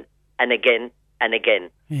again and again and again.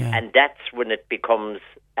 Yeah. And that's when it becomes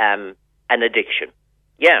an addiction.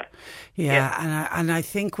 Yeah. Yeah. And I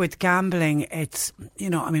think with gambling, it's,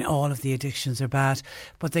 all of the addictions are bad,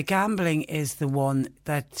 but the gambling is the one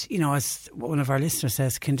that, as one of our listeners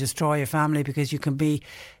says, can destroy a family, because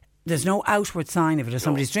there's no outward sign of it. If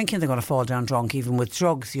somebody's drinking, they're going to fall down drunk. Even with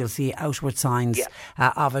drugs, you'll see outward signs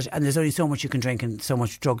of it. And there's only so much you can drink and so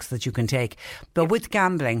much drugs that you can take. But with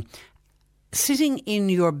gambling, sitting in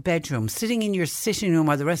your bedroom, sitting in your sitting room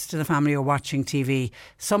while the rest of the family are watching TV,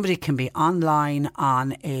 somebody can be online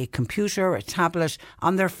on a computer, a tablet,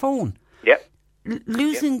 on their phone. Yep.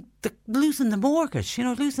 Losing the mortgage,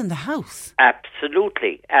 losing the house.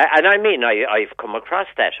 Absolutely. And I mean, I've come across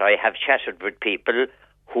that. I have chatted with people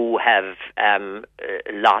who have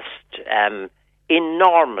lost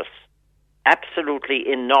absolutely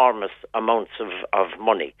enormous amounts of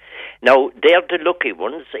money. Now, they're the lucky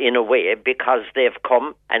ones in a way, because they've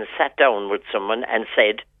come and sat down with someone and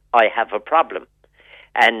said, I have a problem.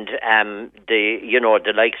 And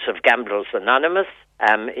the likes of Gamblers Anonymous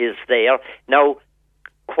is there. Now,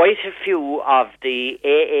 quite a few of the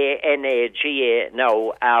AANAGA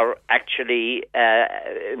now are actually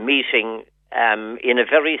meeting in a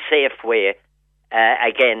very safe way.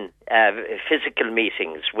 Physical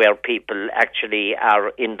meetings where people actually are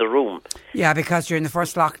in the room. Yeah, because during the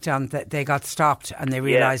first lockdown they got stopped and they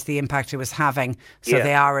realised the impact it was having, so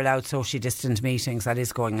they are allowed socially distant meetings. That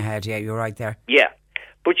is going ahead. Yeah, you're right there. Yeah,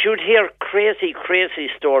 but you'd hear crazy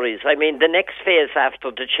stories. I mean, the next phase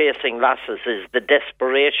after the chasing losses is the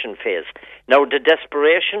desperation phase. Now, the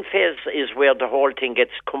desperation phase is where the whole thing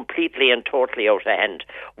gets completely and totally out of hand,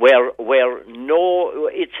 where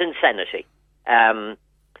it's insanity.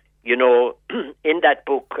 In that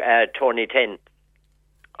book, Tony 10,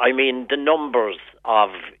 I mean, the numbers of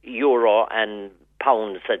euro and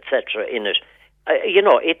pounds, etc. in it,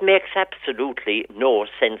 it makes absolutely no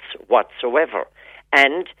sense whatsoever.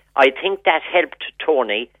 And I think that helped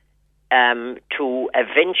Tony to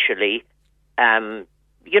eventually,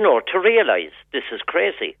 to realise this is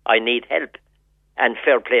crazy. I need help. And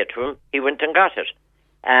fair play to him, he went and got it.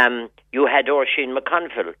 You had Oisin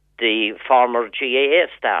McConville, the former GAA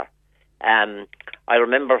star. I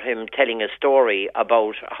remember him telling a story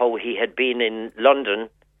about how he had been in London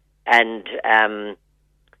and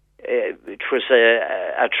it was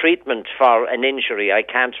a treatment for an injury. I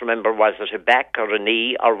can't remember, was it a back or a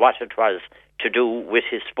knee or what it was, to do with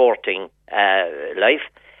his sporting life.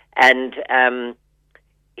 And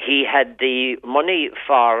he had the money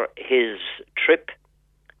for his trip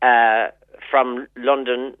from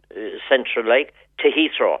London Central Lake to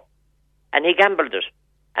Heathrow. And he gambled it.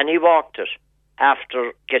 And he walked it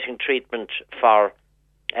after getting treatment for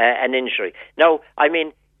an injury. Now, I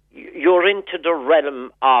mean, you're into the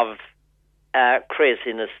realm of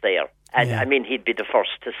craziness there. And I mean, he'd be the first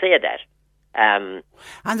to say that. And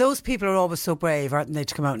those people are always so brave, aren't they,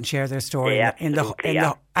 to come out and share their story?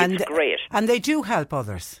 It's great. And they do help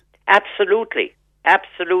others. Absolutely. I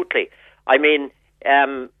mean,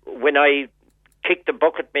 when I kick the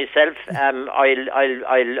bucket myself,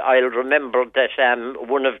 I'll remember that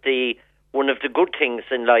one of the good things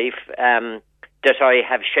in life that I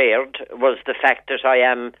have shared was the fact that I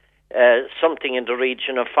am something in the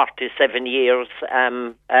region of 47 years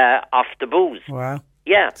off the booze. Wow.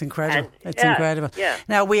 Yeah, it's incredible. Incredible. Yeah.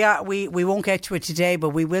 Now we won't get to it today, but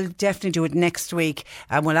we will definitely do it next week,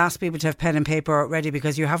 and we'll ask people to have pen and paper ready,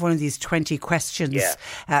 because you have one of these 20 questions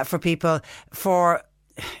for people.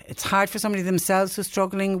 It's hard for somebody themselves who's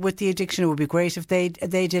struggling with the addiction. It would be great if they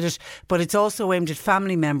did it, but it's also aimed at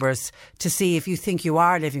family members to see if you think you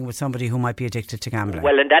are living with somebody who might be addicted to gambling.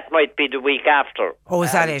 Well, and that might be the week after. Oh,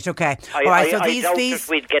 is that it? Okay. All right. So I doubt that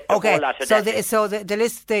we'd get the whole lot of that. So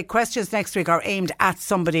the questions next week are aimed at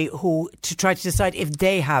somebody to try to decide if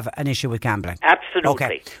they have an issue with gambling. Absolutely.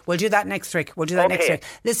 Okay. We'll do that next week. Next week.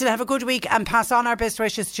 Listen, have a good week and pass on our best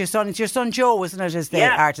wishes to your son. It's your son Joe, isn't it? Is the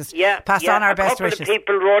artist? Yeah. Pass on our best wishes.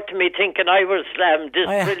 People wrote to me thinking I was this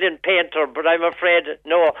brilliant painter, but I'm afraid,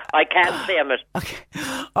 no, I can't say it. Okay.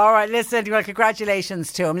 All right, listen, well,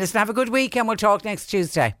 congratulations to him. Listen, have a good week and we'll talk next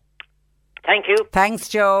Tuesday. Thank you. Thanks,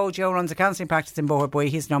 Joe. Joe runs a counselling practice in Boherbue.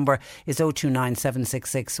 His number is 029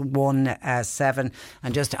 766 117.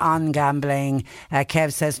 And just on gambling,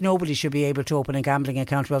 Kev says nobody should be able to open a gambling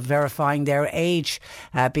account without verifying their age,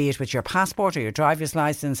 be it with your passport or your driver's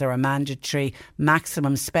licence, or a mandatory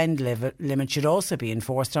maximum spend limit should also be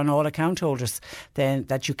enforced on all account holders. Then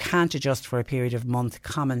that you can't adjust for a period of month.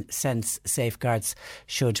 Common sense safeguards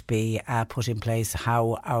should be put in place.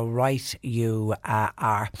 How right you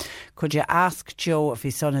are. Could you ask Joe if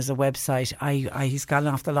his son has a website? He's gone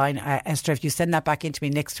off the line. Esther, if you send that back into me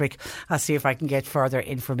next week, I'll see if I can get further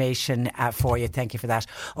information for you. Thank you for that.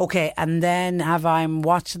 Okay, and then I'm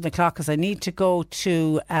watching the clock because I need to go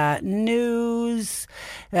to news.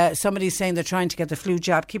 Somebody's saying they're trying to get the flu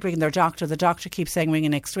jab. Keep ringing their doctor. The doctor keeps saying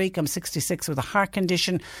ringing next week. I'm 66 with a heart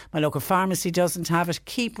condition. My local pharmacy doesn't have it.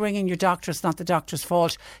 Keep ringing your doctor. It's not the doctor's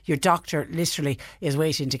fault. Your doctor literally is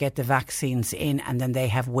waiting to get the vaccines in, and then they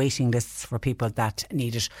have waiting lists for people that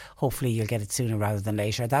need it. Hopefully you'll get it sooner rather than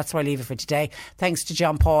later. That's where I leave it for today. Thanks to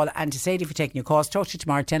John Paul and to Sadie for taking your calls. Talk to you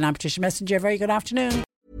tomorrow at 10. I'm Patricia Messenger. Very good afternoon.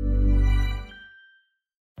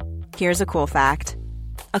 Here's a cool fact.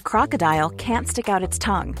 A crocodile can't stick out its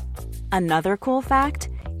tongue. Another cool fact,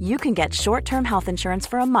 you can get short-term health insurance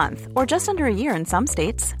for a month or just under a year in some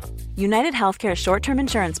states. United Healthcare short-term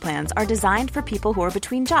insurance plans are designed for people who are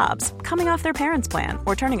between jobs, coming off their parents' plan,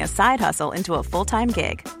 or turning a side hustle into a full-time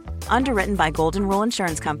gig. Underwritten by Golden Rule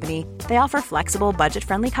Insurance Company, they offer flexible,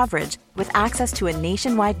 budget-friendly coverage with access to a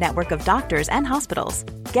nationwide network of doctors and hospitals.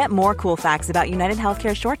 Get more cool facts about United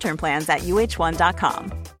Healthcare short-term plans at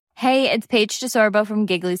uh1.com. Hey, it's Paige DeSorbo from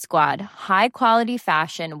Giggly Squad. High quality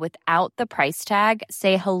fashion without the price tag.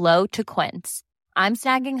 Say hello to Quince. I'm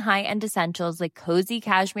snagging high-end essentials like cozy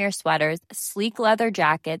cashmere sweaters, sleek leather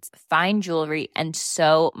jackets, fine jewelry, and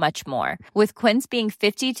so much more. With Quince being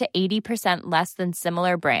 50 to 80% less than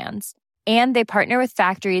similar brands. And they partner with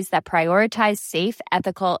factories that prioritize safe,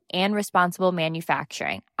 ethical, and responsible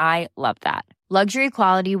manufacturing. I love that. Luxury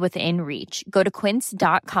quality within reach. Go to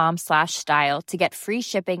quince.com/style to get free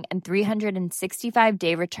shipping and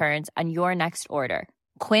 365-day returns on your next order.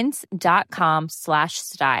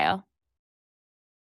 Quince.com/style.